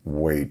mattered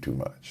way too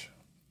much,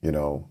 you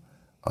know?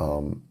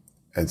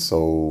 And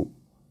so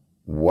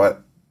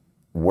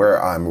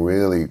where I'm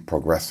really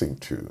progressing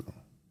to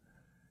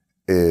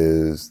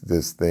is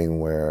this thing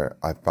where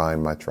I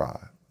find my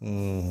tribe.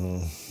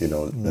 You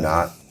know,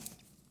 not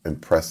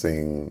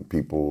impressing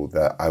people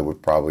that I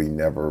would probably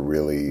never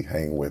really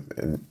hang with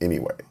in any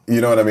way.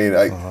 You know what I mean?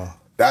 Like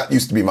that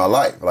used to be my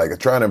life. Like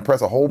trying to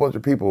impress a whole bunch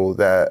of people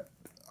that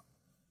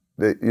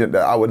that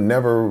I would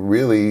never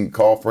really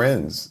call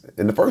friends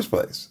in the first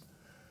place.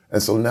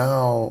 And so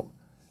now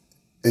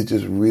it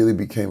just really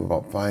became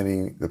about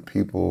finding the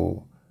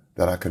people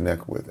that I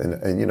connect with.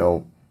 And you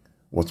know,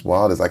 what's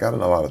wild is I got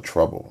in a lot of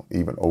trouble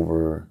even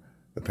over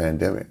the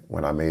pandemic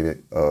when I made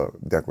it a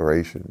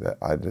declaration that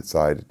I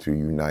decided to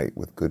unite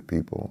with good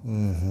people,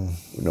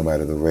 no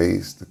matter the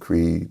race, the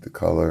creed, the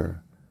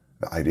color,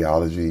 the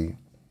ideology,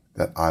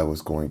 that I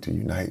was going to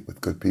unite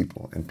with good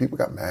people. And people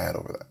got mad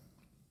over that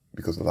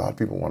because a lot of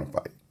people want to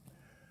fight.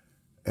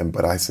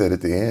 But I said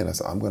at the end, I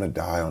said, I'm going to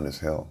die on this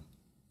hill.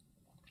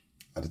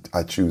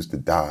 I choose to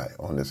die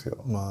on this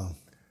hill. Wow.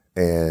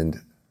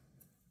 And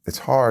it's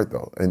hard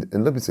though. And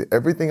let me say,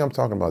 everything I'm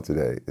talking about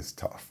today is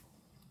tough.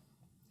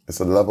 It's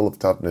a level of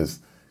toughness.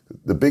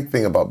 The big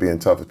thing about being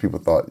tough is people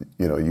thought,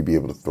 you know, you'd be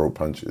able to throw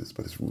punches,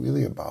 but it's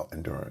really about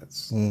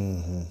endurance.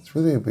 It's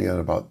really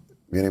about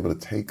being able to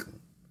take them,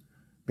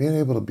 being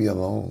able to be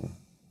alone,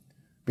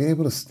 being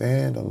able to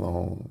stand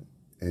alone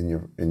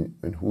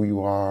in who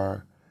you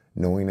are,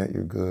 knowing that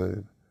you're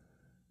good.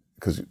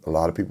 Because a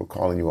lot of people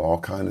calling you all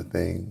kind of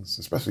things,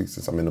 especially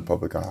since I'm in the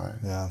public eye.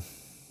 Yeah.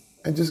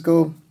 And just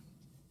go,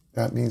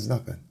 that means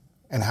nothing.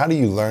 And how do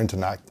you learn to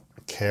not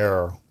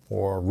care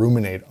or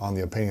ruminate on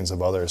the opinions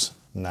of others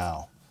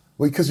now?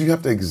 Well, because you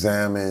have to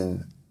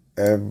examine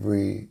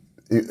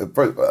this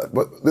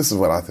is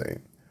what I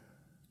think.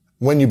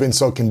 When you've been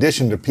so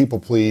conditioned to people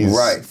please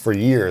Right. for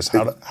years,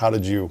 how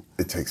did you?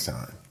 It takes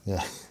time.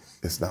 Yeah.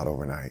 It's not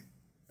overnight.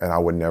 And I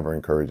would never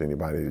encourage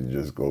anybody to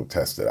just go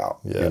test it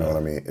out. Yeah. You know what I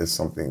mean? It's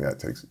something that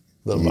takes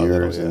Little by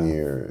years little, and yeah.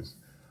 years.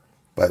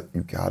 But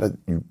you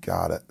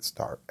gotta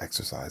start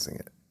exercising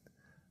it.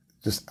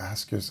 Just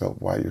ask yourself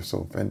why you're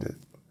so offended.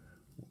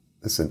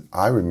 Listen,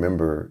 I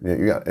remember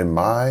in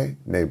my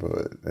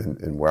neighborhood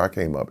and where I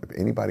came up, if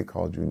anybody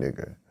called you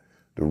nigger,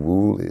 the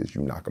rule is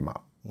you knock them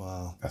out.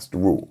 Wow. That's the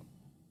rule.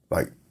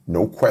 Like,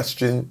 no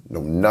question,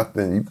 no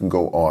nothing. You can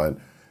go on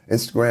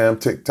Instagram,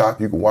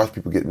 TikTok, you can watch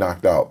people get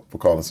knocked out for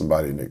calling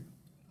somebody a nigger.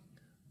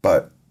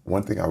 But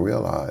one thing I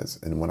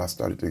realized, and when I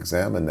started to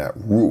examine that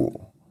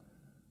rule,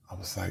 I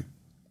was like,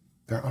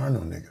 there are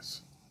no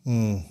niggas.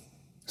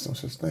 There's no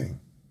such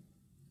thing.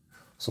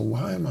 So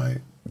why am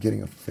I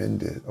getting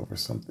offended over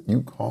something,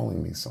 you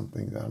calling me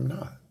something that I'm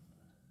not?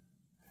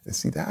 And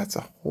see, that's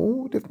a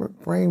whole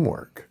different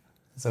framework.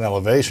 It's an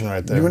elevation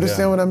right there. You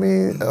understand what I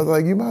mean? I was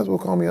like, you might as well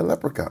call me a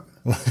leprechaun.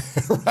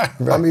 right.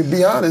 I mean,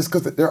 be honest,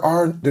 because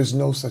there's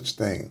no such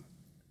thing.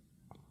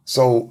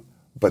 So,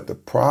 but the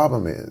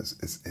problem is,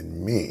 it's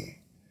in me.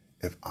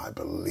 If I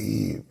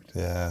believed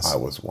Yes. I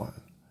was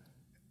one,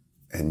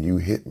 and you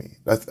hit me,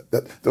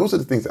 those are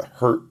the things that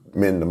hurt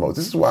men the most.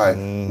 This is why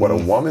what a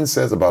woman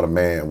says about a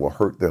man will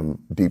hurt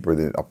them deeper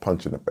than a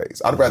punch in the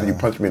face. I'd rather you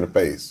punch me in the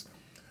face.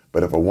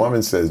 But if a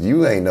woman says,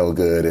 you ain't no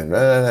good, and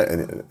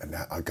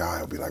a guy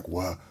will be like,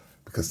 well,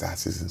 because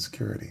that's his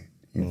insecurity.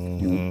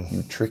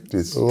 You tricked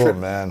his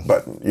man.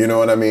 button. You know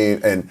what I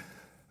mean? And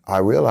I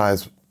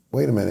realized,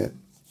 wait a minute,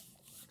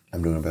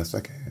 I'm doing the best I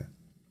can.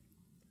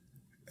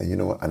 And you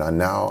know what? And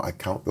now I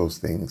count those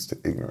things to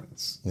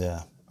ignorance.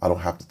 Yeah. I don't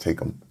have to take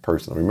them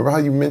personal. Remember how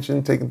you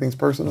mentioned taking things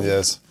personal?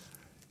 Yes.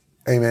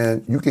 Hey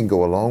man, you can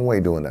go a long way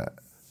doing that.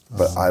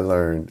 But I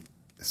learned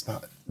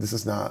this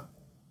is not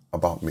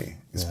about me.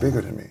 It's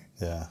bigger than me.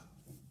 Yeah.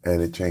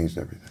 And it changed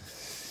everything.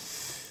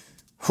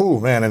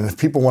 Whew, man, and if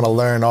people want to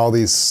learn all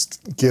these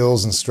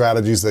skills and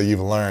strategies that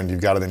you've learned,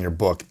 you've got it in your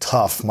book,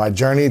 Tough, My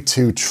Journey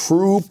to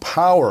True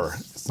Power.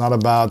 It's not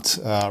about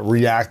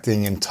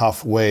reacting in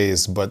tough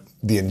ways, but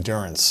the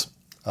endurance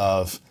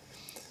of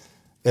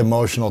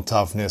emotional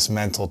toughness,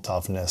 mental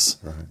toughness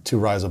to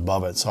rise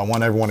above it. So I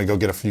want everyone to go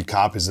get a few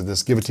copies of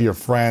this. Give it to your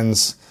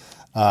friends.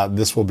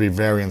 This will be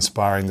very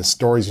inspiring. The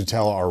stories you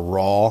tell are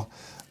raw.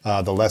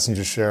 The lessons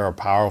you share are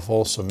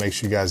powerful, so make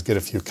sure you guys get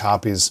a few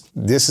copies.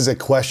 This is a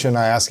question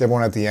I ask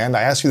everyone at the end.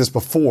 I asked you this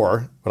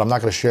before, but I'm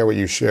not going to share what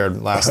you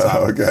shared last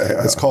time. Okay.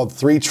 It's called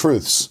 3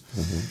 Truths.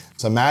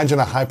 So imagine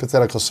a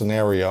hypothetical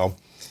scenario.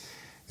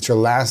 It's your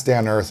last day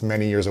on earth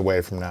many years away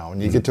from now,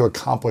 and you get to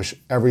accomplish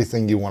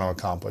everything you want to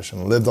accomplish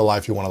and live the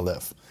life you want to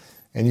live.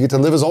 And you get to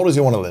live as old as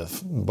you want to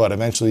live, but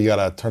eventually you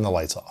got to turn the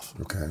lights off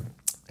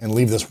and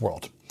leave this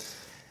world.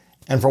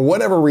 And for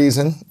whatever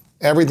reason,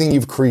 everything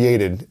you've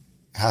created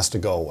has to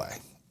go away,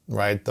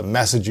 right? The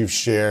message you've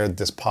shared,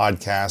 this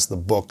podcast, the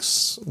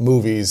books,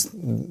 movies,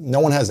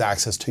 no one has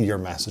access to your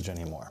message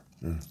anymore.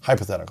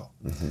 Hypothetical.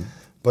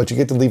 But you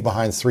get to leave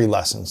behind 3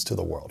 lessons to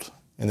the world.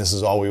 And this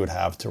is all we would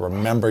have to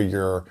remember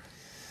your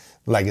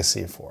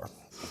legacy for.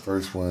 The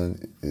first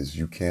one is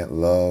you can't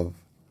love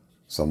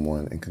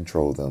someone and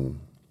control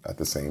them at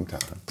the same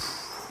time.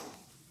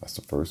 That's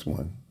the first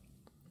one.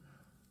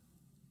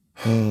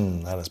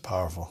 That is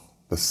powerful.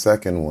 The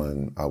second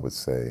one, I would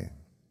say,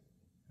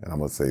 and I'm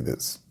going to say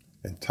this,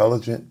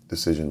 intelligent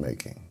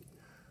decision-making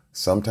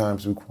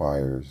sometimes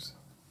requires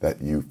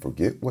that you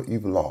forget what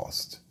you've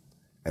lost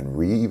and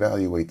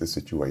reevaluate the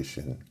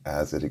situation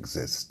as it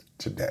exists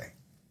today.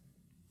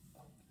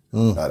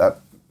 Now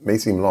that may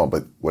seem long,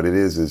 but what it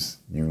is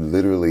you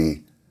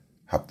literally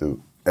have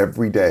to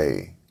every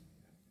day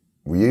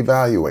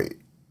reevaluate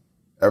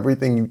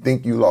everything you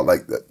think you lost.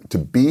 Like, to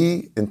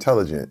be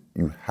intelligent,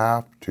 you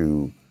have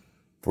to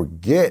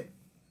forget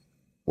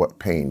what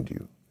pained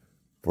you.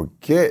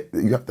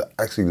 You have to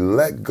actually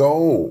let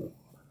go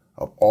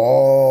of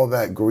all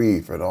that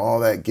grief and all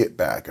that get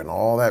back and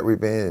all that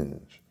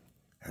revenge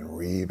and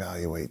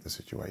reevaluate the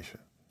situation.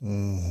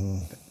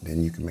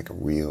 Then you can make a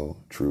real,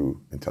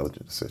 true,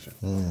 intelligent decision.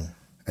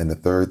 And the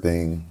third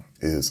thing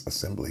is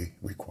assembly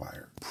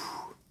required.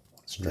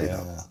 Straight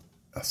up.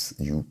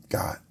 You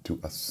got to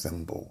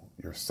assemble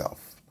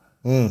yourself.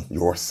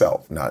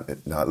 Yourself,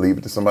 not leave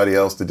it to somebody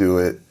else to do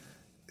it.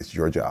 It's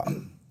your job.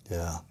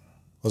 Yeah,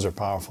 those are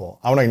powerful.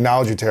 I want to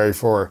acknowledge you, Terry,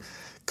 for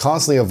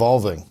constantly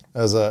evolving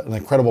as an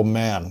incredible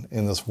man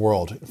in this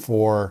world.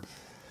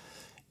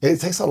 It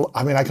takes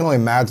I can only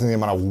imagine the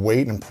amount of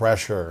weight and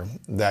pressure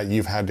that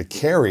you've had to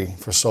carry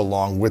for so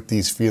long with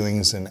these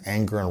feelings and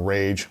anger and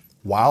rage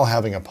while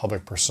having a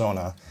public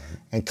persona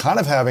and kind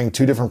of having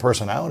two different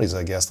personalities,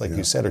 I guess, like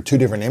you said, or two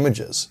different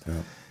images.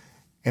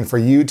 And for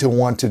you to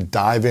want to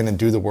dive in and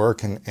do the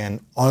work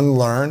and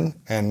unlearn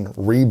and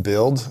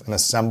rebuild and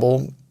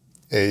assemble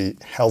a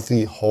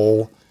healthy,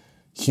 whole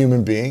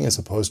human being as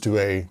opposed to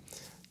a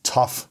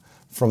tough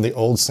from the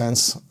old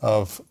sense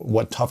of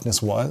what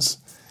toughness was,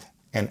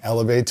 and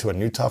elevate to a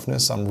new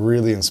toughness, I'm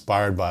really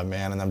inspired by,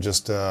 man. And I'm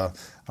just,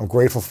 I'm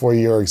grateful for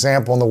your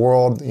example in the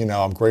world. You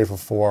know, I'm grateful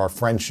for our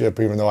friendship,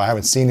 even though I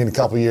haven't seen you in a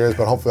couple of years,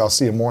 but hopefully I'll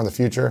see you more in the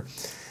future.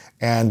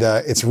 And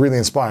it's really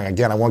inspiring.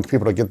 Again, I want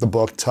people to get the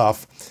book,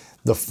 Tough.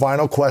 The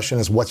final question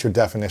is, what's your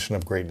definition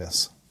of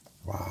greatness?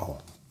 Wow.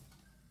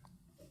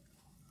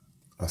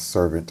 A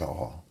servant to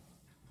all.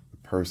 The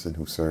person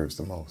who serves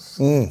the most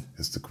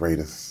is the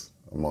greatest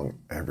among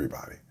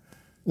everybody.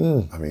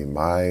 I mean,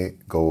 my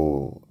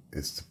goal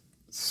is to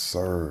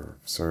serve.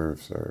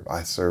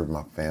 I serve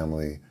my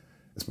family.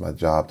 It's my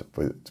job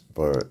for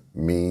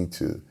me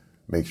to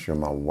make sure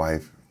my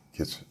wife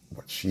gets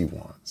what she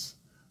wants.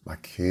 My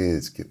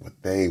kids get what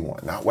they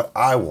want, not what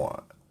I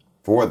want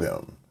for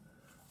them,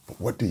 but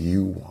what do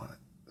you want?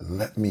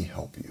 Let me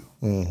help you.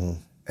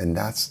 And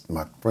that's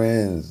my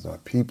friends, my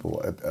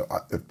people.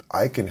 If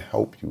I can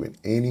help you in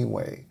any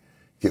way,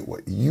 get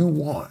what you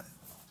want,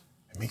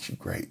 it makes you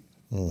great.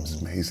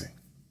 It's amazing.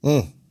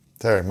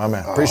 Terry, my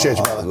man. Appreciate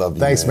you, brother. I love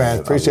you, Thanks, man.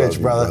 Appreciate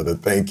you, brother.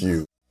 Thank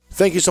you.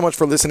 Thank you so much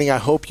for listening. I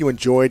hope you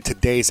enjoyed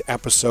today's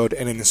episode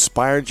and it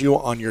inspired you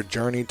on your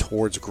journey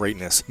towards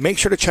greatness. Make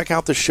sure to check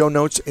out the show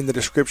notes in the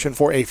description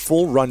for a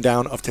full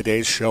rundown of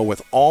today's show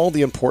with all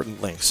the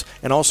important links.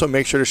 And also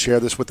make sure to share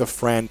this with a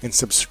friend and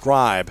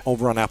subscribe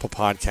over on Apple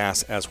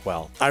Podcasts as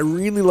well. I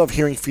really love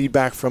hearing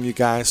feedback from you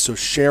guys, so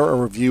share a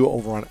review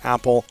over on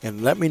Apple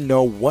and let me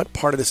know what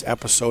part of this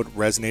episode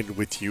resonated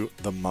with you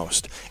the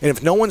most. And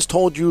if no one's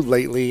told you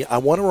lately, I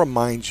want to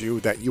remind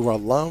you that you are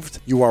loved,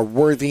 you are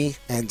worthy,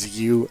 and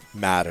you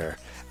matter.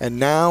 And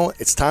now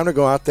it's time to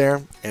go out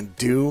there and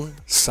do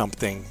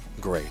something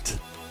great.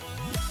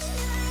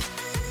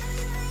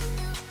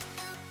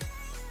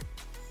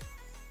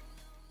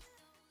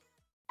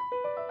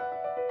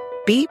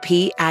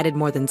 BP added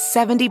more than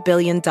 $70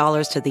 billion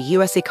to the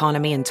U.S.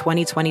 economy in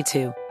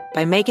 2022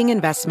 by making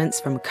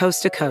investments from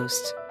coast to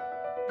coast.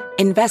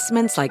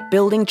 Investments like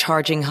building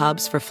charging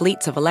hubs for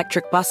fleets of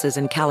electric buses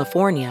in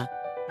California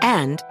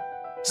and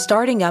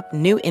starting up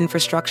new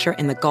infrastructure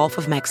in the Gulf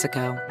of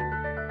Mexico.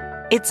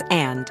 It's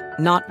and,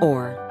 not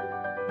or.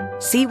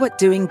 See what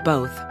doing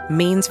both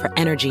means for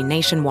energy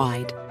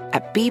nationwide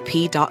at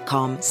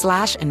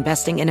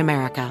bp.com/investing in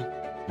America.